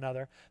for one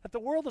another that the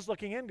world is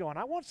looking in going,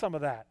 I want some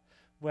of that.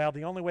 Well,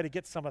 the only way to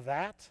get some of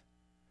that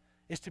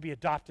is to be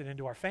adopted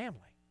into our family.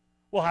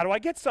 Well, how do I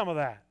get some of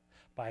that?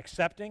 By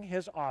accepting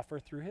his offer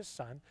through his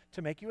son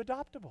to make you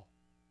adoptable.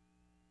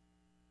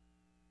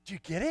 Do you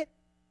get it?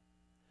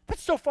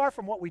 That's so far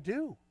from what we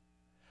do.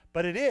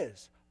 But it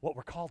is what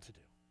we're called to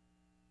do.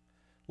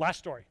 Last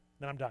story,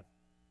 then I'm done.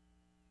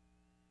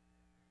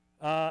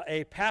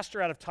 A pastor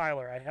out of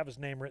Tyler, I have his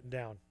name written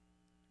down.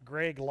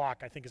 Greg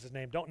Locke, I think is his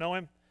name. Don't know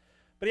him.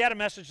 But he had a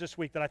message this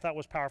week that I thought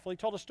was powerful. He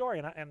told a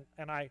story,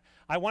 and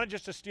I wanted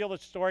just to steal the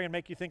story and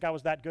make you think I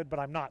was that good, but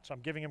I'm not. So I'm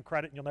giving him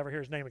credit, and you'll never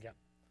hear his name again.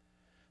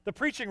 The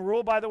preaching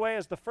rule, by the way,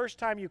 is the first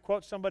time you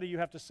quote somebody, you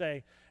have to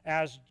say,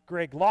 as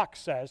Greg Locke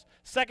says.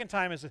 Second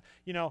time is,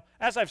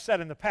 as I've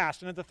said in the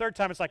past. And then the third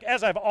time, it's like,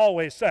 as I've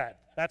always said.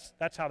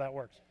 That's how that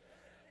works.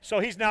 So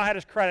he's now had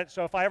his credit.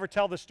 So if I ever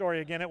tell this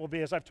story again, it will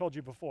be as I've told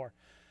you before.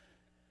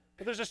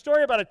 But there's a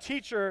story about a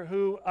teacher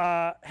who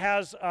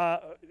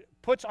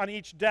puts on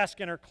each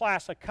desk in her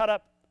class a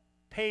cut-up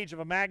page of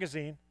a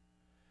magazine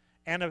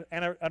and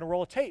a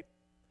roll of tape.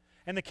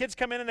 And the kids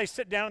come in and they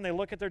sit down and they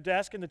look at their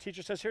desk, and the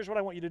teacher says, here's what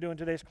I want you to do in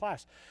today's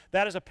class.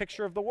 That is a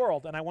picture of the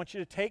world, and I want you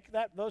to take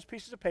those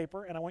pieces of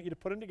paper, and I want you to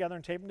put them together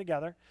and tape them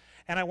together,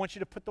 and I want you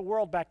to put the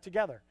world back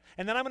together.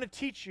 And then I'm going to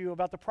teach you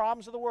about the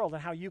problems of the world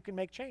and how you can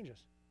make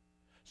changes.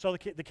 So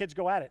the kids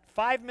go at it.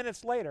 5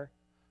 minutes later,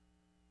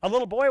 a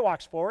little boy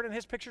walks forward, and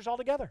his picture's all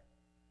together.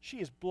 She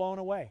is blown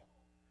away.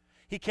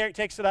 He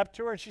takes it up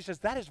to her, and she says,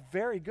 that is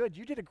very good.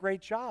 You did a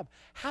great job.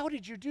 How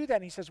did you do that?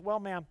 And he says,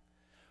 well, ma'am,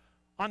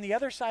 On the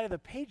other side of the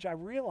page, I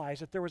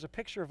realized that there was a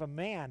picture of a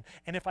man,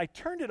 and if I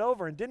turned it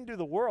over and didn't do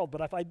the world, but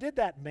if I did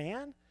that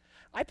man,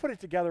 I put it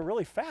together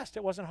really fast.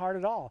 It wasn't hard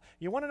at all.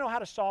 You want to know how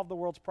to solve the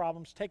world's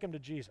problems? Take them to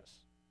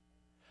Jesus.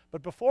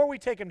 But before we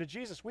take them to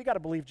Jesus, we got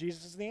to believe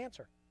Jesus is the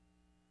answer.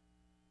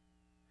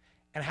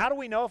 And how do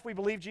we know if we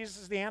believe Jesus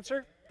is the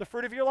answer? The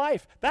fruit of your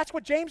life. That's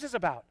what James is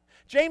about.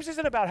 James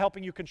isn't about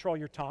helping you control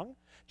your tongue.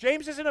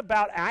 James isn't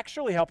about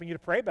actually helping you to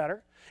pray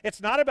better.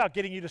 It's not about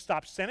getting you to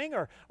stop sinning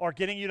or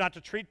getting you not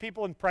to treat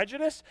people in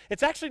prejudice.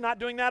 It's actually not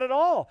doing that at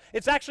all.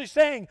 It's actually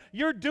saying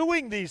you're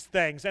doing these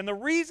things. And the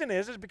reason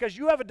is because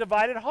you have a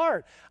divided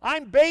heart.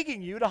 I'm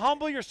begging you to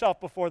humble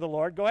yourself before the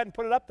Lord. Go ahead and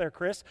put it up there,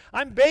 Chris.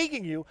 I'm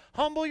begging you,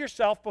 humble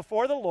yourself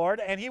before the Lord,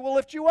 and he will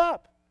lift you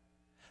up.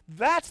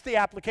 That's the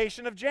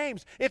application of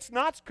James. It's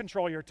not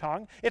control your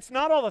tongue. It's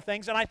not all the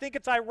things. And I think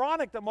it's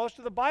ironic that most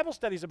of the Bible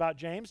studies about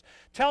James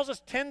tells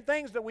us 10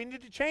 things that we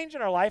need to change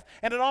in our life,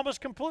 and it almost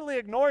completely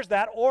ignores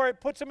that, or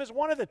it puts him as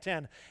one of the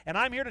 10. And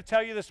I'm here to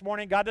tell you this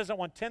morning, God doesn't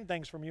want 10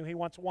 things from you. He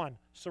wants one: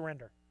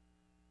 surrender.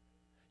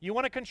 You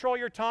want to control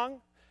your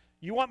tongue?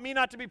 You want me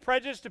not to be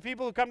prejudiced to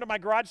people who come to my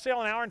garage sale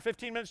an hour and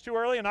 15 minutes too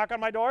early and knock on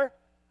my door?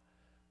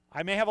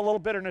 I may have a little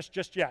bitterness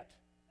just yet.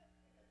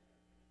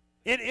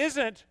 It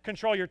isn't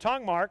control your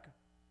tongue, Mark,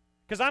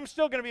 because I'm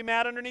still going to be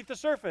mad underneath the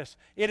surface.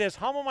 It is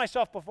humble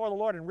myself before the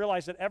Lord and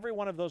realize that every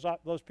one of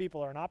those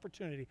people are an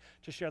opportunity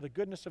to share the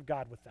goodness of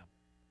God with them.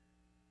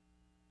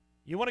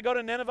 You want to go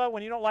to Nineveh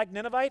when you don't like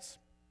Ninevites?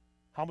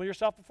 Humble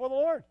yourself before the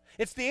Lord.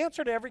 It's the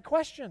answer to every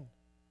question.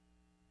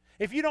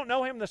 If you don't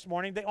know him this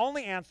morning, the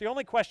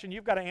only question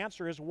you've got to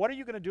answer is, what are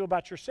you going to do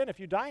about your sin if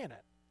you die in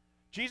it?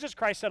 Jesus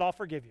Christ said, I'll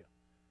forgive you.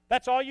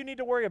 That's all you need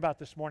to worry about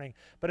this morning.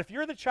 But if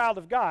you're the child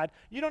of God,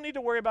 you don't need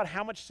to worry about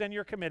how much sin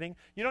you're committing.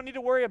 You don't need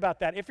to worry about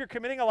that. If you're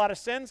committing a lot of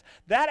sins,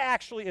 that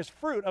actually is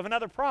fruit of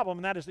another problem,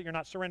 and that is that you're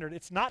not surrendered.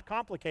 It's not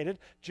complicated.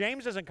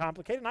 James isn't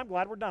complicated, and I'm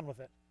glad we're done with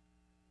it.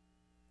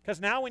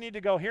 Because now we need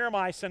to go, here am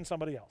I, send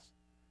somebody else.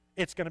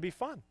 It's going to be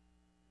fun.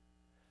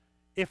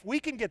 If we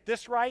can get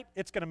this right,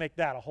 it's going to make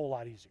that a whole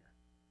lot easier.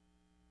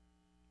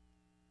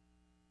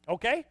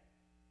 Okay?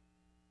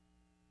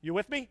 You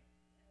with me?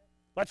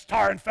 Let's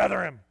tar and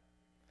feather him.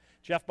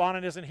 Jeff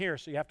Bonnet isn't here,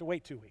 so you have to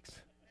wait 2 weeks.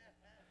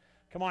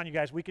 Come on, you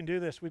guys, we can do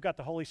this. We've got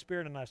the Holy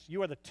Spirit in us.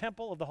 You are the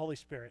temple of the Holy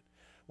Spirit.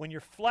 When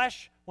your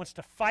flesh wants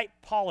to fight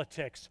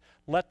politics,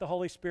 let the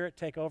Holy Spirit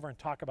take over and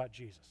talk about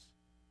Jesus.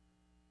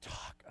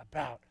 Talk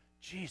about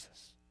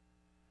Jesus.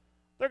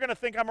 They're going to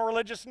think I'm a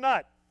religious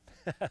nut.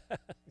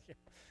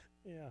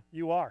 Yeah,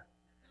 you are.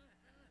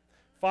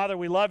 Father,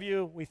 we love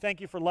you. We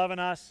thank you for loving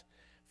us.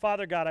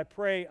 Father God, I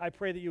pray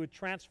that you would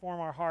transform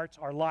our hearts,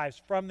 our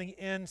lives from the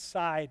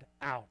inside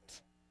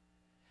out.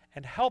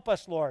 And help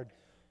us, Lord,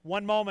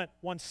 one moment,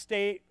 one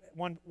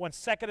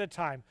second at a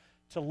time,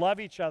 to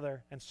love each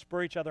other and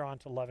spur each other on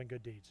to love and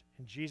good deeds.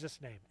 In Jesus'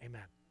 name,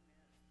 amen.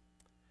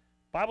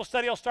 Bible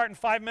study will start in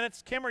 5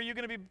 minutes. Kim, are you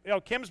going to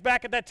be, Kim's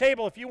back at that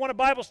table. If you want a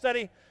Bible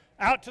study,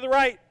 out to the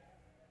right.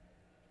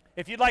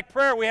 If you'd like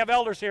prayer, we have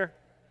elders here.